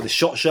spent time at the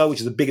SHOT Show, which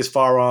is the biggest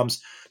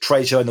firearms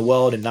trade show in the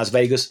world in Las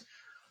Vegas.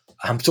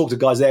 I talked to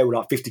guys there with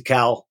like 50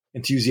 cal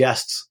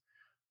enthusiasts.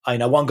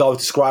 One guy was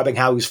describing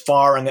how he was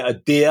firing at a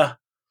deer,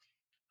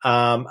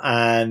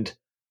 and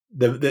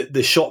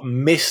the shot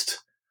missed,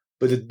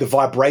 but the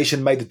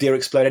vibration made the deer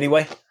explode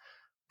anyway.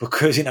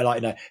 Because he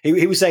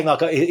was saying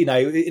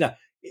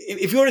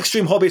if you're an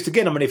extreme hobbyist,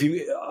 again,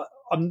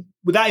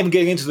 without even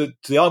getting into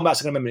the argument,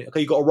 Second Amendment, okay,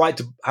 you've got a right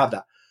to have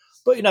that.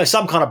 But,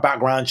 some kind of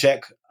background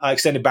check,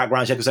 extended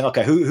background check, of saying,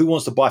 okay, who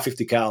wants to buy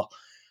 50 cal?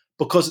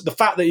 Because the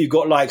fact that you've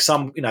got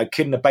some,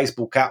 kid in a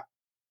baseball cap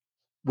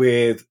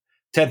with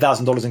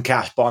 $10,000 in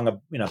cash buying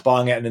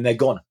it and then they're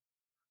gone.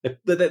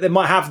 They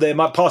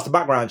might pass the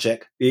background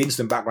check, the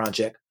instant background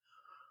check.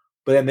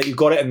 But then you've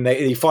got it and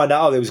you find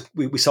out,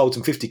 we sold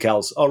some 50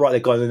 cals. Oh, right, they're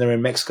gone and they're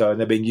in Mexico and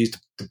they're being used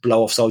to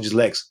blow off soldiers'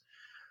 legs.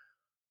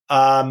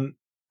 And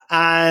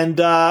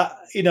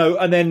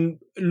then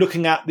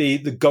looking at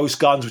the ghost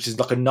guns, which is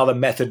like another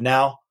method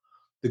now,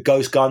 the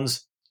ghost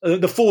guns.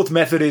 The fourth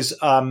method is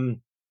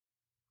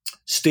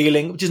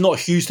stealing, which is not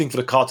a huge thing for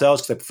the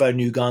cartels because they prefer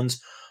new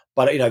guns.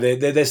 But,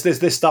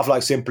 there's stuff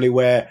like simply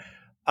where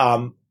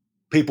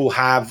people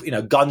have,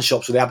 gun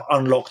shops where they have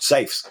unlocked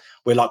safes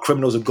where like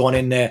criminals have gone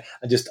in there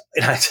and just,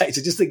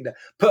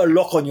 put a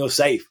lock on your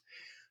safe.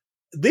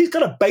 These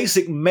kind of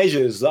basic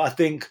measures that I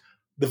think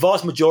the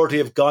vast majority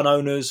of gun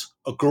owners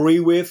agree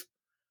with.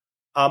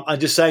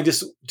 And just saying,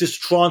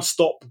 just try and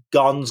stop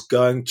guns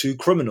going to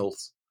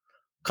criminals.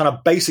 Kind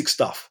of basic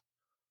stuff.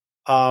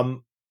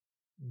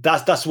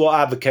 That's what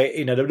I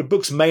advocate. The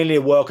book's mainly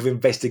a work of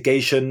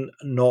investigation,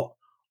 not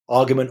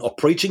argument or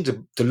preaching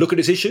to look at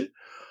this issue.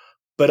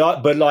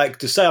 But like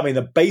to say,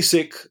 the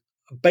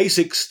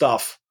basic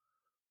stuff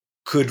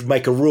could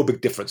make a real big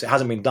difference. It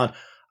hasn't been done.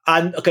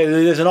 And okay,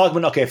 there's an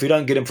argument. Okay, if you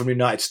don't get them from the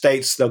United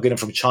States, they'll get them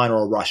from China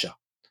or Russia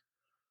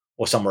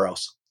or somewhere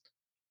else.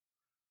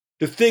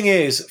 The thing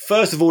is,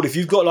 first of all, if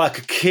you've got like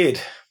a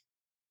kid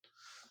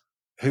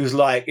who's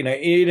like, in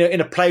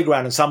a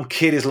playground and some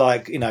kid is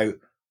like,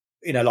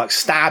 like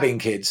stabbing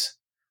kids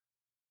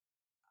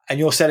and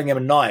you're selling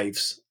them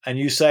knives and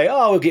you say,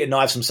 oh, we'll get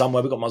knives from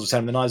somewhere. Might as well sell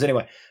them the knives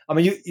anyway.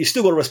 You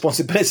still got a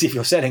responsibility if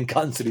you're selling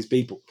guns to these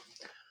people.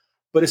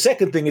 But the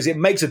second thing is it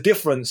makes a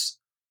difference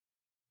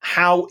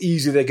how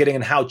easy they're getting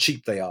and how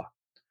cheap they are.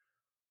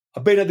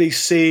 I've been at these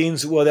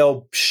scenes where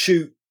they'll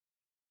shoot,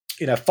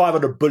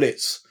 500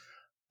 bullets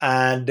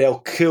and they'll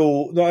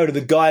kill not only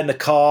the guy in the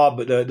car,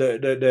 but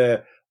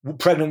the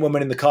pregnant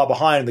woman in the car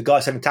behind and the guy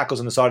selling tacos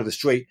on the side of the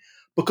street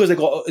because they've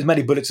got as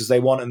many bullets as they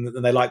want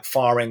and they like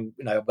firing,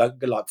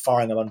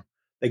 firing them on.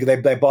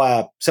 They buy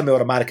a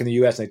semi-automatic in the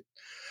US and they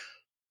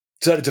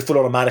turn it to full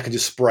automatic and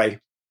just spray.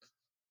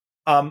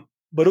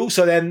 But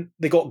also then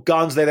they got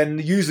guns. They then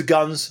use the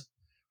guns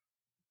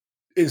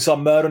in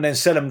some murder and then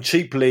sell them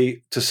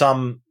cheaply to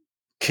some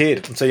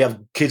kid. And so you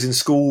have kids in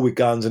school with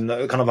guns and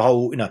kind of a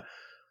whole,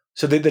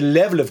 So the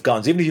level of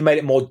guns, even if you made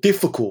it more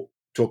difficult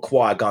to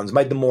acquire guns,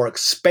 made them more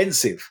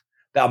expensive,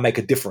 that'll make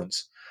a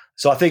difference.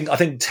 So I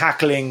think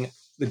tackling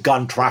the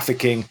gun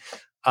trafficking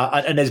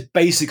and there's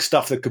basic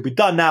stuff that could be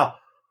done. Now,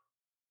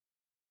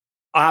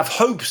 I have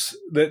hopes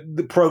that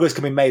the progress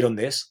can be made on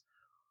this,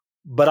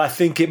 but I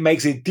think it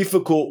makes it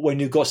difficult when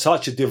you've got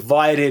such a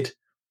divided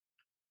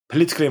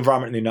political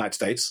environment in the United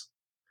States,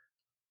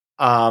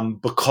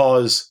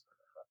 because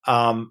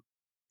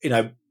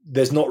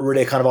there's not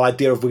really a kind of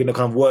idea of we're going to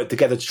kind of work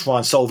together to try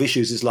and solve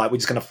issues. It's like we're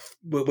just going to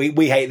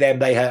we hate them,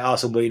 they hate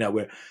us, and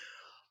we're.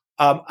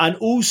 And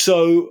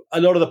also,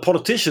 a lot of the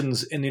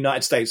politicians in the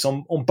United States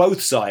on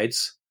both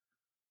sides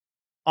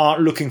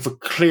aren't looking for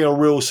clear,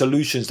 real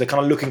solutions. They're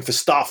kind of looking for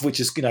stuff which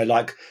is,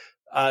 like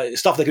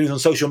stuff they can use on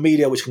social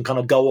media, which can kind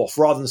of go off,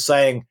 rather than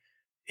saying,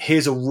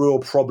 here's a real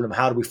problem.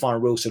 How do we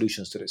find real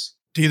solutions to this?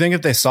 Do you think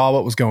if they saw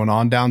what was going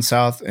on down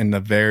south in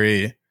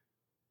the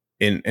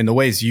in the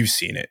ways you've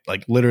seen it,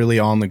 like literally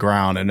on the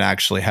ground, and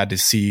actually had to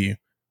see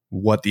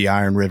what the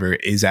Iron River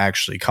is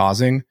actually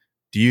causing,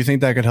 do you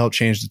think that could help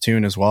change the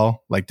tune as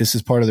well? Like, this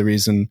is part of the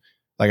reason,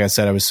 like I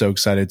said, I was so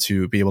excited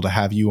to be able to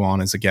have you on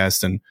as a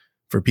guest and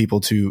for people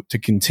to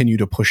continue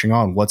to pushing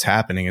on what's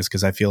happening, is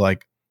because I feel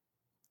like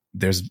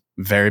there's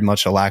very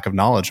much a lack of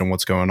knowledge on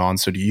what's going on.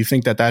 So do you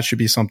think that should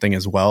be something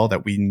as well,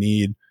 that we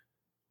need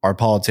our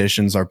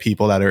politicians, our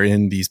people that are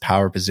in these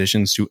power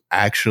positions to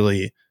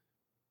actually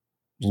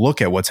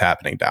look at what's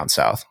happening down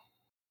south?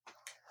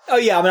 Oh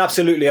yeah, I mean,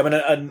 absolutely. I mean,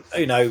 and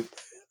I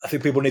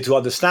think people need to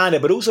understand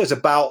it, but also it's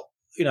about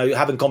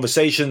having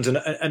conversations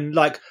and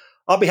like,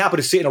 I'll be happy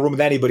to sit in a room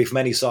with anybody from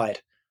any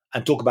side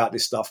and talk about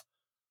this stuff.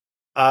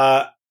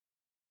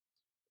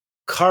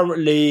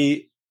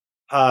 Currently,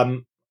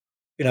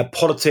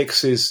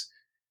 politics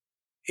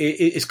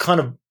is kind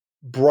of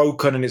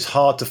broken, and it's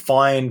hard to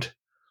find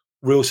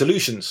real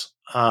solutions.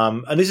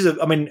 And this is,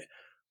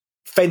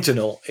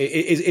 fentanyl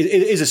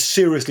is a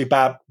seriously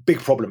big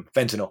problem,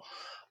 fentanyl.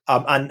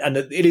 And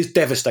it is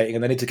devastating,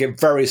 and they need to get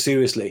very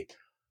seriously.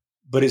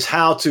 But it's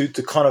how to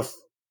kind of,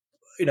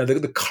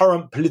 the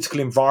current political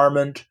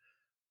environment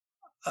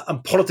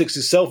and politics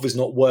itself is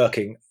not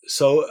working.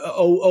 So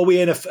are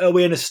we in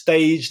a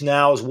stage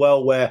now as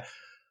well where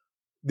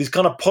these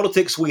kind of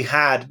politics we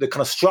had, the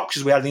kind of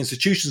structures we had, the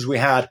institutions we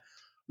had,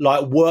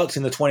 like worked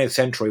in the 20th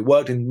century,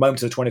 worked in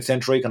moments of the 20th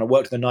century, kind of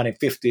worked in the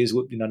 1950s,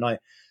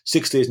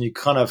 1960s, and you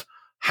kind of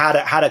had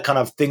a kind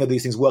of thing of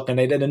these things working,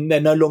 and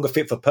they're no longer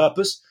fit for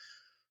purpose.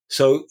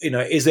 So,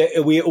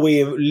 are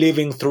we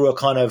living through a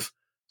kind of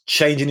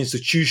change in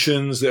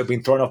institutions that have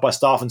been thrown off by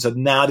staff, and so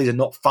now these are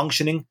not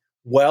functioning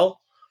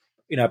well,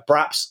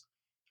 perhaps.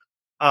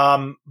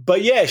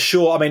 But yeah,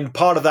 sure. I mean,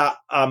 part of that,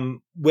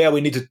 where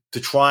we need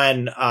to try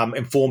and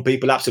inform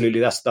people,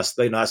 absolutely. That's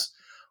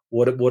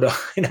what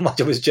my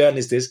job as a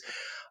journalist is.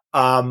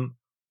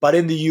 But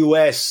in the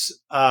US,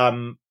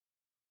 how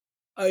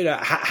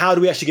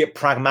do we actually get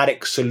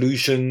pragmatic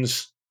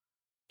solutions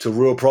to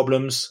real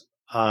problems?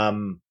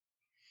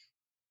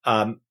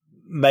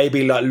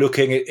 Maybe like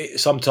looking at it,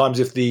 sometimes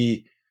if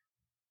the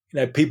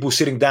people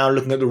sitting down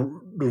looking at the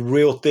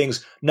real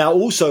things. Now,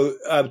 also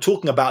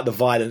talking about the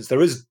violence,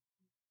 the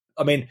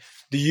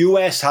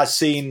US has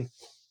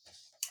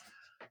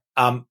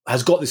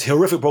got this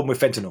horrific problem with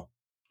fentanyl.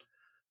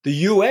 The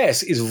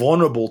US is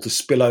vulnerable to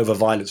spillover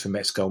violence from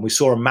Mexico, and we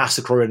saw a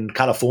massacre in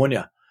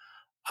California,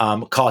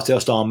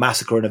 cartel-style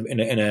massacre in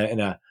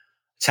a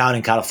town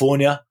in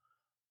California,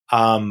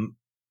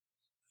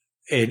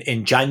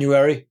 in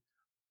January,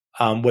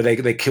 where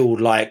they killed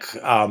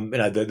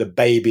the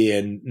baby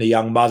and the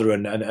young mother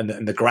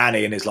and the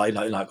granny, and it's like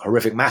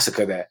horrific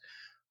massacre there.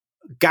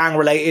 Gang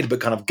related, but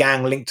kind of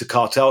gang linked to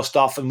cartel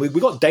stuff. And we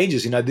got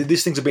dangers,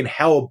 these things have been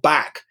held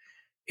back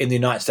in the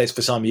United States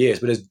for some years,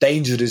 but there's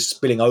danger that is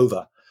spilling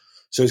over.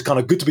 So it's kind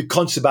of good to be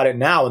conscious about it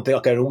now and think,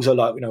 okay, and also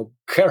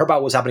care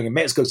about what's happening in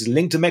Mexico because it's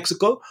linked to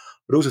Mexico,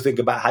 but also think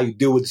about how you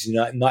deal with the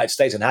United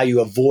States and how you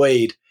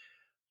avoid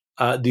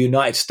the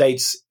United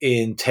States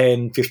in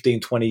 10, 15,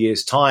 20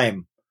 years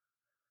time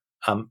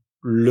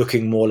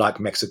looking more like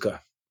Mexico.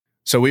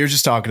 So we were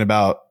just talking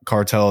about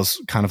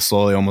cartels kind of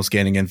slowly almost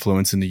gaining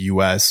influence in the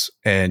US,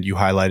 and you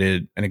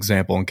highlighted an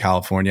example in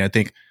California. I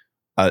think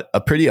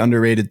a pretty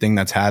underrated thing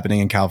that's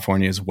happening in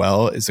California as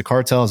well is the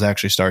cartel is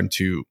actually starting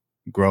to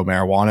grow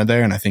marijuana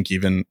there, and I think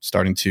even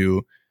starting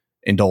to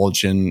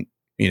indulge in,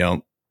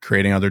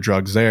 creating other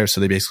drugs there, so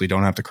they basically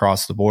don't have to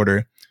cross the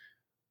border.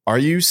 Are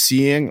you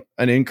seeing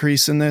an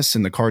increase in this,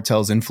 in the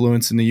cartel's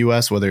influence in the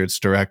US, whether it's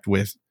direct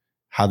with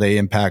how they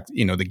impact,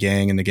 the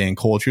gang and the gang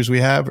cultures we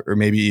have, or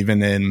maybe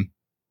even in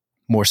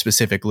more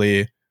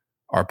specifically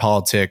our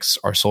politics,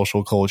 our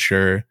social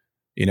culture,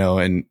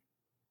 and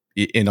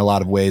in a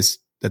lot of ways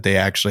that they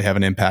actually have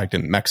an impact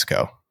in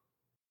Mexico?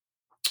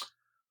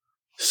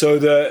 So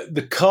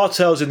the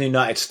cartels in the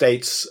United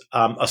States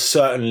are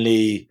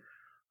certainly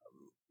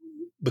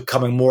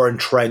becoming more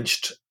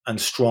entrenched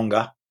and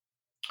stronger.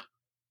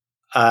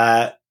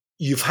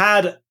 You've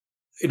had,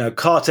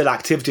 cartel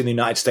activity in the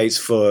United States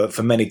for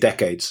many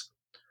decades.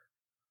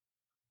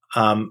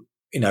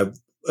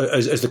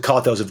 As the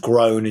cartels have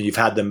grown and you've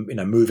had them,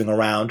 moving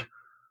around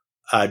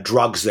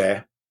drugs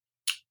there.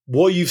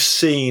 What you've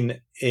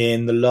seen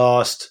in the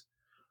last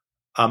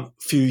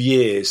few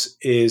years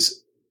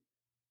is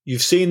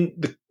you've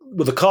seen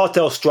the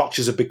cartel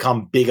structures have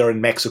become bigger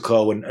in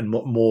Mexico and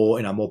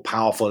more, more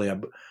powerful.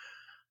 And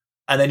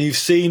then you've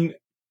seen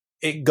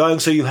it going.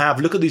 So you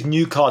look at these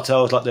new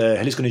cartels like the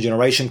Jalisco New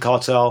Generation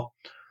cartel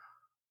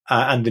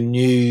and the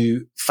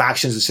new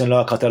factions of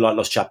Sinaloa cartel like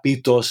Los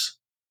Chapitos.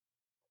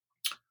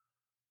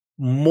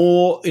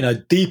 more,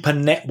 deeper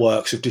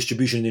networks of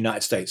distribution in the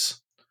United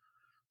States.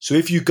 So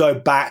if you go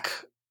back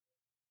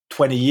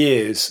 20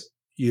 years,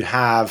 you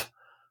have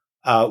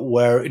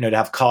where, they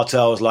have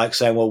cartels like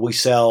saying, well, we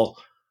sell,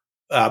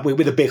 we're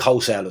the big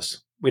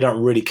wholesalers. We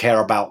don't really care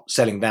about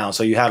selling down.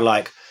 So you had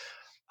like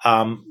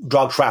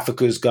drug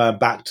traffickers going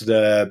back to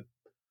the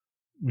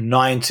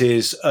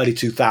 90s, early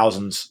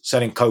 2000s,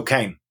 selling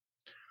cocaine.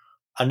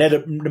 And they're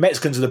the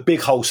Mexicans are the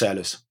big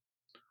wholesalers.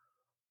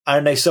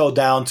 And they sell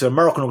down to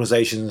American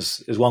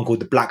organizations. There's one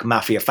called the Black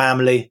Mafia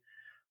Family.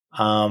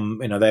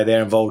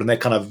 They're involved, and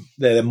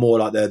they're more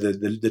like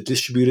the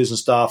distributors and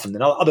stuff, and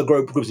then other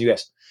groups in the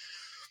US.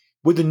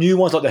 With the new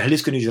ones like the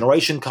Jalisco New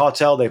Generation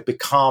cartel, they've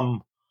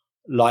become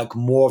like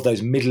more of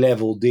those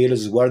mid-level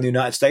dealers as well in the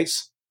United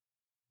States.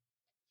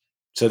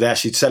 So they're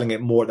actually selling it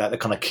more at that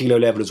kind of kilo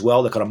level as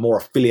well. They're kind of more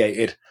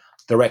affiliated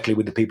directly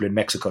with the people in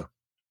Mexico.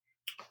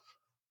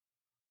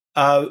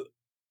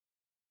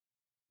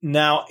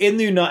 Now, in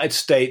the United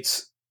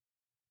States,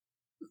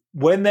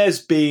 when there's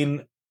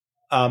been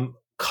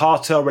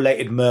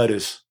cartel-related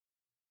murders,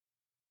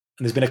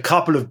 and there's been a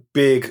couple of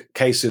big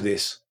cases of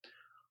this,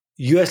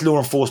 US law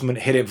enforcement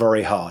hit it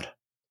very hard.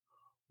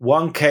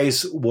 One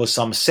case was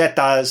some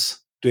Zetas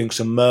doing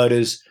some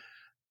murders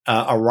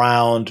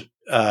around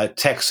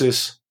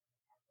Texas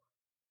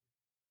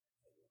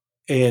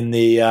in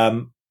the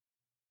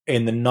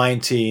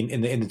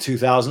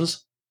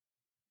 2000s.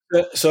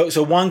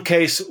 So one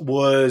case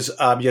was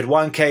you had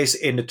one case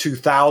in the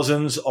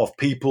 2000s of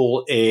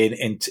people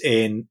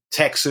in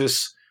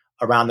Texas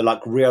around the like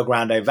Rio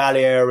Grande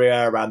Valley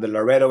area, around the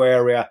Laredo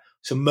area.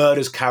 Some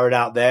murders carried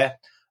out there.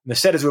 And the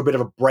Zetas were a bit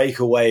of a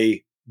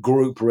breakaway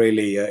group,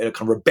 really, a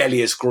kind of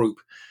rebellious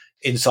group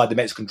inside the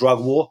Mexican drug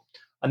war,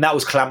 and that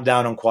was clamped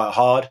down on quite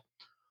hard.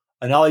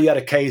 And now you had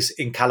a case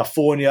in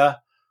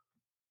California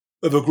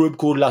of a group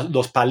called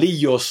Los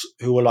Palillos,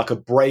 who were like a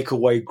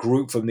breakaway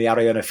group from the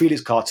Arellano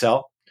Felix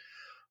cartel.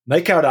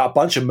 They carried out a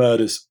bunch of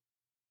murders.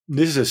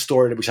 This is a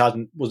story which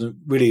wasn't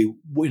really,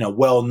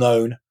 well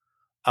known,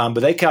 but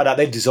they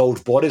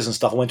dissolved bodies and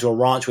stuff. I went to a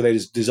ranch where they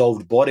just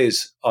dissolved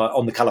bodies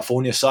on the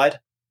California side.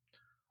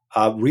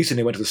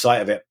 Recently went to the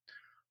site of it,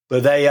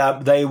 but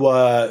they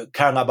were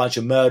carrying out a bunch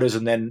of murders,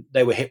 and then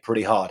they were hit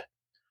pretty hard.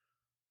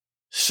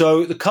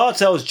 So the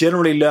cartels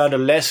generally learned a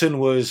lesson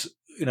was,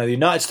 the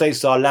United States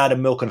is our land of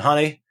milk and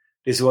honey.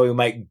 This is where we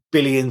make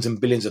billions and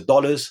billions of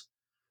dollars.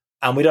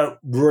 And we don't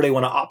really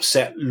want to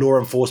upset law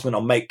enforcement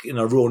or make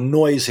real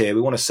noise here.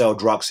 We want to sell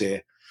drugs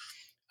here.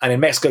 And in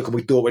Mexico, can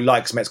we do what we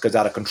like because Mexico's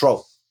out of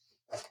control?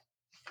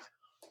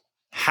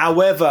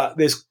 However,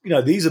 there's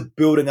these are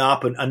building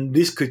up, and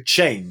this could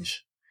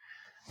change.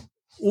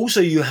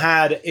 Also, you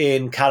had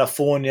in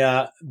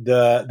California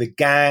the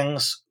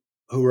gangs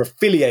who were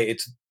affiliated,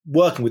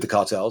 working with the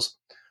cartels,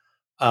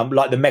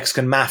 like the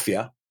Mexican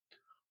mafia.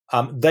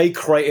 They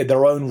created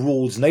their own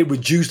rules and they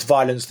reduced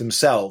violence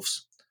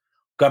themselves.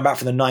 Going back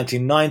from the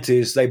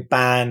 1990s, they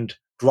banned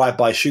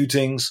drive-by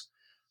shootings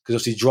because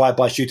obviously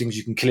drive-by shootings,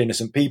 you can kill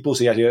innocent people.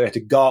 So you had to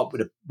go up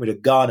with a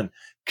gun and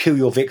kill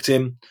your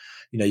victim.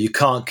 You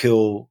can't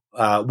kill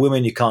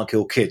women, you can't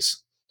kill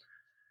kids.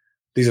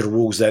 These are the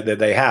rules that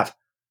they have.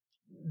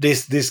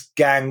 This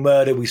gang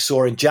murder we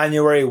saw in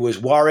January was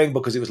worrying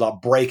because it was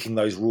like breaking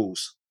those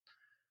rules.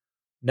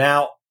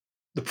 Now,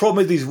 the problem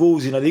with these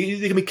rules,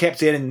 they can be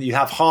kept in, and you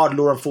have hard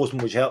law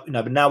enforcement, which help,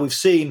 but now we've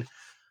seen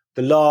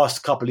the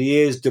last couple of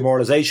years,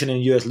 demoralization in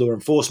US law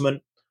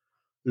enforcement,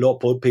 a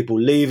lot of people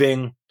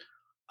leaving,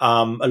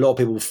 a lot of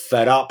people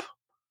fed up,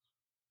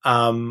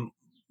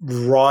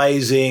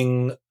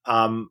 rising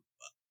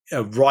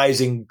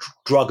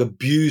drug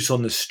abuse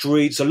on the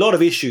streets, a lot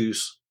of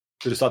issues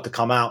that start to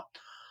come out.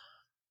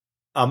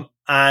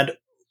 And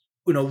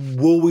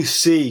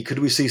could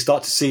we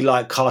start to see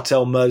like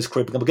cartel murders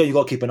creeping up? Again, you've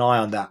got to keep an eye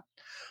on that.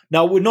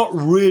 Now, we're not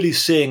really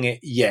seeing it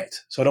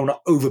yet, so I don't want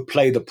to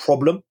overplay the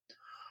problem,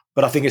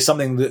 but I think it's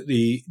something that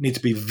we need to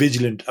be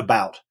vigilant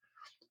about.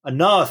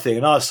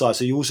 Another side,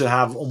 so you also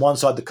have on one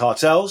side the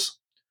cartels,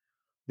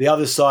 the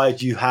other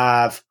side you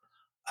have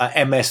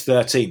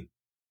MS-13.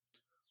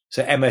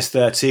 So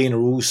MS-13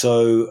 are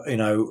also,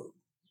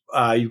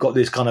 you've got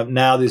this kind of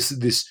now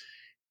this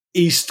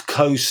East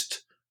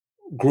Coast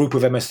group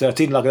of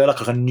MS-13, they're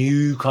like a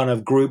new kind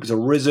of group has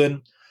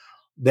arisen.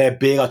 They're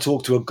big. I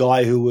talked to a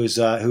guy who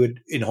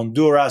had in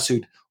Honduras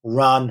who'd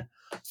run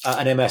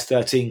an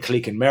MS-13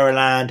 clique in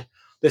Maryland.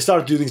 They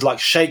started to do things like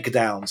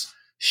shakedowns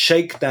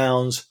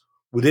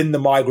within the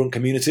migrant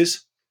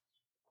communities.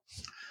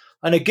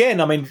 And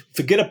again,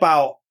 forget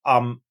about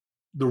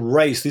the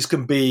race. This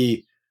can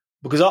be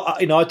because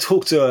I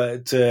talked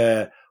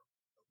to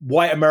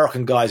white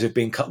American guys who've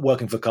been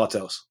working for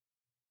cartels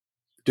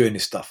doing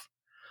this stuff.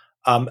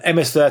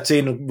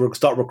 MS-13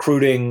 start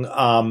recruiting,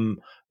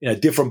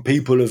 different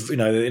people of,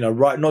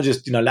 right, not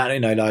just,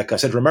 Latin, like I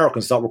said,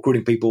 Americans start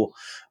recruiting people,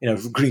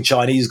 recruiting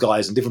Chinese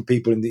guys and different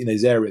people in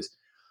these areas.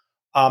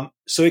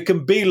 So it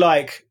can be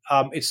like,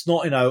 it's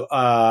not,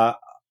 a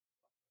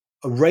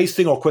race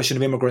thing or a question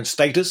of immigrant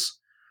status.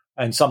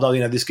 And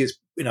sometimes, this gets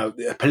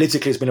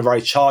politically it's been a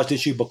very charged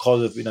issue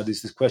because of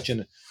this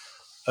question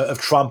of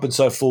Trump and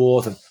so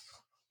forth.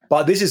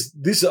 But this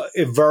is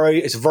a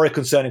very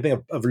concerning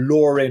thing of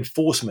law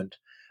enforcement,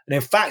 and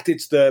in fact,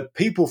 it's the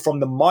people from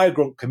the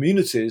migrant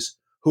communities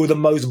who are the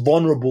most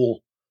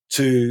vulnerable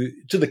to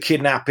the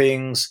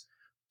kidnappings,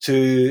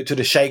 to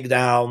the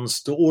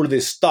shakedowns, to all of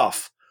this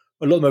stuff.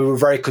 A lot of them were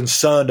very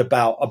concerned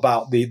about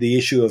the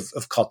issue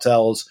of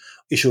cartels,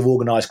 issue of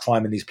organized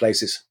crime in these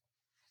places.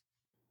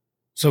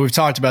 So we've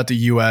talked about the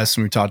U.S.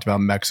 and we've talked about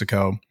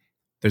Mexico.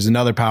 There's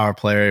another power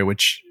player,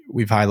 which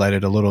we've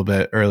highlighted a little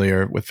bit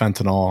earlier with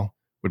fentanyl,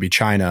 would be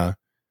China.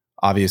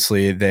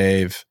 Obviously,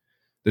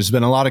 there's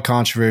been a lot of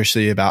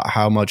controversy about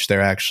how much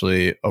they're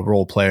actually a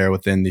role player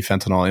within the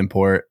fentanyl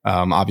import.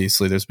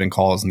 Obviously, there's been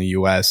calls in the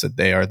U.S. that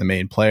they are the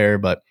main player,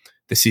 but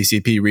the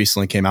CCP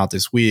recently came out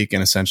this week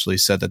and essentially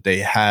said that they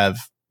have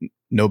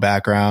no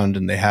background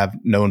and they have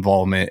no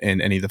involvement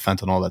in any of the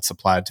fentanyl that's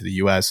supplied to the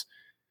U.S.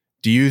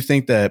 Do you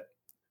think that,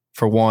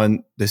 for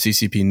one, the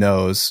CCP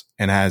knows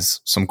and has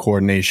some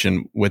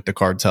coordination with the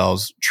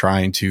cartels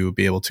trying to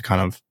be able to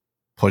kind of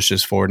push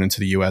this forward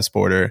into the U.S.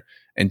 border?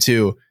 And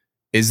two,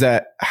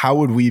 how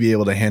would we be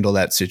able to handle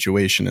that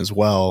situation as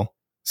well,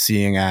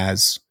 seeing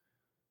as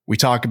we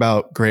talk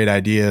about great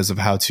ideas of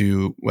how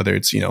to, whether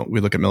it's, we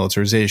look at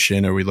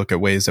militarization or we look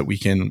at ways that we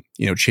can,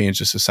 change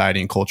the society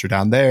and culture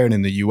down there and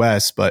in the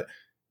US, but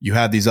you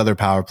have these other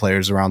power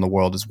players around the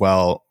world as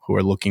well who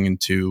are looking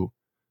into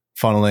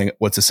funneling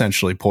what's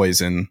essentially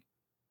poison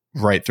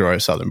right through our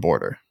southern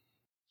border.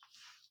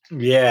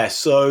 Yeah.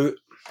 So,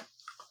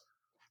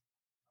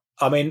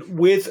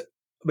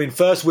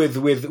 first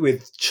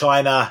with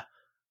China,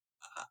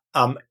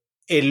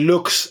 it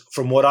looks,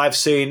 from what I've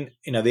seen,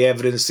 the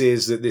evidence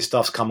is that this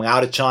stuff's coming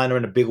out of China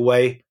in a big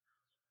way,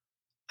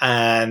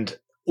 and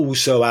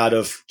also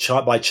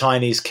by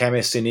Chinese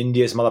chemists in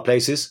India, some other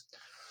places.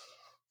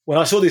 When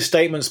I saw these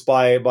statements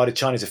by the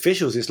Chinese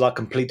officials, it's like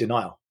complete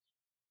denial.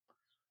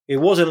 It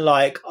wasn't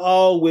like,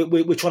 oh,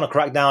 we're trying to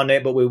crack down on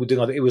it, but we're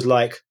doing other. It was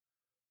like,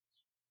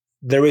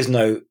 there is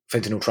no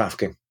fentanyl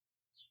trafficking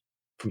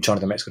from China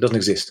to Mexico. It doesn't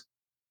exist.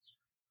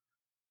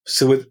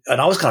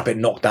 And I was kind of a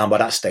bit knocked down by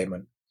that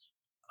statement.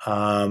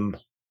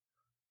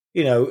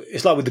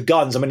 It's like with the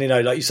guns.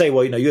 Like you say,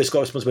 well, US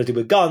got responsibility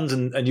with guns,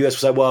 and US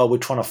will say, well, we're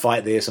trying to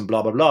fight this and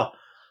blah, blah, blah.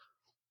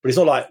 But it's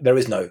not like there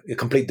is a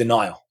complete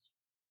denial.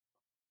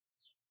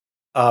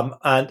 And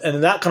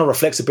that kind of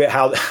reflects a bit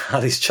how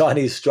this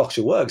Chinese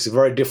structure works. It's a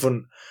very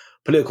different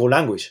political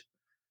language.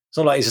 It's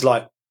not like it's just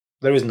like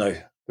there is no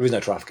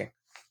trafficking.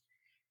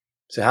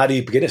 So how do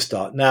you begin to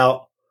start?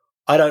 Now,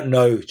 I don't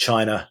know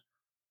China.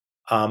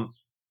 I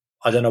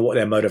don't know what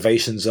their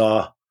motivations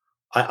are.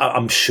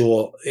 I'm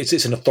sure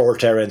it's an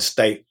authoritarian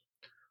state,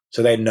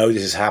 so they know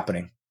this is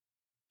happening.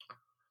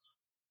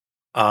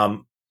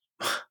 Now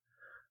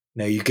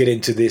you get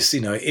into this.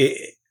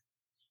 It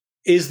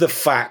is the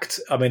fact.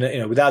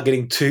 Without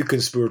getting too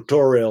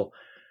conspiratorial,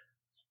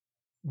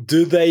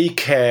 do they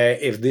care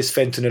if this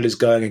fentanyl is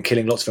going and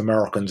killing lots of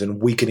Americans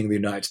and weakening the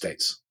United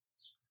States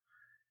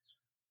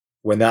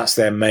when that's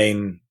their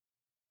main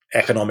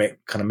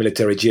economic, kind of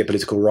military,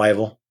 geopolitical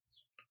rival?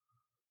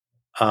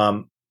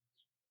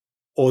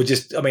 Or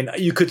just,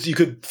 you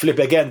could flip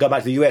it again, go back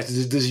to the US.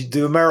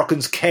 Do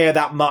Americans care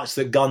that much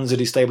that guns are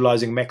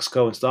destabilizing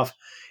Mexico and stuff?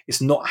 It's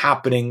not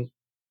happening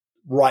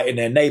right in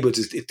their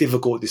neighborhoods. It's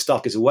difficult. This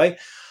stuff gets away.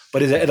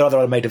 But are there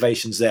other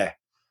motivations there?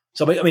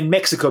 So,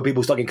 Mexico,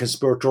 people start getting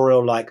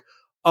conspiratorial, like,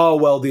 oh,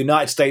 well, the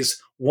United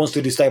States wants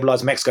to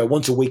destabilize Mexico,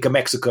 wants to weaken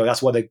Mexico.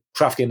 That's why they're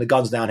trafficking the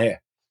guns down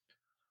here.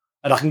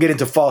 And I can get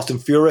into Fast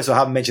and Furious. I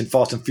haven't mentioned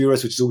Fast and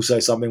Furious, which is also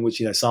something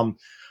which, some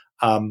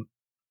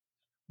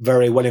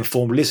very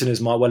well-informed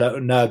listeners might well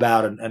know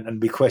about and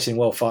be questioning,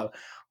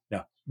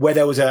 where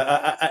there was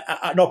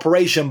an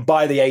operation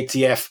by the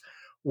ATF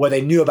where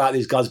they knew about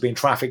these guns being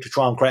trafficked to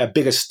try and create a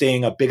bigger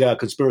sting, a bigger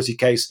conspiracy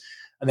case,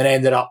 and then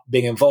ended up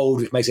being involved,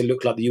 which makes it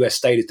look like the US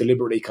state is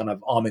deliberately kind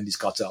of arming these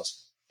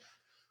cartels,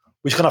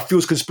 which kind of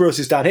fuels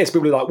conspiracies down here. So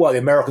people are like, well, the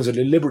Americans are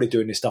deliberately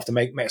doing this stuff to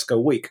make Mexico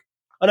weak.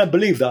 I don't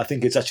believe that. I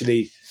think it's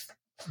actually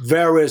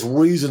various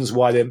reasons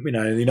why the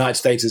United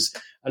States is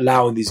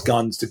allowing these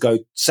guns to go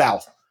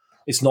south.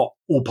 It's not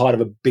all part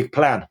of a big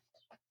plan.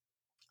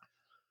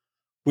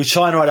 With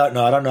China, I don't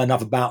know. I don't know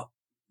enough about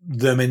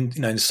them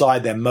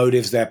inside, their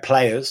motives, their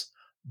players,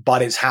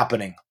 but it's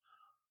happening.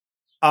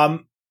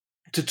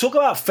 To talk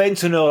about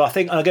fentanyl, I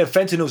think, and again,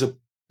 fentanyl is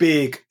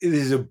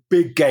a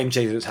big game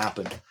changer that's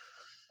happened.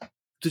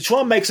 To try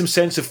and make some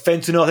sense of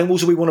fentanyl, I think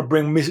also we want to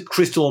bring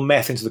crystal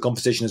meth into the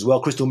conversation as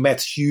well. Crystal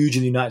meth's huge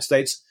in the United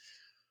States.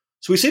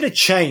 So we've seen a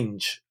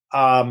change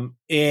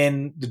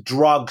in the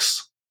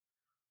drugs,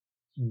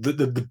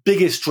 the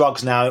biggest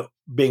drugs now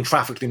being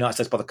trafficked in the United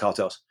States by the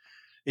cartels.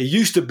 It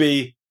used to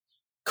be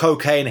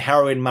cocaine,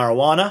 heroin,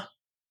 marijuana.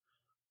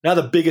 Now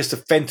the biggest are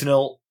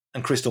fentanyl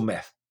and crystal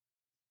meth.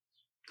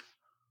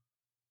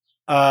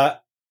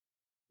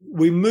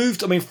 We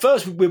moved,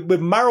 first with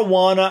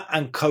marijuana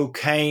and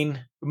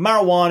cocaine.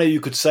 Marijuana,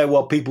 you could say,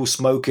 well, people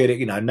smoke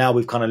it. Now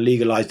we've kind of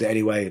legalized it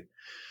anyway.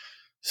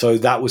 So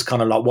that was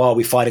kind of like, why are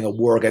we fighting a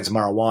war against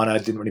marijuana?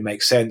 It didn't really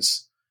make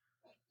sense.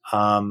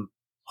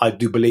 I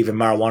do believe in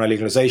marijuana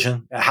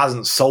legalization. It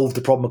hasn't solved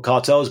the problem of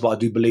cartels, but I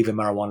do believe in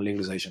marijuana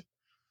legalization.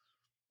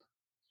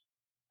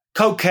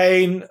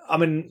 Cocaine, I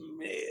mean,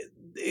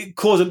 it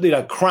caused,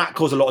 crack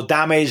caused a lot of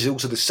damage.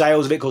 Also, the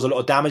sales of it caused a lot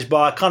of damage.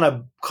 But kind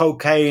of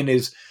cocaine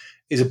is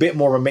a bit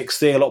more of a mixed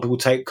thing. A lot of people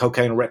take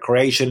cocaine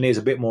recreationally. There's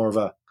a bit more of a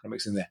kind of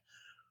mixed in there.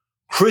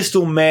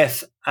 Crystal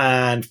meth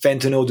and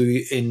fentanyl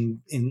do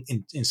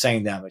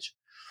insane damage.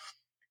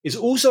 It's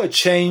also a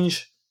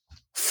change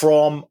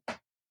from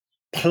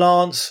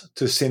plants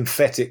to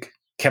synthetic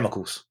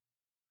chemicals.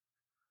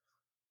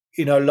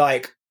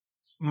 Like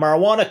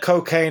marijuana,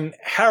 cocaine,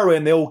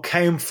 heroin, they all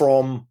came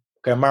from,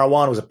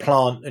 marijuana was a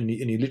plant and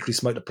you literally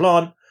smoked the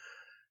plant.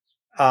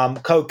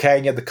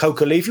 Cocaine, you had the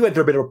coca leaf. You went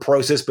through a bit of a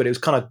process, but it was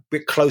kind of a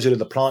bit closer to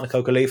the plant, the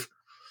coca leaf.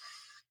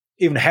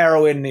 Even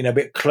heroin, a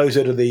bit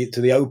closer to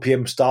the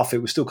opium stuff.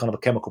 It was still kind of a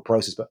chemical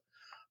process,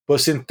 but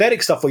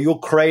synthetic stuff where you're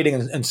creating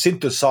and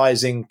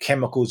synthesizing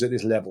chemicals at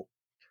this level,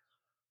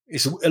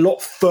 it's a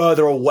lot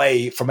further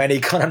away from any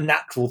kind of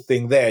natural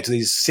thing there to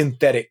these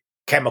synthetic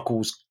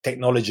chemicals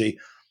technology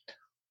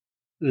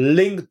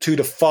linked to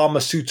the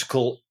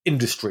pharmaceutical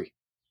industry.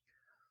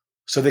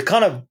 So they're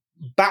kind of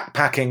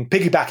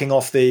piggybacking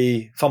off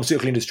the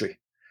pharmaceutical industry.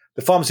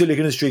 The pharmaceutical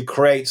industry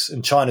creates,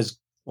 and China's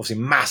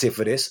obviously massive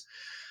for this,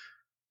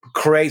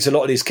 creates a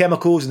lot of these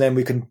chemicals, and then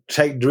we can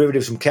take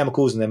derivatives from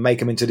chemicals and then make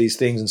them into these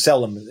things and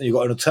sell them. And you've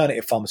got an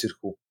alternative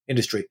pharmaceutical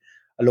industry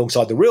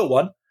alongside the real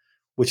one,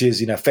 which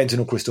is,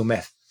 fentanyl, crystal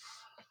meth.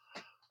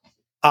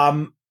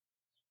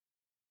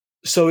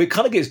 So it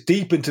kind of gets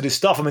deep into this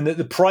stuff. I mean,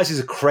 the prices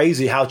are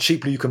crazy how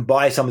cheaply you can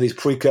buy some of these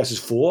precursors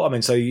for. I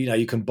mean, so,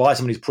 you can buy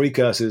some of these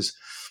precursors.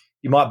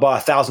 You might buy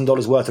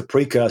 $1,000 worth of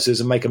precursors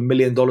and make $1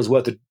 million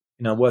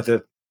worth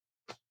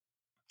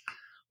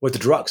of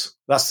drugs.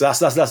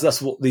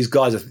 That's what these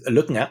guys are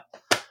looking at.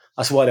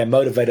 That's why they're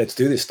motivated to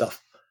do this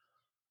stuff.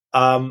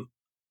 And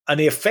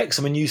the effects,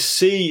 I mean, you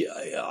see,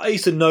 I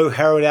used to know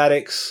heroin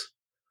addicts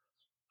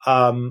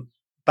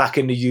back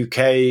in the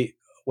UK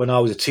when I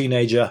was a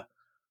teenager.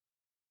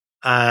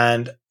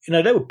 And,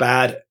 they were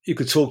bad. You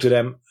could talk to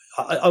them.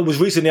 I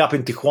was recently up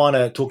in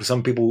Tijuana talking to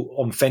some people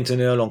on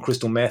fentanyl, on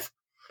crystal meth.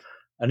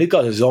 And these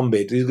guys are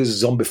zombied. These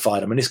guys are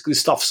zombified. I mean, this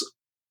stuff's,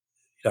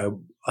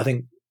 I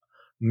think,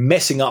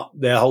 messing up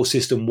their whole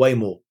system way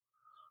more.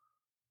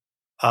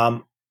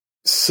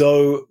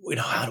 So,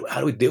 how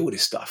do we deal with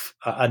this stuff?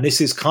 And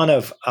this is kind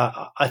of,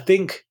 I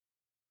think,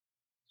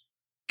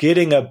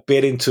 getting a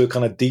bit into a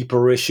kind of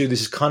deeper issue.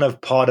 This is kind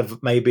of part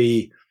of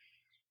maybe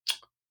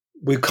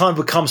we've kind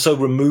of become so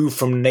removed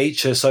from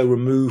nature, so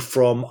removed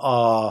from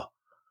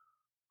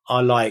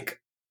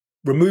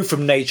removed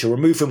from nature,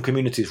 removed from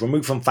communities,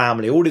 removed from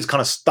family, all this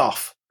kind of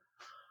stuff.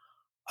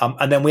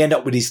 And then we end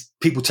up with these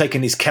people taking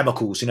these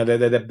chemicals.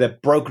 They're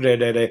broken.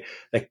 They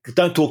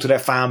don't talk to their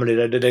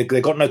family.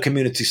 They got no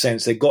community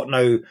sense. They got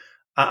no,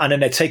 and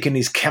then they're taking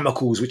these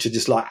chemicals which are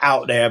just like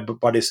out there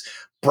by this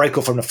break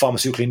off from the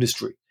pharmaceutical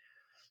industry.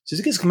 So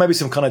it gets maybe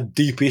some kind of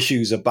deep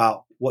issues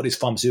about what these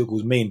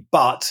pharmaceuticals mean.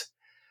 But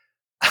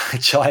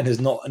China's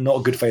not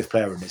a good faith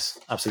player in this.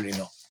 Absolutely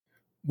not.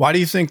 Why do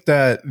you think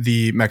that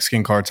the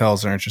Mexican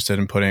cartels are interested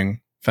in putting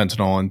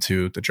fentanyl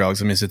into the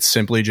drugs? I mean, is it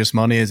simply just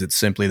money? Is it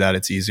simply that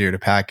it's easier to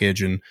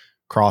package and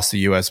cross the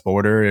U.S.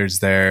 border? Is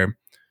there,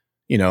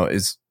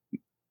 is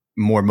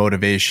more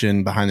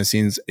motivation behind the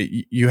scenes?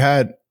 You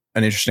had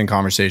an interesting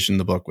conversation in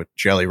the book with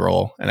Jelly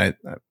Roll, and I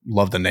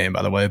love the name,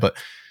 by the way, but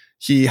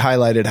he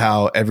highlighted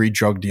how every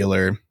drug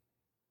dealer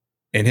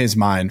in his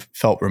mind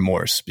felt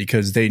remorse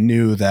because they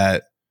knew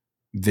that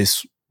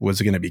this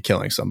was going to be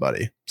killing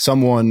somebody.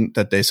 Someone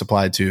that they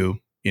supplied to,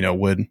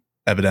 would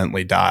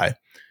evidently die.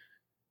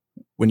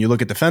 When you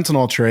look at the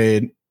fentanyl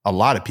trade, a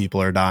lot of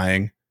people are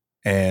dying.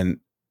 And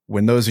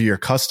when those are your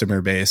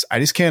customer base, I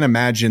just can't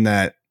imagine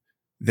that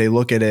they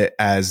look at it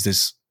as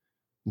this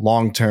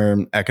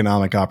long-term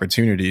economic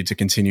opportunity to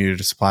continue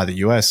to supply the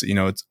US.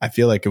 I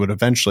feel like it would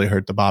eventually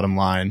hurt the bottom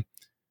line,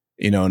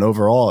 and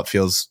overall it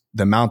feels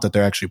the amount that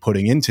they're actually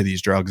putting into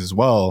these drugs as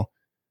well,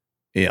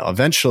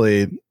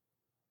 eventually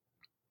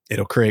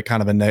it'll create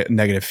kind of a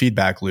negative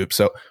feedback loop.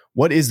 So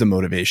what is the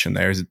motivation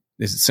there? Is it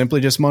simply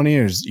just money,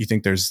 or do you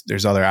think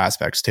there's other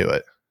aspects to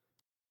it?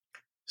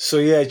 So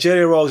yeah,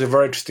 Jerry Roll is a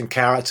very interesting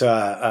character,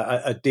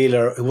 a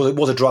dealer who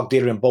was a drug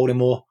dealer in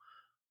Baltimore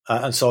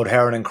and sold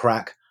heroin and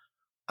crack,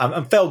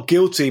 and felt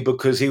guilty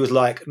because he was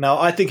like, now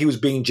I think he was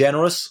being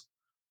generous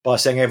by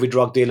saying every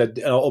drug dealer,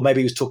 or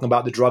maybe he was talking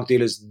about the drug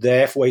dealers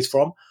there for where he's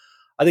from.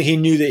 I think he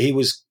knew that he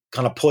was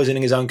kind of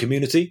poisoning his own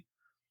community.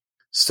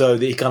 So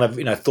that he kind of,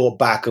 thought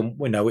back and,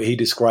 he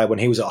described when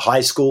he was at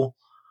high school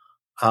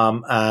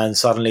and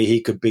suddenly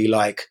he could be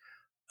like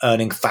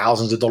earning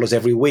thousands of dollars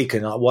every week.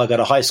 And why go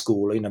to high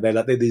school? They're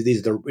like,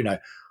 these are the,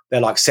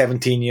 they're like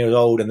 17 years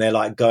old and they're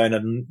like going to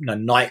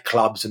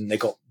nightclubs and they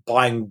got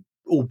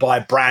buy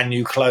brand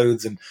new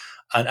clothes and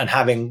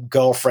having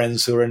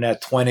girlfriends who are in their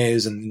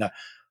 20s and,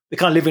 they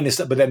kind of live in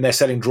this, but then they're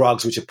selling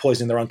drugs which are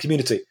poisoning their own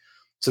community.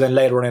 So then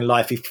later on in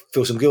life, he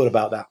feels some guilt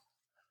about that.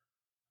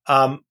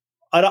 I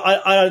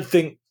don't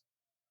think.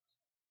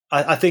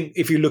 I think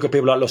if you look at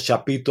people like Los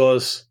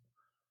Chapitos,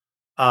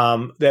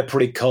 they're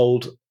pretty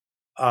cold.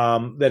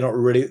 They're not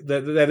really.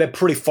 They're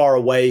pretty far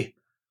away.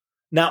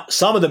 Now,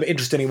 some of them,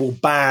 interestingly, will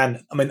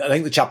ban. I mean, I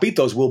think the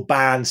Chapitos will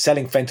ban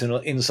selling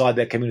fentanyl inside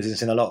their communities in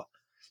Sinaloa.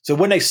 So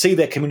when they see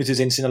their communities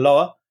in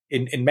Sinaloa,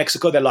 in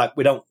Mexico, they're like,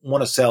 we don't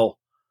want to sell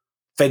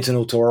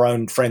fentanyl to our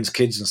own friends'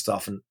 kids and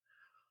stuff.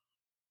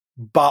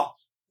 But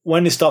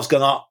when this stuff's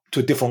going up to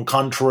a different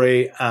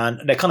country,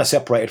 and they're kind of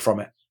separated from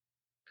it.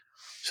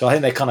 So I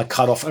think they kind of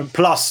cut off. And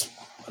plus,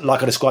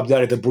 like I described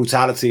earlier, the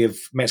brutality of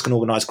Mexican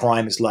organized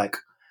crime is like,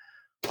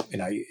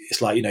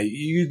 it's like,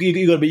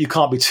 you got to be, you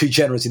can't be too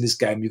generous in this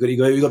game. You got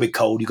to be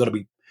cold. You got to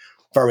be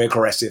very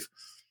aggressive.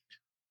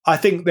 I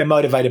think they're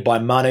motivated by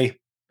money.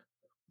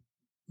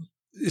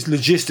 It's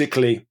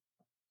logistically,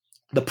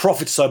 the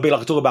profits so big. Like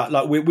I talk about,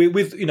 like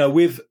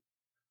with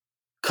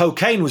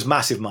cocaine was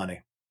massive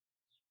money,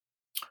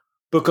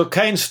 but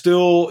cocaine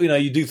still,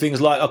 you do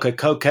things like, okay,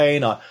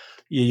 cocaine,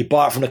 you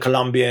buy it from the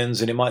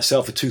Colombians and it might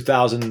sell for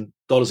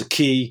 $2,000 a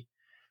key.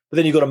 But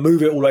then you've got to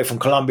move it all the way from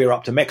Colombia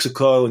up to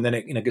Mexico, and then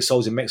it gets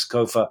sold in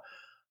Mexico for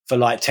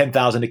like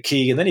 $10,000 a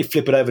key, and then you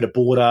flip it over the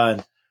border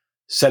and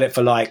sell it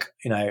for like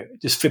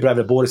just flip it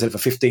over the border, sell it for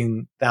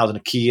 $15,000 a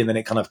key, and then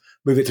it kind of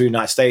move it through the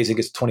United States and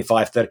gets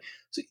 25, 30.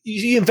 So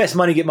you invest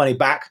money, get money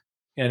back.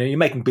 You're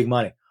making big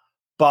money.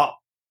 But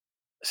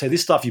so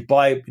this stuff you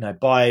buy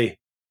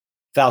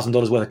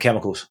 $1,000 worth of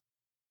chemicals,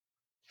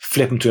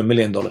 flip them to $1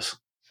 million.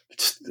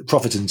 The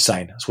profit's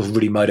insane. That's what's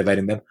really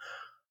motivating them.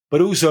 But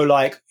also,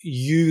 like,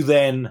 you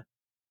then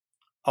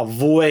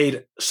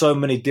avoid so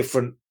many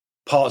different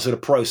parts of the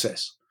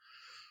process.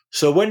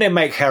 So when they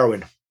make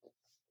heroin,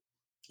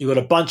 you've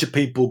got a bunch of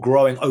people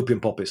growing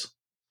opium poppies.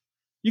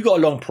 You've got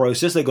a long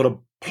process. They've got to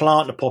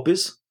plant the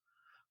poppies.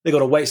 They've got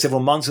to wait several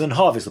months and then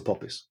harvest the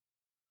poppies.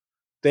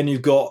 Then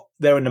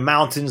they're in the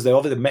mountains.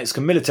 The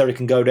Mexican military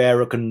can go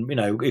there. It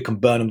can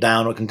burn them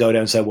down, or it can go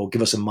there and say, well,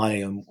 give us some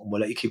money and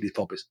we'll let you keep these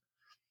poppies.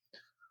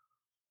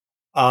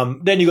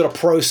 Then you got to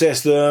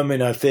process them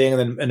in a thing,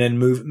 and then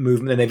move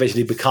them. Then they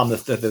eventually become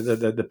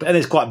the and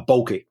it's quite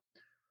bulky.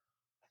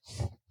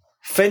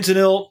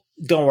 Fentanyl,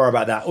 don't worry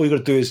about that. All you got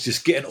to do is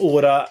just get an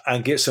order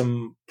and get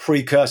some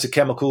precursor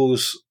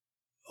chemicals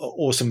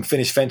or some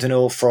finished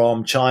fentanyl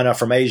from China,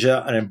 from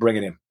Asia, and then bring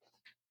it in.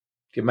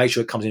 You make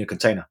sure it comes in a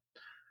container.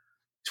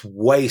 It's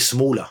way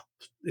smaller.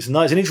 It's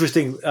nice. An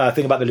interesting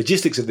thing about the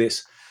logistics of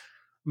this.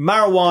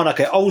 Marijuana,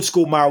 okay, old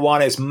school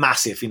marijuana is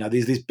massive.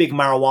 These big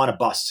marijuana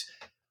busts.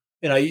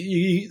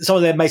 Some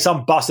of them made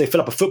some bust. They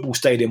fill up a football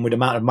stadium with the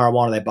amount of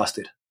marijuana they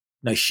busted.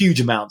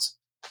 Huge amounts.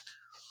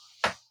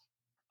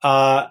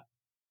 Cocaine.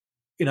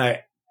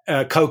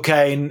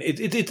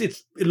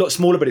 It's a lot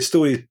smaller, but it's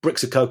still these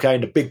bricks of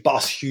cocaine. The big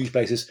bust, huge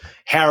places.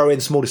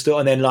 Heroin, smaller still,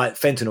 and then like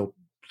fentanyl,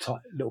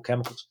 little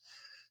chemicals.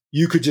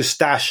 You could just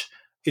stash.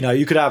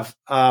 You could have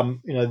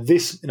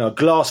this. A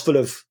glass full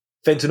of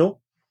fentanyl.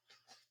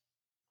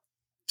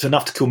 It's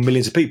enough to kill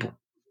millions of people.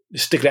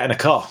 Just stick that in a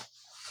car.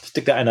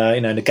 Stick that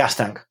in a gas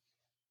tank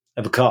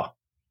of a car.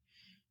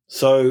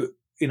 So,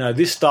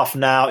 this stuff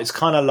now, it's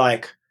kind of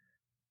like,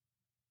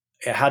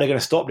 how are they going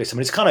to stop this? I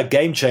mean, it's kind of a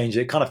game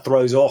changer. It kind of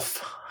throws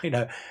off,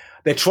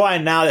 they're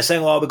trying now. They're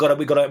saying,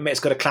 it's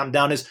got to clamp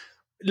down this.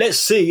 Let's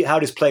see how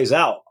this plays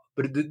out.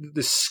 But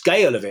the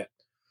scale of it.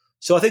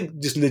 So I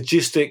think just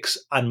logistics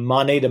and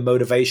money, the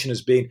motivation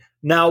has been.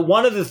 Now,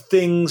 one of the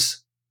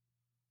things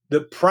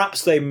that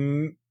perhaps they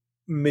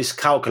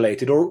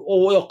miscalculated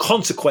or a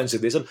consequence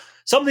of this, and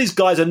some of these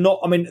guys are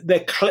not,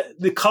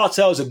 the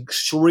cartels are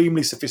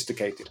extremely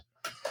sophisticated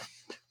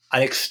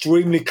and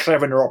extremely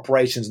clever in their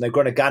operations, and they've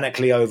grown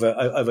organically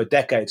over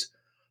decades.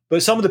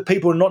 But some of the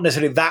people are not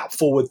necessarily that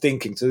forward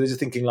thinking. So they're just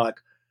thinking like,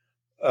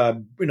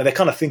 they're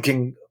kind of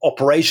thinking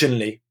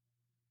operationally,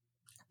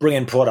 bring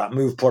in product,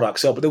 move product,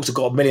 sell, but they've also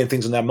got a million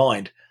things on their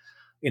mind.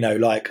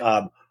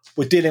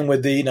 We're dealing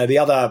with the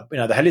other,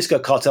 the Jalisco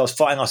cartels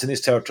fighting us in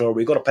this territory.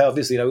 We've got to pay off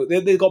this.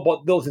 They've got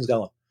other things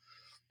going on.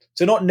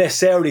 So not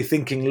necessarily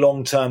thinking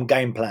long-term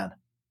game plan.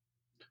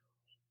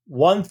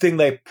 One thing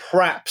they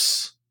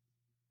perhaps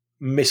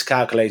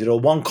miscalculated, or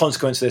one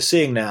consequence they're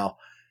seeing now,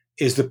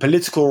 is the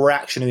political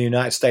reaction in the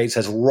United States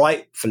has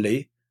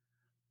rightfully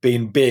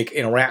been big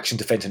in reaction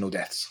to fentanyl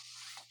deaths.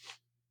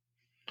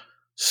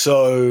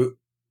 So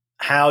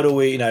how do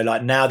we,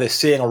 now they're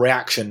seeing a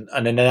reaction,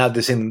 and then now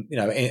they're seeing,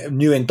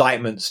 new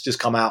indictments just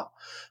come out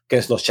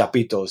against Los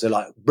Chapitos. They're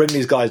like, bring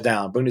these guys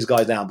down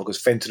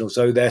because fentanyl.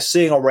 So they're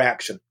seeing a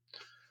reaction.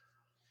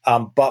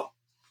 But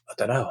I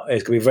don't know.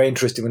 It's going to be very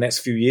interesting the next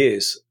few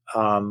years,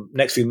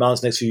 next few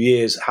months, next few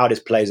years, how this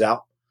plays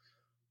out.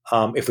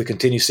 If we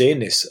continue seeing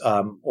this,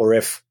 or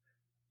if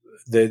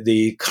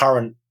the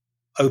current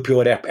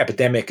opioid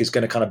epidemic is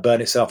going to kind of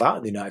burn itself out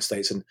in the United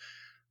States. And,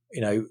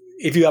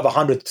 if you have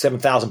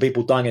 107,000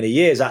 people dying in a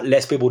year, is that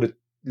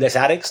less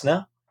addicts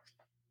now?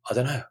 I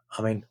don't know.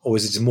 Or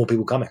is it just more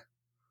people coming?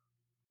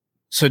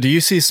 So do you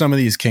see some of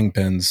these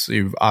kingpins?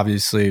 You've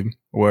obviously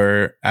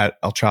were at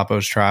El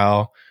Chapo's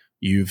trial.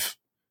 You've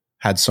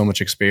had so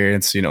much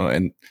experience,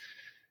 and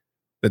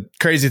The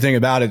crazy thing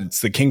about it, it's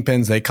the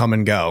kingpins, they come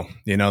and go.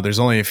 There's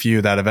only a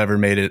few that have ever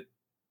made it,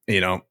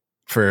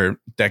 for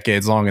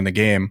decades long in the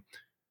game.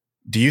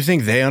 Do you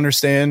think they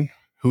understand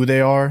who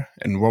they are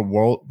and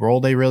what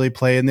role they really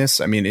play in this?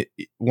 I mean,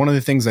 one of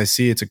the things I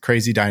see, it's a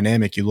crazy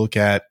dynamic. You look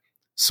at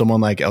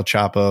someone like El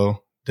Chapo,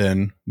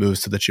 then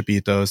moves to the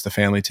Chapitos, the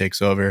family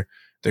takes over.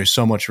 There's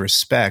so much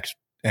respect,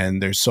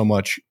 and there's so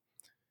much,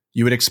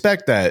 you would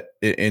expect that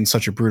in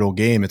such a brutal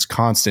game, it's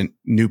constant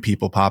new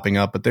people popping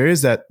up, but there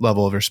is that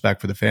level of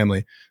respect for the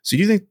family. So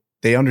do you think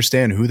they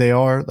understand who they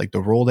are, like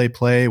the role they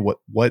play, what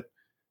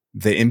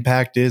the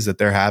impact is that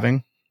they're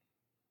having?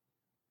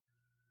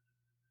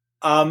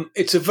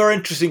 It's a very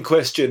interesting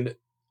question.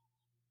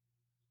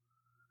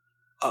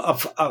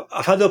 I've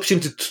had the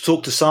opportunity to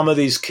talk to some of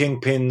these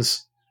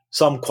kingpins,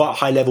 some quite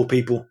high level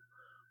people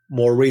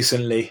more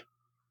recently.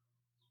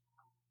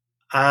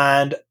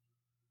 And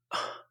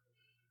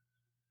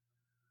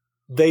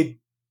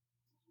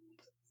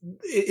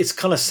it's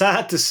kind of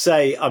sad to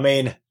say, I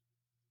mean,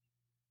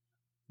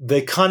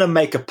 they kind of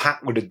make a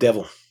pact with the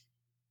devil,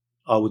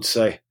 I would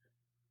say.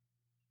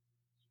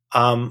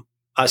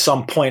 At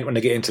some point when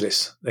they get into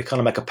this, they kind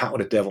of make a pact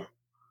with the devil.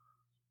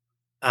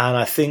 And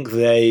I think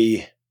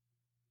I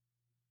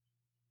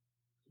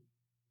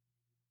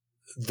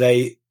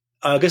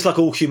guess like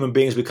all human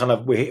beings,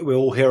 we're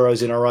all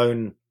heroes in our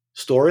own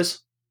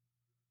stories.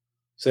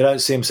 So they don't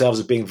see themselves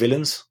as being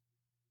villains.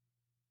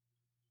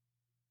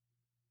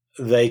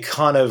 They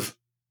kind of,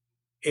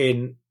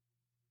 in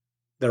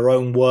their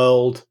own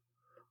world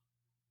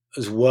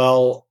as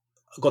well,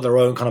 got their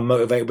own kind of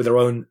motivated with their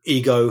own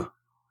ego.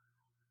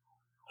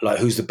 Like,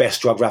 who's the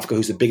best drug trafficker?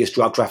 Who's the biggest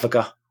drug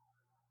trafficker?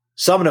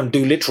 Some of them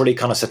do literally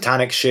kind of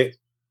satanic shit,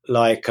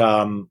 like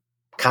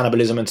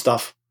cannibalism and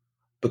stuff,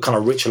 but kind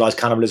of ritualized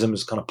cannibalism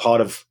is kind of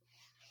part of.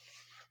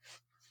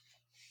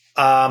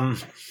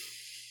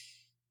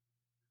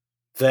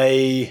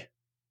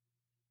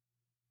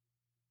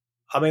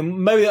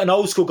 Maybe an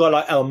old school guy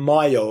like El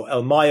Mayo.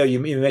 El Mayo, you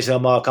mentioned El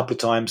Mayo a couple of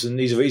times, and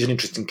he's an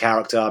interesting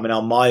character. I mean,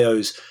 El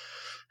Mayo's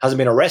hasn't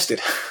been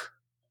arrested.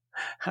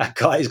 That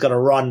guy is going to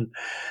run.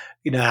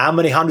 How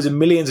many hundreds of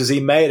millions has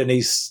he made? And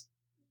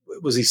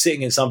was he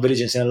sitting in some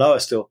village in Sinaloa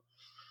still?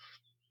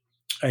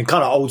 And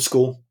kind of old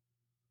school.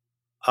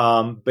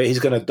 But he's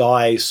going to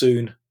die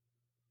soon.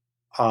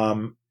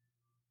 The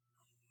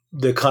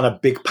kind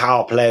of big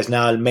power players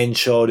now, El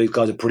Mencho, these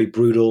guys are pretty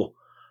brutal.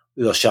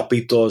 The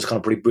Chapitos, kind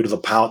of pretty brutal.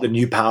 The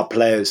new power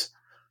players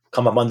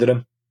come up under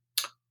them.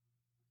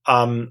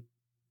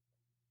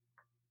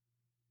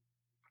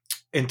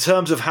 In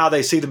terms of how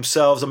they see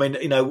themselves, I mean,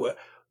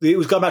 it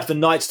was going back to the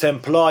Knights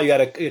Templar. You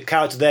had a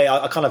character there,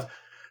 a kind of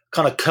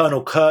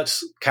Colonel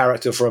Kurt's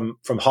character from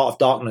Heart of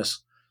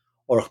Darkness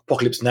or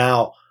Apocalypse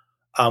Now,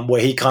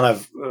 where he kind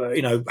of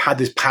had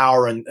this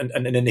power, and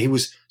then he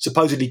was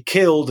supposedly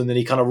killed, and then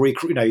he kind of he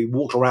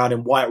walked around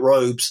in white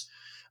robes,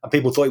 and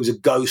people thought he was a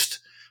ghost,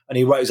 and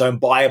he wrote his own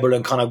Bible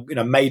and kind of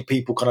made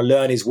people kind of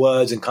learn his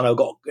words and kind of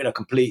got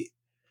complete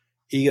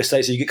ego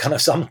state. So you get kind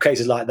of some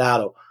cases like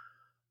that, or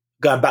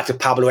going back to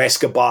Pablo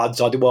Escobar.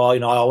 So I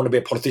want to be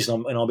a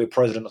politician and I'll be a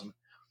president.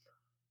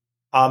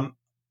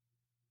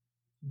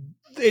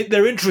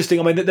 They're interesting.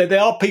 I mean, there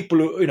are people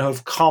who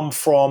have come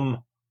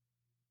from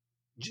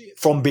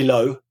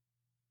below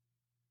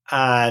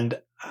and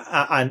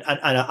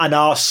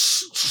are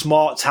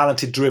smart,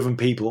 talented, driven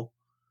people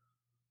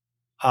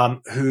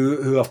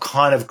who have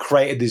kind of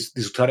created these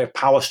alternative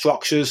power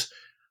structures.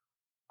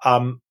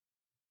 Some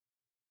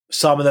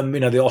of them, the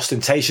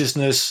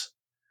ostentatiousness.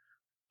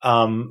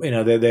 They're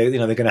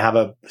going to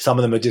have some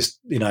of them are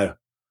just,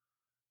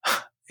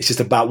 it's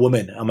just about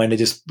women. I mean, they're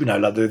just, they're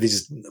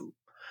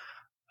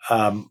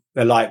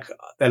like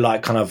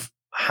kind of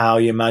how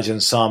you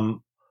imagine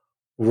some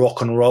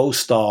rock and roll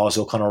stars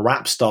or kind of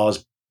rap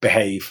stars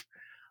behave.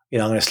 I'm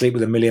going to sleep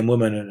with 1 million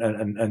women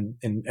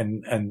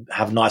and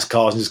have nice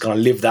cars and just kind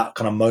of live that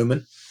kind of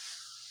moment.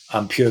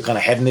 Pure kind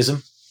of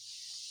hedonism.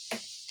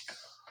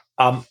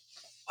 I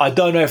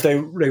don't know if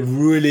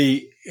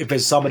if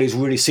there's somebody who's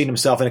really seen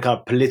himself in a kind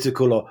of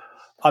political or,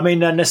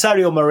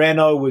 Nazario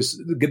Moreno was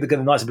the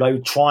nice bloke who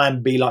would try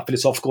and be like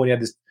philosophical. And he had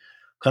this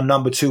kind of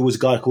number 2 was a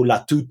guy called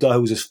Latuta,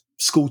 who was a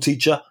school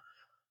teacher.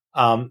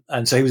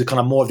 And so he was a kind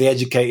of more of the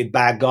educated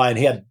bad guy. And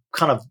he had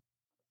kind of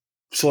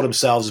saw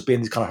themselves as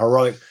being these kind of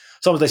heroic.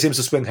 Sometimes they seem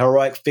to spin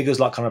heroic figures,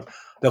 like kind of,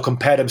 they'll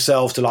compare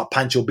themselves to like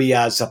Pancho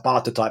Diaz,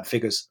 Zapata type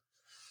figures.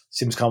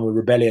 Seems kind of a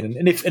rebellion.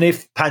 And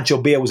if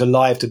Pancho Villa was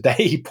alive today,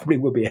 he probably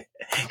would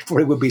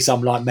be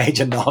some like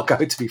major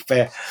narco, to be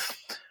fair.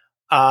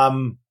 But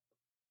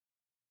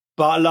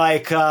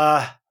like,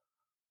 they're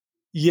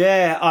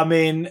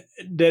kind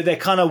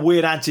of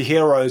weird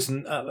anti-heroes.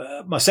 And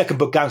my second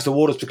book, Gangster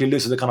Waters, particularly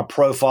looks at the kind of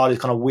profile, these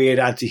kind of weird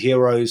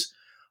anti-heroes.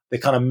 The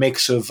kind of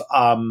mix of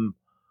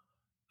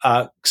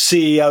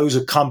CEOs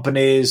of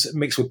companies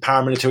mixed with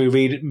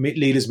paramilitary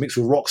leaders mixed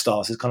with rock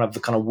stars. It's kind of the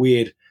kind of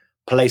weird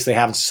place they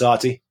have in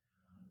society.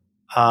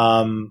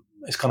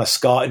 It's kind of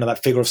that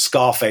figure of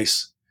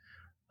Scarface.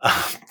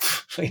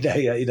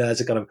 It's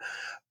a kind of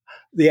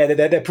yeah,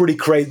 they're pretty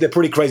crazy. They're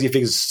pretty crazy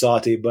figures of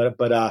society.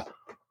 But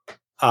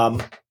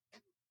um,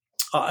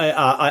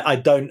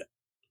 I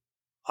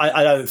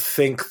don't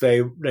think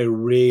they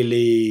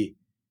really.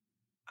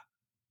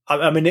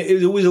 I mean,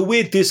 it was a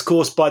weird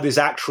discourse by this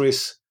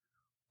actress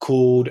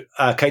called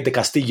Kate de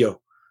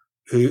Castillo,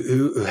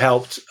 who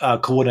helped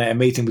coordinate a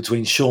meeting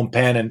between Sean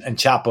Penn and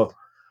Chapo.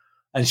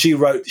 And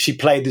she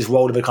played this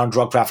role of a kind of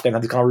drug trafficker and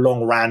had this kind of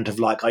long rant of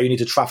like, oh, you need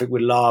to traffic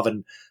with love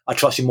and I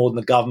trust you more than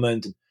the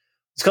government. And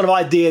this kind of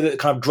idea that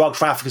kind of drug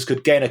traffickers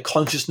could gain a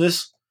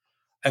consciousness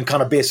and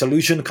kind of be a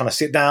solution, kind of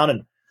sit down.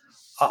 And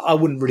I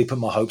wouldn't really put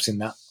my hopes in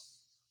that.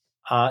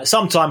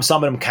 Sometimes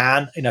some of them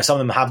can, some of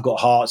them have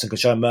got hearts and can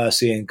show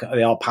mercy and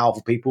they are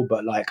powerful people,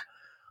 but like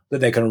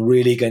that they can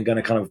really going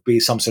to kind of be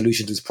some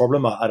solution to this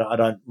problem. I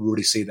don't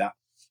really see that.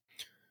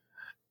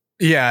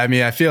 Yeah. I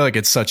mean, I feel like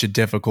it's such a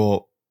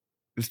difficult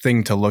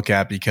thing to look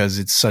at because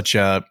it's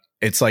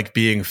like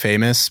being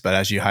famous, but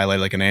as you highlight,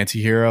 like an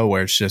anti-hero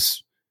where it's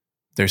just,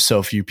 there's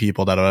so few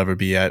people that'll ever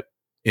be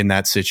in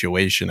that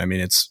situation. I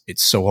mean, it's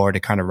so hard to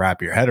kind of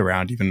wrap your head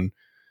around even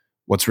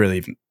what's really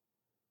even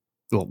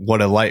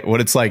what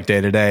it's like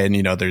day to day. And,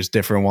 there's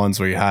different ones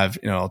where you have,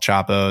 El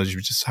Chapo, as you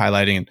were just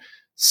highlighting, in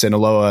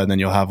Sinaloa, and then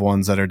you'll have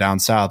ones that are down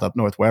south, up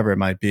north, wherever it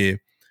might be.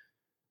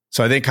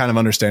 So I think kind of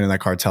understanding that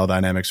cartel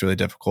dynamic is really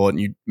difficult. And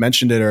you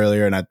mentioned it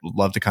earlier, and I'd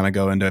love to kind of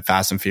go into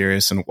Fast and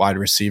Furious and wide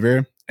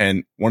receiver.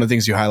 And one of the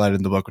things you highlighted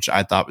in the book, which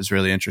I thought was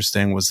really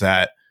interesting, was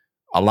that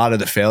a lot of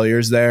the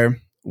failures there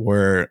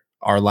were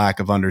our lack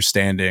of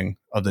understanding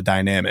of the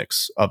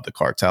dynamics of the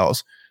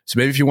cartels. So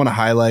maybe if you want to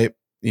highlight,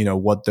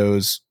 what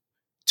those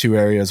two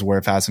areas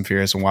were, Fast and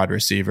Furious and wide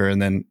receiver,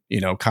 and then,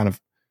 kind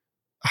of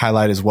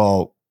highlight as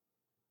well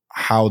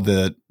how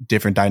the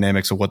different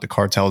dynamics of what the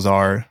cartels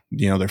are,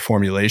 their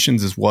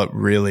formulations is what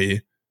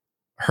really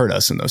hurt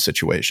us in those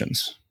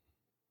situations.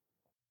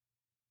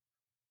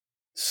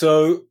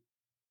 So,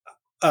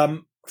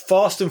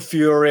 Fast and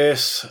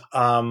Furious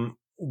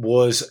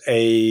was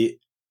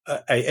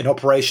an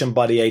operation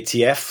by the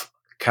ATF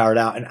carried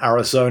out in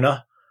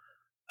Arizona,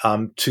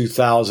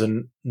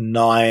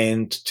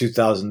 2009 to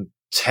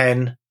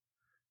 2010.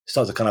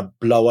 Started to kind of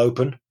blow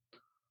open.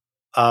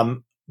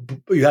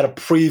 You had a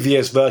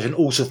previous version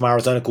also from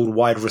Arizona called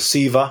Wide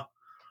Receiver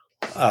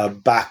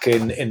back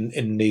in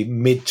the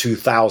mid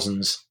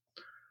 2000s.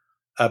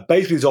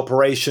 Basically, these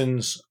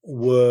operations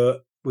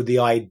were with the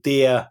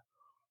idea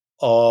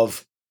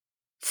of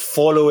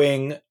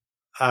following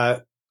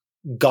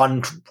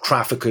gun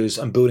traffickers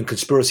and building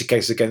conspiracy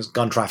cases against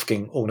gun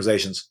trafficking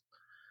organizations.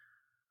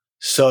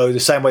 So the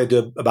same way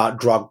they do about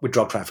drug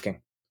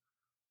trafficking.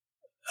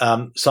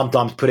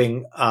 Sometimes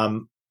putting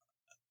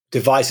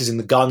devices in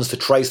the guns to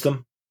trace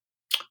them.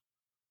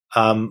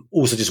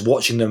 Also just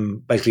watching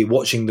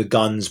the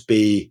guns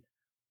be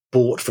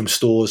bought from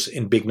stores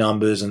in big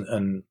numbers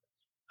and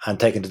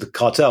taken to the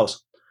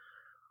cartels.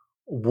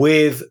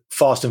 With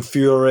Fast and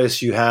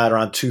Furious, you had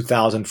around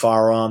 2,000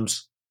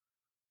 firearms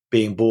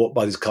being bought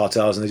by these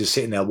cartels, and they're just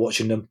sitting there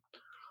watching them.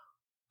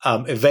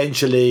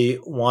 Eventually,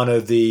 some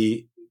of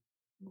the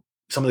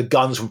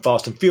guns from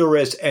Fast and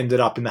Furious ended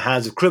up in the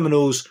hands of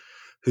criminals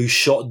who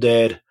shot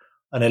dead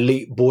an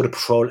elite Border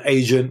Patrol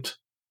agent,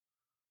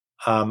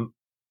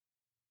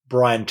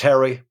 Brian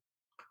Terry,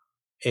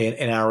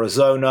 in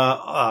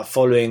Arizona.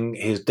 Following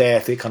his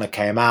death, it kind of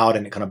came out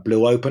and it kind of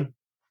blew open.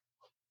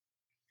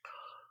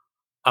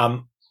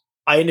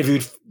 I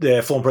interviewed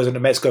the former president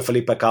of Mexico,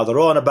 Felipe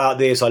Calderon, about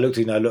this. I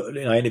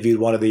I interviewed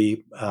one of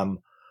the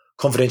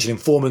confidential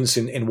informants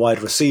in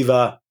Wide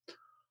Receiver,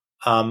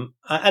 and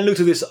looked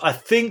at this. I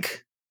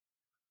think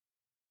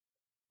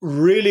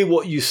really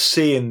what you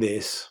see in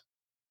this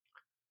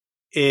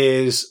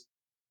is,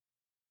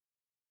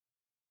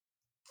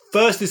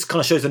 first, this kind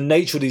of shows the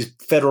nature of these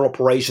federal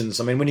operations.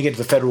 I mean, when you get to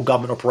the federal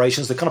government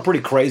operations, they're kind of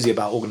pretty crazy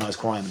about organized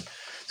crime.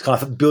 It's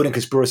kind of building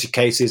conspiracy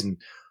cases. And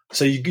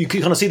so you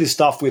kind of see this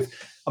stuff with,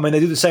 I mean, they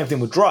do the same thing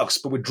with drugs,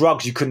 but with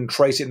drugs, you couldn't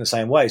trace it in the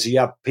same way. So you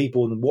have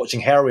people watching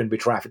heroin be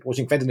trafficked,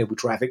 watching fentanyl be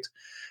trafficked,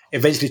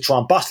 eventually try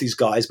and bust these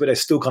guys, but they're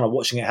still kind of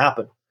watching it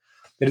happen.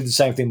 They did the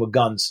same thing with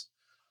guns.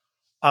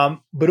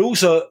 But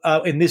also,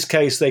 in this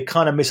case, they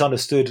kind of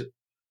misunderstood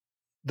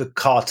the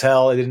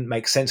cartel. It didn't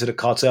make sense of the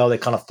cartel. They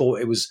kind of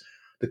thought it was,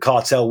 the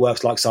cartel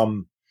works like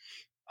some,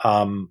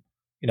 like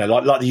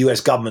the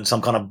US government,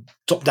 some kind of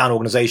top-down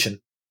organization,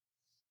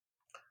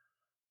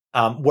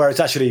 where it's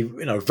actually,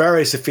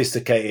 very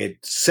sophisticated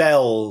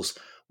cells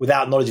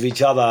without knowledge of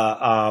each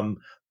other,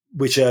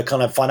 which are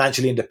kind of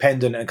financially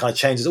independent and kind of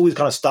changes all this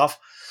kind of stuff.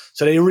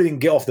 So they really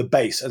didn't get off the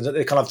base, and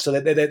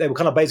they were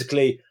kind of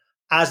basically,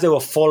 as they were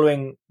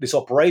following this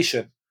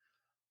operation,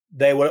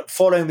 they were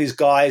following these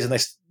guys, and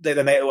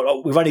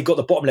we've only got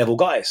the bottom level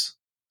guys.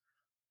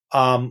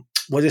 Well,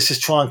 let's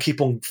just try and keep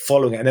on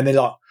following it. And then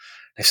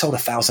they've sold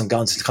 1,000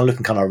 guns. It's kind of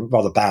looking kind of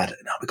rather bad.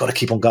 No, we've got to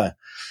keep on going.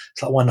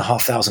 It's like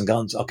 1,500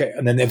 guns. Okay.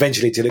 And then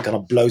eventually till it kind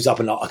of blows up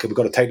and like, okay, we've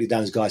got to take these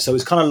down, these guys. So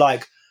it's kind of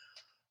like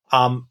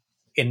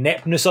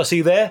ineptness I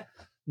see there.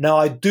 Now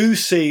I do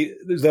see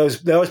there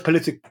was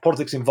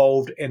politics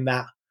involved in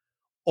that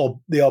or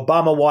the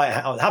Obama White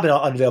House, happened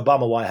under the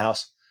Obama White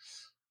House.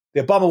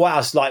 The Obama White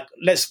House, like,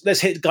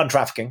 let's hit gun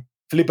trafficking.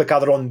 Felipe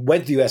Calderon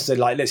went to the US and said,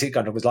 like, let's hit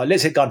gun trafficking. It was like,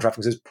 let's hit gun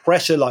trafficking. So there's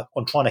pressure, like,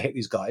 on trying to hit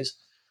these guys,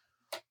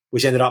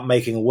 which ended up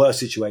making a worse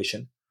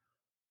situation.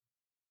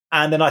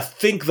 And then I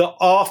think that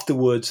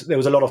afterwards, there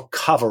was a lot of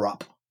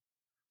cover-up.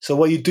 So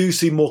where you do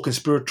see more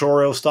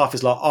conspiratorial stuff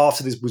is like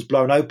after this was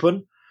blown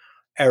open,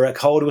 Eric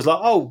Holder was like,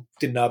 oh,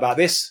 didn't know about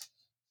this.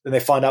 Then they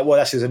find out, well,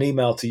 actually, there's an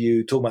email to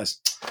you talking about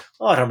this.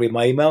 Oh, I don't read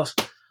my emails.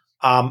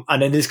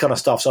 And then this kind of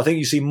stuff. So I think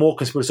you see more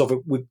conspiracy stuff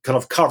with kind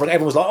of covering.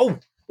 Everyone was like, oh,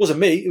 it wasn't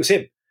me, it was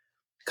him.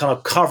 Kind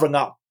of covering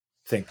up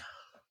thing.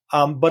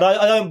 But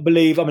I don't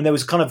believe, I mean, there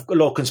was kind of a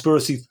lot of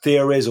conspiracy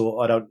theories,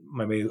 or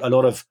maybe a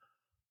lot of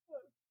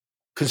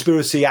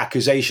conspiracy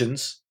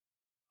accusations.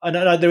 I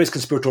know there is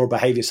conspiratorial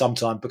behavior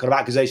sometimes, but kind of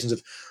accusations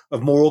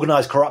of more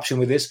organized corruption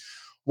with this.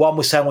 One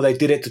was saying, well, they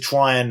did it to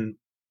try and,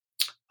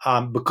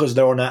 because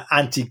they're on an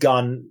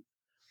anti-gun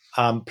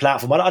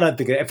platform. I don't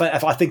think,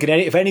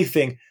 if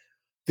anything,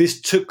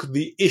 this took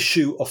the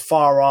issue of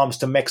firearms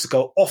to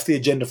Mexico off the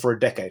agenda for a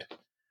decade.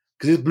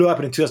 Because it blew up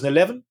in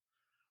 2011.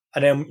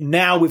 And then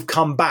now we've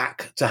come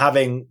back to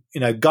having,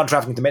 gun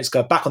trafficking to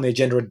Mexico back on the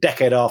agenda a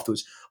decade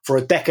afterwards. For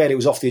a decade, it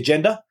was off the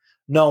agenda.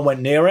 No one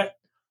went near it.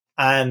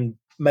 And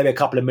maybe a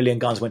couple of million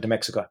guns went to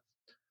Mexico.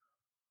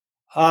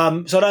 So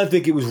I don't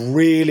think it was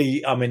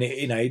really,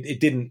 it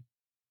didn't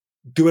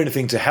do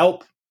anything to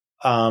help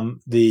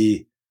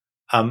the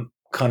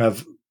kind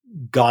of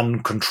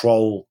gun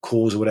control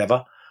cause or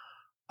whatever.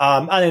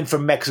 And then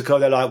from Mexico,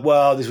 they're like,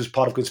 well, this was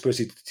part of a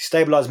conspiracy to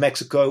destabilize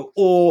Mexico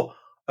or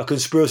a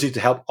conspiracy to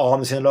help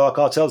arm the Sinaloa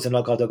cartel. The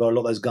Sinaloa cartel got a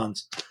lot of those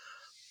guns.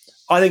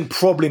 I think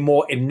probably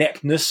more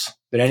ineptness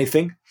than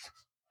anything,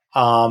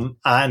 and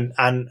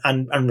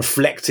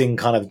reflecting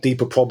kind of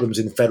deeper problems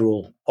in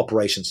federal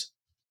operations.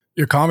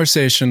 Your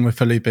conversation with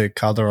Felipe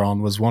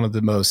Calderon was one of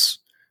the most,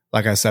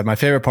 like I said, my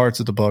favorite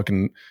parts of the book,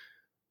 and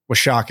was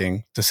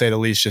shocking to say the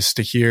least, just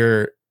to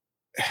hear,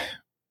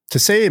 to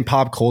say in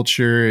pop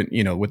culture,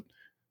 what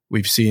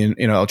we've seen,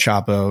 El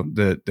Chapo,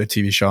 the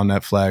TV show on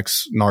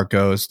Netflix,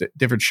 Narcos,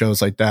 different shows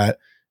like that,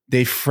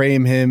 they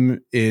frame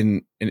him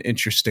in an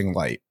interesting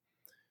light.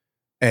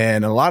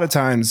 And a lot of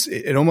times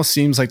it almost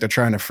seems like they're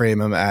trying to frame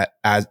him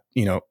as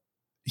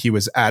he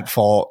was at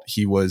fault.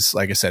 He was,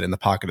 like I said, in the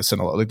pocket of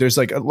Sinaloa. Like there's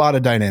like a lot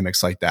of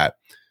dynamics like that.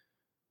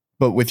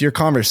 But with your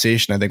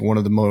conversation, I think one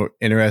of the more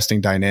interesting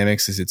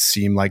dynamics is it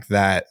seemed like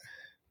that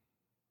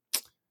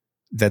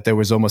there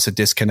was almost a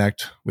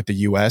disconnect with the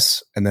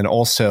US, and then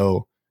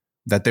also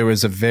that there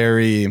was a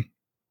very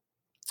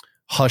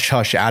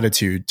hush-hush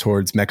attitude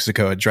towards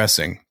Mexico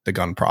addressing the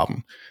gun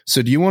problem.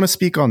 So do you want to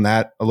speak on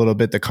that a little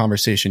bit, the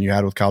conversation you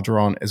had with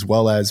Calderon, as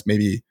well as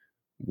maybe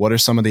what are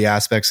some of the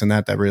aspects in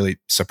that really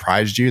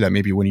surprised you, that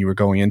maybe when you were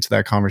going into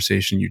that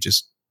conversation you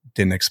just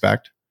didn't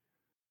expect?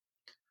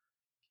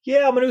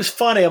 Yeah, it was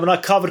funny. I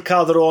covered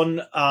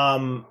Calderon.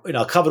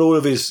 I covered all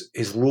of his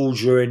rule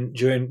during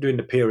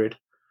the period,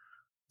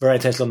 very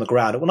intensely on the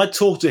ground. And when I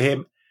talked to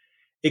him,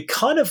 it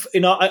kind of,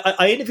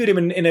 I interviewed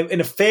him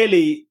in a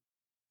fairly,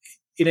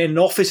 in an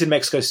office in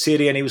Mexico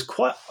City, and he was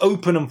quite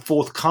open and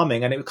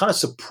forthcoming. And it kind of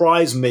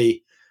surprised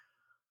me,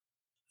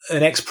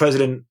 an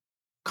ex-president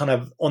kind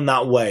of on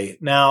that way.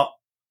 Now,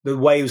 the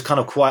way he was kind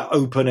of quite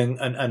open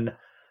and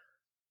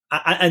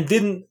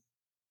didn't,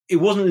 it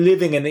wasn't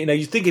living in,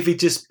 you think if he'd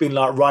just been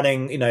like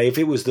running, if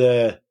it was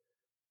the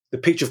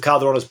picture of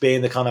Calderon as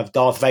being the kind of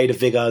Darth Vader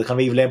figure, the kind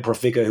of evil emperor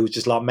figure who was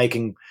just like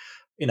making,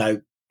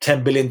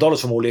 $10 billion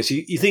from all this.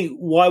 You think,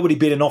 why would he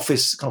be in an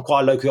office, kind of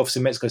quite a local office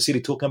in Mexico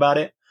City talking about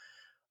it?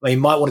 He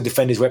might want to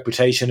defend his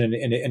reputation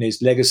and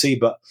his legacy,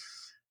 but,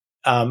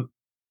 I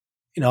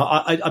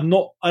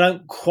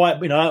don't quite,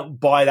 I don't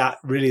buy that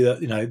really,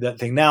 that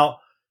thing. Now,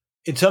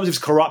 in terms of his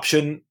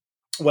corruption,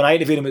 when I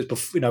interviewed him, it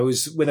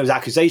was when there was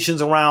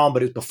accusations around,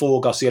 but it was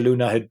before Garcia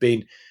Luna had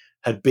been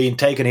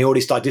taken. He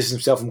already started distancing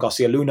himself from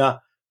Garcia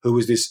Luna, who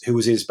was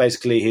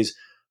basically his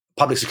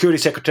public security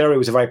secretary, who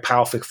was a very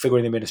powerful figure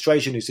in the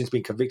administration, who's since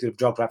been convicted of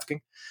drug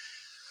trafficking.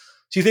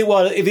 So you think,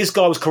 well, if this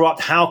guy was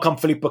corrupt, how come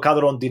Felipe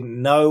Calderon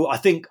didn't know? I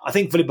think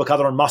Felipe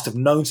Calderon must have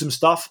known some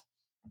stuff,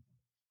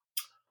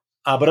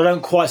 but I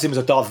don't quite see him as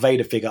a Darth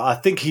Vader figure. I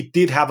think he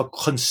did have a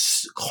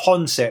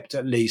concept,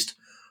 at least,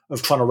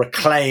 of trying to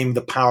reclaim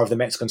the power of the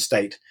Mexican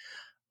state,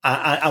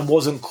 and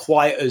wasn't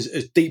quite as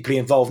deeply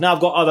involved. Now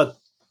I've got other,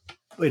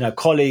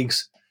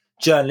 colleagues,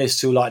 journalists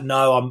who are like,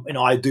 no,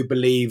 I do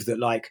believe that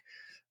like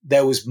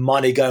there was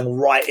money going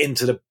right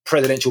into the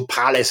presidential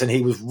palace, and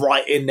he was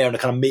right in there in the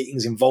kind of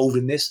meetings involved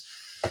in this.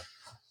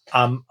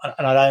 And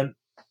I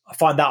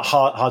find that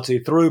hard to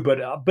get through,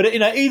 but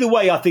either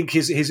way, I think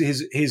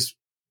his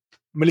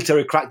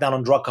military crackdown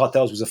on drug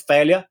cartels was a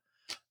failure.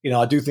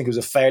 I do think it was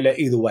a failure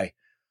either way.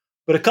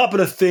 But a couple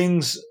of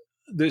things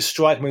that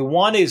strike me.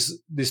 One is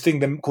this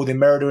thing called the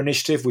Merida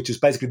Initiative, which is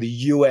basically the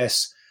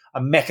U.S.,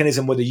 a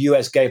mechanism where the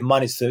U.S. gave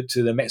money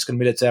to the Mexican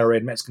military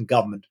and Mexican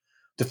government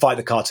to fight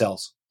the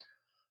cartels.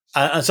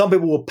 And some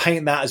people will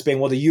paint that as being,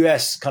 well, the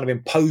U.S. kind of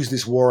imposed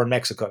this war on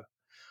Mexico.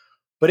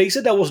 But he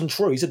said that wasn't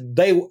true. He said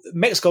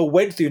Mexico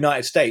went to the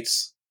United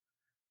States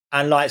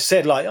and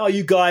said, oh,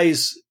 you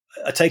guys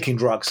are taking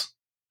drugs.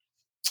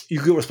 You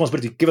got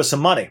responsibility. Give us some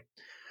money.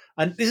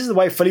 And this is the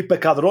way Felipe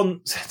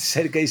Calderon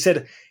said. He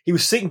said he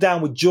was sitting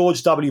down with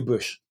George W.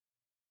 Bush.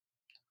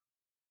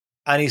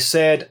 And he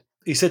said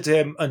to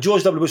him, and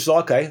George W. Bush was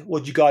like, okay,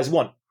 what do you guys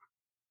want?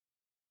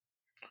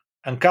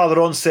 And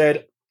Calderon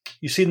said,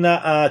 you seen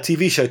that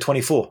TV show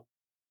 24?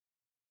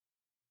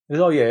 He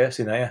said, oh, yeah, I've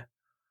seen that, yeah.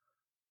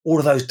 All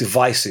of those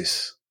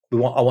devices. I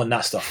want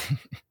that stuff.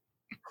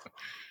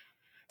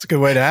 It's a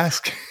good way to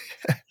ask.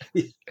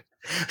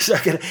 So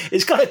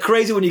it's kind of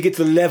crazy when you get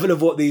to the level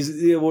of what these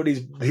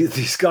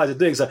guys are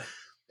doing. So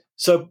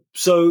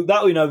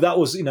that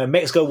was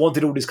Mexico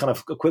wanted all this kind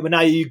of equipment. Now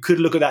you could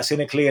look at that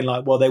cynically and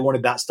they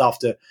wanted that stuff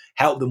to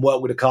help them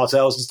work with the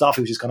cartels and stuff.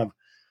 It was just kind of,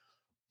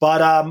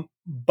 but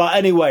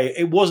anyway,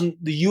 it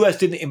wasn't, the US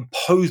didn't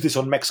impose this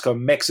on Mexico.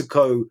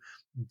 Mexico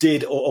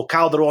did, or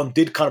Calderon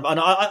did kind of, and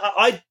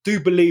I do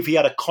believe he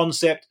had a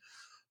concept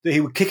that he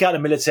would kick out the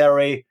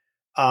military.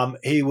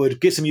 He would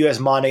get some US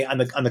money,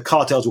 and the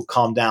cartels would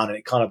calm down, and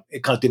it kind of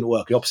didn't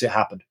work. The opposite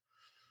happened,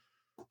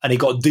 and he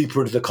got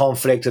deeper into the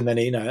conflict. And then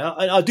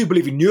I do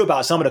believe he knew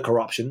about some of the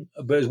corruption,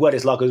 but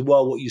as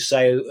well what you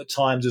say at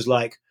times is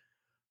at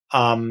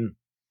some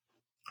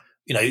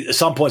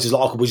points it's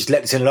we'll just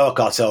let the Sinaloa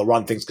cartel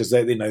run things because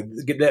they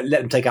let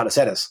them take out the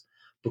Zetas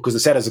because the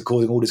Zetas are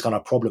causing all these kind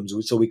of problems.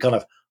 So we kind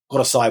of got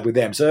to side with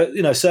them. So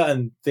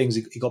certain things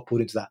he got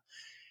put into that.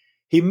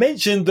 He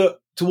mentioned that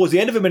towards the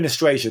end of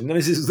administration,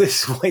 and this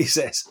is what he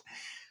says,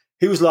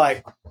 he was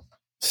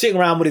sitting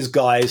around with his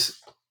guys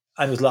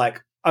and was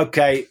like,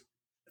 okay,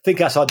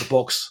 think outside the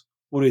box.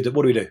 What do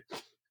we do?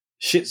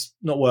 Shit's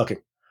not working.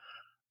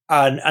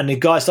 And the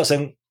guys start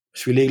saying,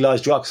 should we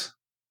legalize drugs?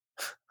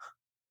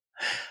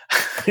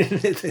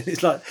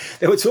 It's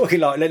they were talking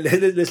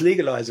let's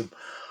legalize them.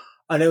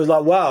 And it was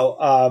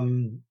wow,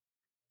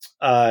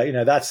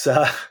 that's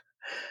so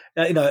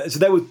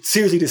they were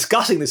seriously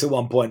discussing this at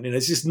one point.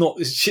 It's just not,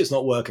 this shit's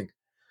not working.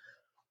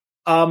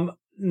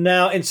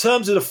 Now, in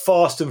terms of the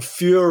Fast and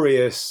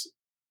Furious,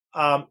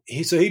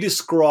 he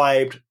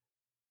described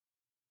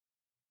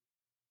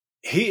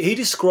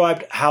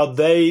how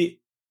they,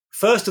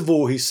 first of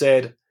all, he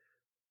said,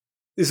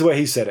 this is the way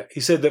he said it. He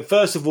said that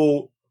first of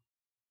all,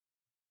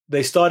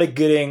 they started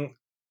getting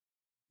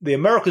the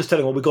Americans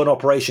telling them, we've got an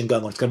operation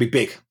going on. It's going to be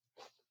big.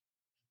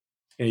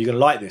 You're going to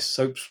like this.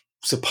 So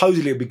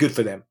supposedly it'd be good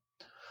for them.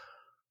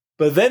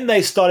 But then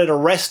they started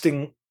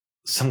arresting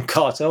some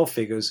cartel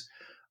figures,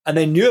 and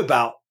they knew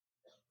about.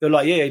 They're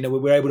like, yeah, we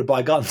were able to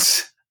buy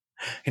guns.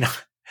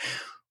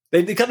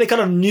 They kind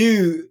of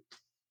knew.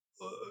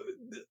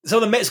 Some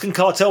of the Mexican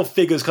cartel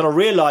figures kind of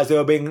realized they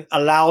were being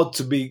allowed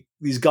to be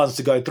these guns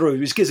to go through,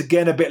 which gets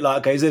again a bit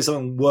okay, is there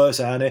something worse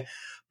out here?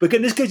 But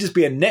again, this could just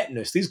be a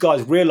netness. These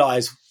guys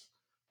realize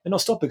they're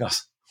not stopping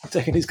us. We're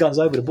taking these guns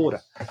over the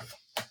border.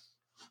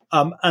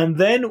 And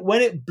then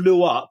when it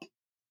blew up,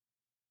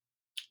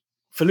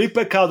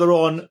 Felipe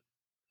Calderon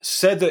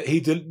said that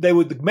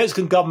the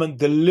Mexican government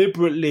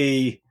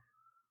deliberately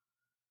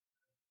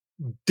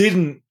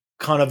didn't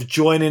kind of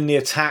join in the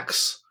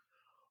attacks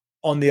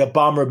on the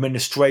Obama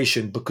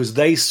administration because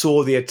they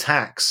saw the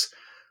attacks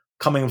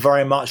coming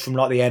very much from the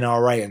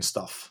NRA and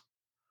stuff.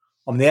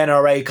 The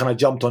NRA kind of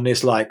jumped on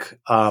this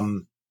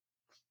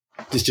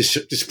this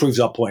just proves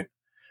our point.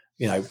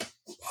 They're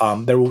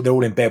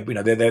all in bed.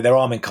 They're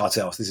arming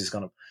cartels. This is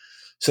kind of,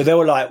 so they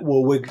were like,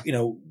 well,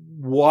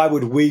 why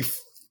would we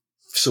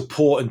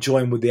support and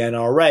join with the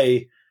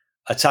NRA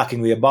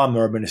attacking the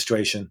Obama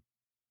administration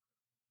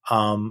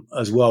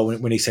as well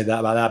when he said that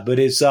about that. But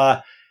it's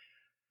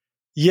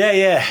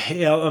interesting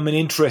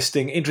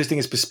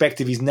his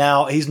perspective. He's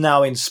now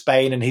in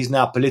Spain, and he's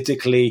now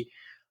politically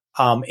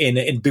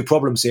in big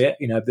problems here.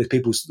 The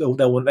people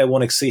they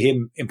want to see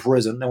him in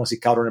prison. They want to see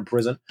Calderon in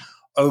prison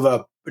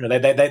over.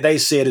 They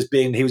see it as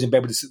being he was in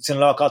bed with the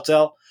Sinaloa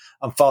cartel,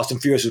 and Fast and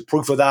Furious was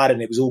proof of that,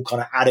 and it was all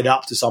kind of added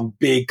up to some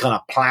big kind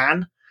of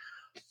plan.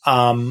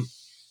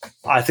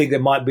 I think there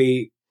might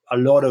be a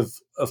lot of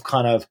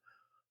kind of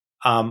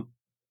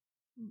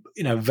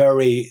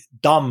very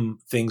dumb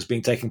things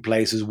being taking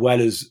place, as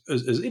well as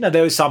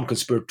there is some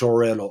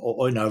conspiratorial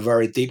or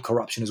very deep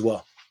corruption as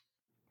well.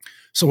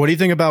 So what do you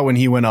think about when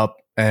he went up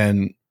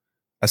and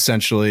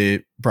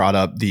essentially brought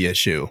up the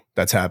issue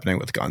that's happening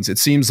with guns? It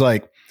seems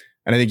like,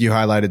 and I think you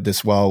highlighted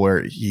this well,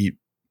 where he,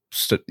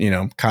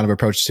 kind of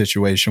approached the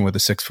situation with a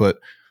 6-foot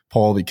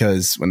pole,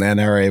 because when the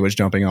NRA was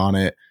jumping on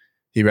it,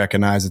 he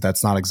recognized that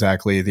that's not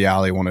exactly the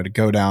alley he wanted to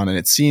go down. And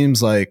it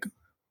seems like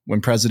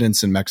when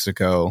presidents in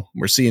Mexico,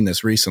 we're seeing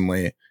this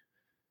recently,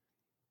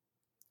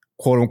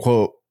 quote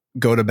unquote,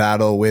 go to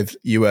battle with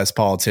U.S.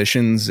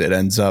 politicians, it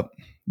ends up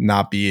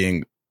not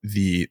being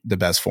the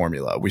best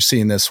formula. We're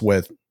seeing this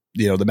with,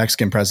 the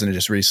Mexican president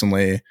just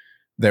recently.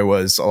 There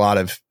was a lot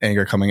of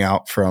anger coming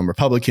out from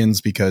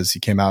Republicans because he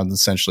came out and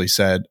essentially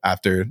said,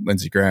 after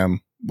Lindsey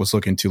Graham was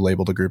looking to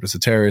label the group as a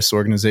terrorist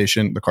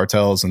organization, the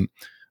cartels, and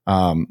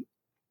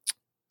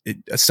it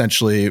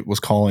essentially was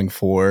calling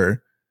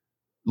for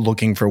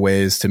looking for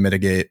ways to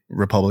mitigate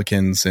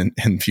Republicans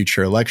in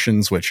future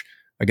elections, which,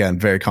 again,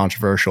 very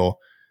controversial.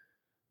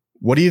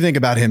 What do you think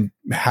about him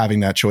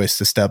having that choice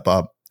to step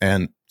up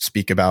and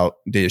speak about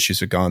the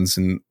issues of guns?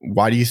 And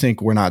why do you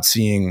think we're not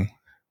seeing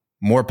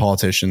more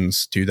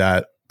politicians do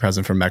that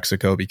present from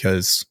Mexico?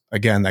 Because,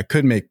 again, that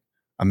could make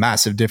a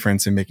massive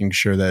difference in making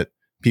sure that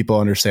people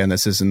understand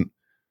this isn't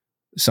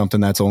something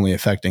that's only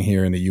affecting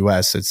here in the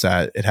US. It's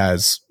that it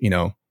has,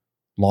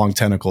 long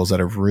tentacles that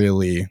are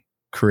really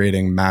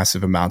creating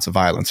massive amounts of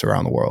violence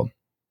around the world.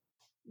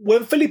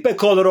 When Felipe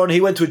Calderon,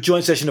 he went to a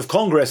joint session of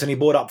Congress and he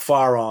brought up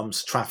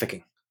firearms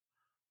trafficking.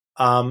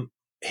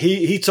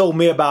 He told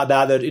me about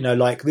that,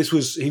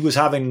 he was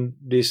having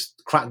this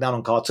crackdown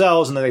on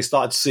cartels, and then they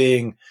started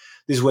seeing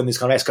this is when this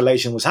kind of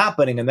escalation was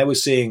happening, and they were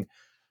seeing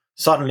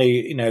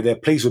suddenly, their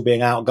police were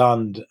being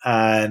outgunned,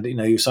 and, you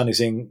were suddenly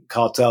seeing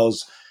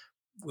cartels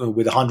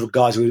with 100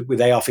 guys with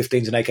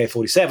AR-15s and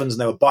AK-47s, and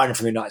they were buying them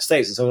from the United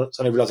States. And so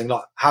suddenly realizing,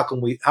 like, how can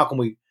we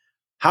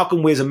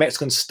as a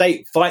Mexican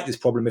state fight this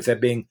problem if they're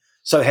being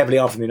so heavily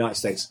armed from the United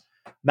States?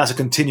 And that's a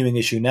continuing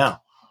issue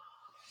now.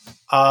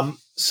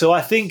 So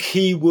I think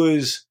he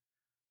was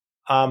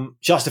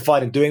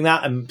justified in doing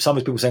that. And some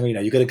of people saying, you're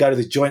going to go to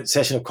the joint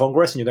session of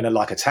Congress and you're going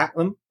to attack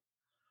them.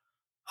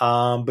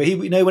 But he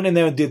went in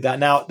there and did that.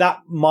 Now that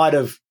might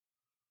have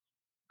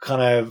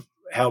kind of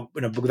helped,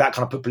 that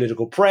kind of put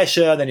political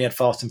pressure. Then he had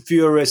Fast and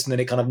Furious, and then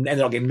it kind of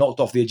ended up getting knocked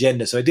off the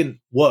agenda. So it didn't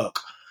work.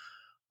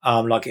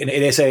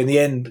 They say in the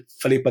end,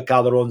 Felipe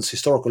Calderon's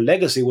historical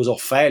legacy was a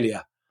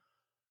failure.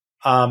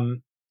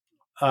 But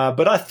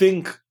I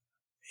think,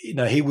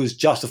 he was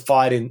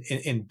justified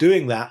in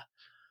doing that.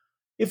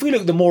 If we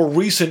look at the more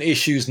recent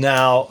issues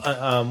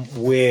now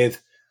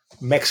with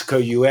Mexico,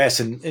 US,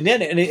 and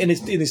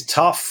it's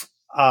tough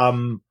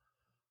on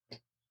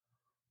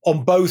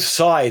both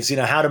sides.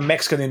 How do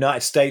Mexico and the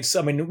United States?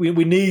 I mean,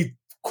 we need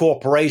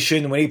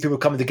cooperation. We need people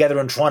coming together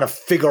and trying to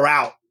figure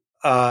out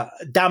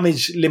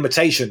damage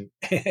limitation,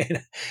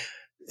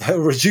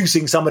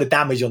 reducing some of the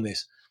damage on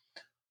this.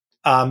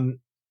 And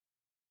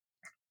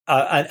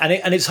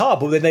it's hard,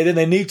 but then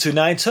they need to.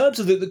 Now, in terms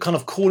of the kind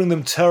of calling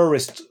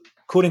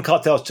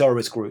cartels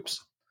terrorist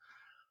groups,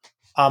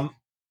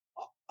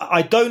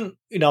 I don't,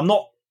 I'm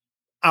not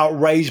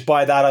outraged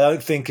by that. I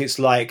don't think it's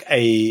like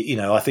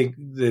I think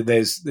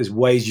there's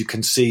ways you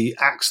can see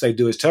acts they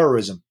do as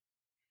terrorism.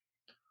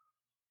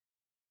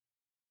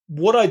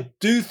 What I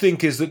do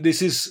think is that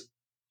this is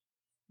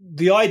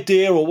the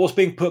idea, or what's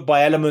being put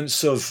by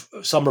elements of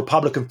some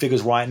Republican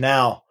figures right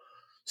now,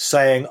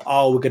 saying,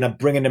 we're going to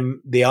bring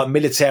in the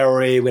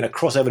military, we're going to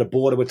cross over the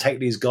border, we'll take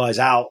these guys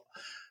out.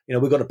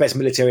 We've got the best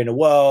military in the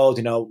world,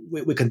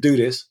 we can do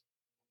this.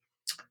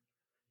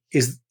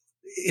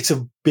 It's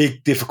a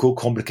big, difficult,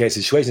 complicated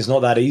situation. It's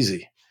not that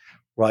easy,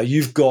 right?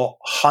 You've got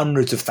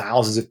hundreds of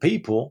thousands of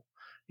people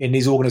in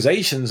these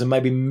organizations and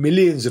maybe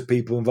millions of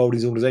people involved in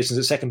these organizations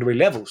at secondary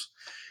levels.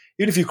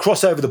 Even if you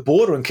cross over the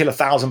border and kill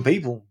 1,000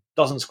 people,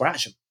 doesn't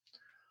scratch them.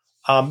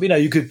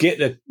 You could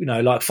get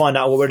find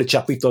out where the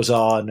Chapitos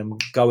are and then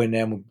go in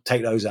there and we'll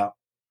take those out.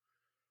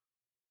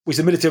 Which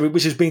the military,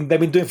 they've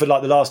been doing for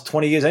like the last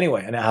 20 years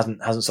anyway, and it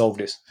hasn't solved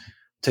this.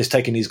 Just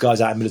taking these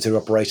guys out in military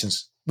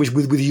operations, which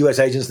with US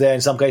agents there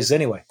in some cases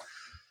anyway,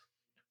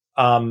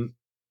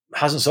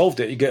 hasn't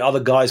solved it. You get other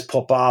guys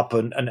pop up,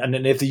 and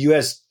if the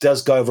US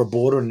does go over a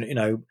border and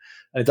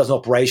and it does an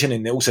operation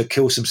and it also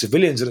kills some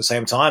civilians at the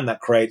same time, that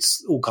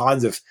creates all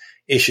kinds of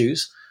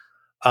issues.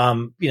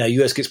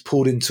 US gets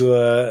pulled into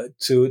a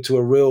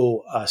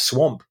real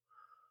swamp.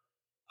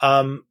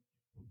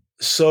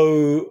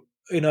 So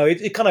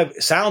it kind of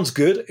sounds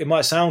good. It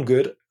might sound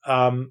good.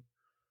 I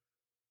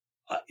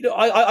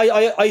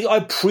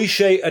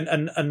appreciate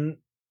and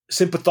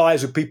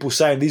sympathize with people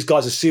saying these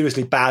guys are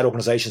seriously bad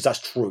organizations.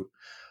 That's true.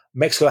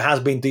 Mexico has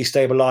been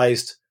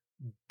destabilized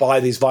by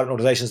these violent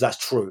organizations.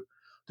 That's true.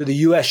 That the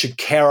US should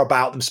care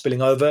about them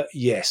spilling over?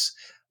 Yes.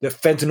 That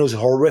fentanyl is a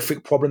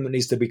horrific problem that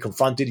needs to be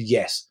confronted?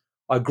 Yes.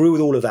 I agree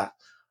with all of that.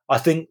 I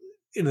think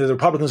the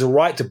Republicans are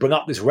right to bring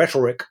up this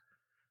rhetoric,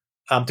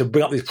 to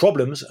bring up these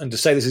problems and to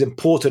say this is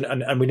important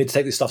and we need to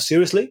take this stuff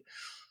seriously.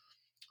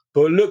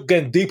 But look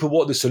again deeper,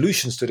 what are the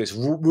solutions to this?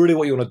 Really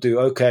what you want to do.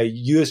 Okay,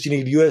 you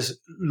need US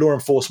law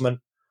enforcement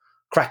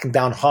cracking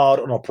down hard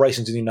on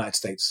operations in the United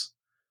States.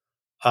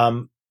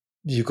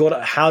 You've got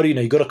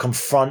to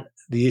confront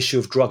the issue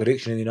of drug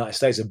addiction in the United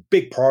States, a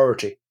big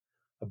priority,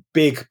 a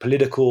big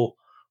political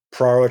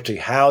priority.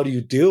 How do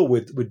you deal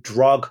with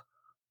drug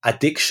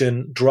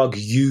addiction, drug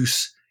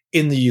use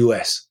in the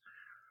US?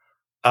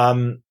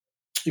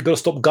 You've got to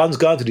stop guns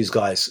going to these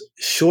guys.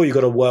 Sure, you've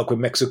got to work with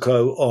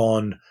Mexico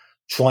on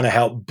trying to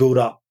help build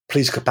up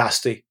police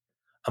capacity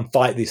and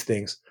fight these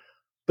things.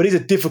 But these are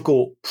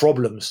difficult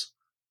problems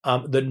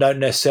that don't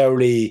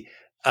necessarily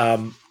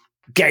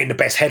gain the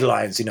best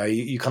headlines.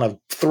 You kind of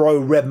throw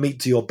red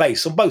meat to your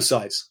base on both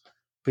sides.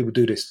 People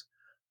do this.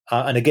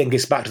 And again,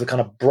 gets back to the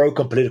kind of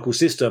broken political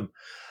system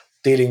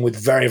dealing with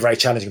very, very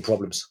challenging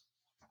problems.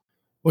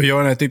 Well,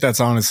 Ioan, I think that's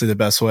honestly the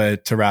best way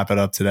to wrap it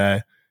up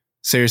today.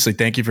 seriously,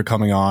 thank you for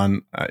coming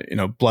on.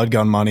 Blood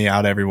Gun Money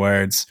out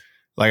everywhere. It's,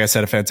 like I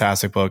said, a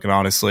fantastic book. And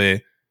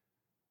honestly,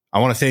 I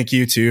want to thank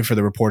you too for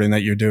the reporting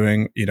that you're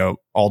doing,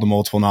 all the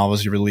multiple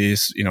novels you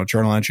release,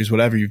 journal entries,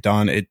 whatever you've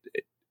done.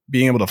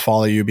 Being able to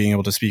follow you, being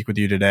able to speak with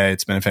you today,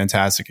 it's been a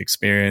fantastic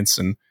experience.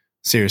 And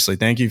seriously,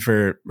 thank you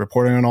for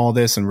reporting on all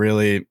this and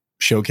really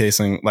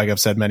showcasing, like I've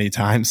said many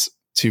times,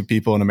 to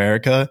people in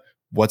America,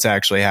 what's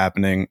actually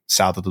happening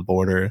south of the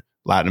border,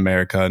 Latin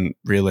America, and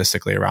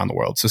realistically around the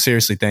world. So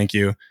seriously, thank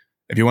you.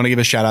 If you want to give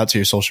a shout out to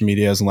your social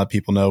medias and let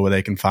people know where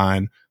they can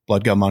find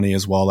Blood Gun Money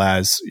as well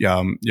as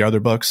your other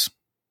books.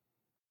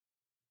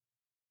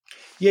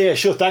 Yeah,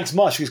 sure. Thanks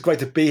much. It's great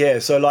to be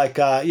here. So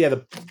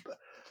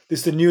this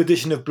is the new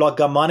edition of Blood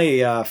Gun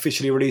Money,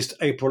 officially released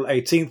April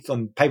 18th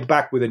on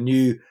paperback with a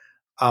new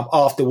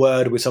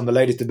afterword with some of the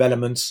latest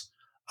developments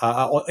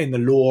in the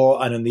law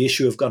and in the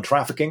issue of gun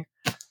trafficking.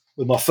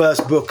 With my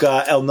first book,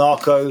 El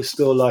Narco,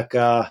 still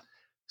a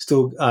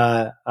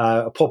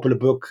popular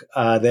book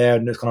there,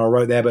 and it's kind of I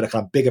wrote there, but a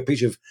kind of bigger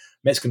picture of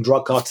Mexican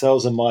drug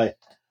cartels. And my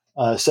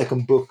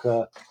second book,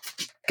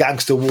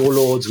 Gangster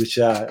Warlords, which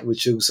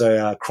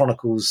also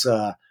chronicles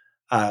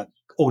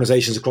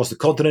organizations across the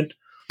continent.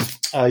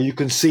 You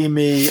can see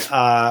me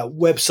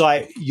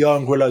website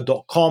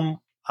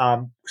ioangrillo.com,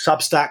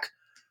 Substack,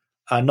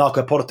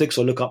 Narcopolitics,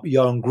 or look up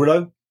Ioan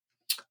Grillo.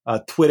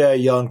 Twitter,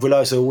 Ioan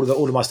Grillo. So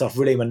all of my stuff,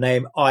 really, my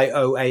name,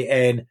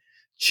 IOANGRILLO.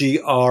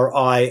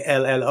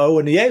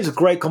 And yeah, it was a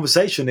great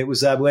conversation. It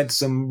was, we went to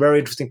some very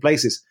interesting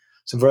places,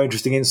 some very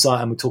interesting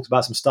insight, and we talked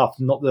about some stuff,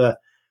 not the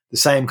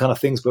same kind of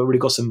things, but really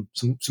got some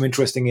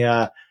interesting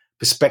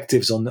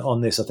perspectives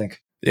on this, I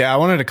think. Yeah, I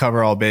wanted to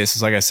cover all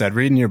bases. Like I said,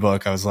 reading your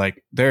book, I was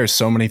like, there are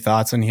so many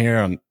thoughts in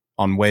here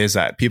on ways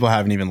that people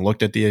haven't even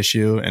looked at the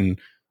issue. And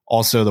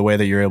also the way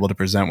that you're able to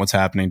present what's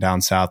happening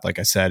down south, like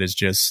I said, is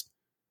just,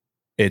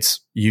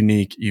 it's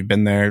unique. You've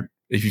been there.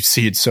 You've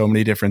seen so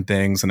many different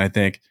things. And I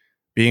think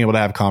being able to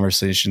have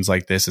conversations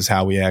like this is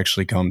how we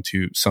actually come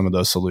to some of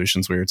those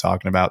solutions we were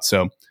talking about.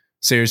 So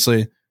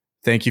seriously,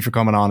 thank you for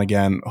coming on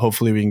again.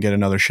 Hopefully we can get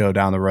another show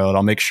down the road.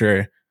 I'll make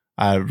sure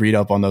I read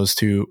up on those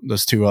two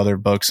other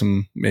books,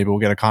 and maybe we'll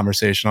get a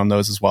conversation on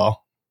those as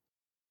well.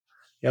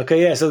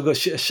 Okay, yeah. So we've got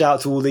a shout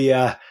out to all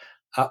the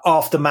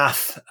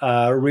aftermath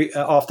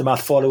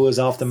followers,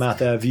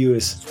 aftermath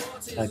viewers.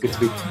 Good to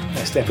be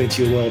stepping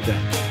into your world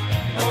there.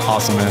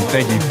 Awesome, man.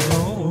 Thank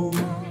you.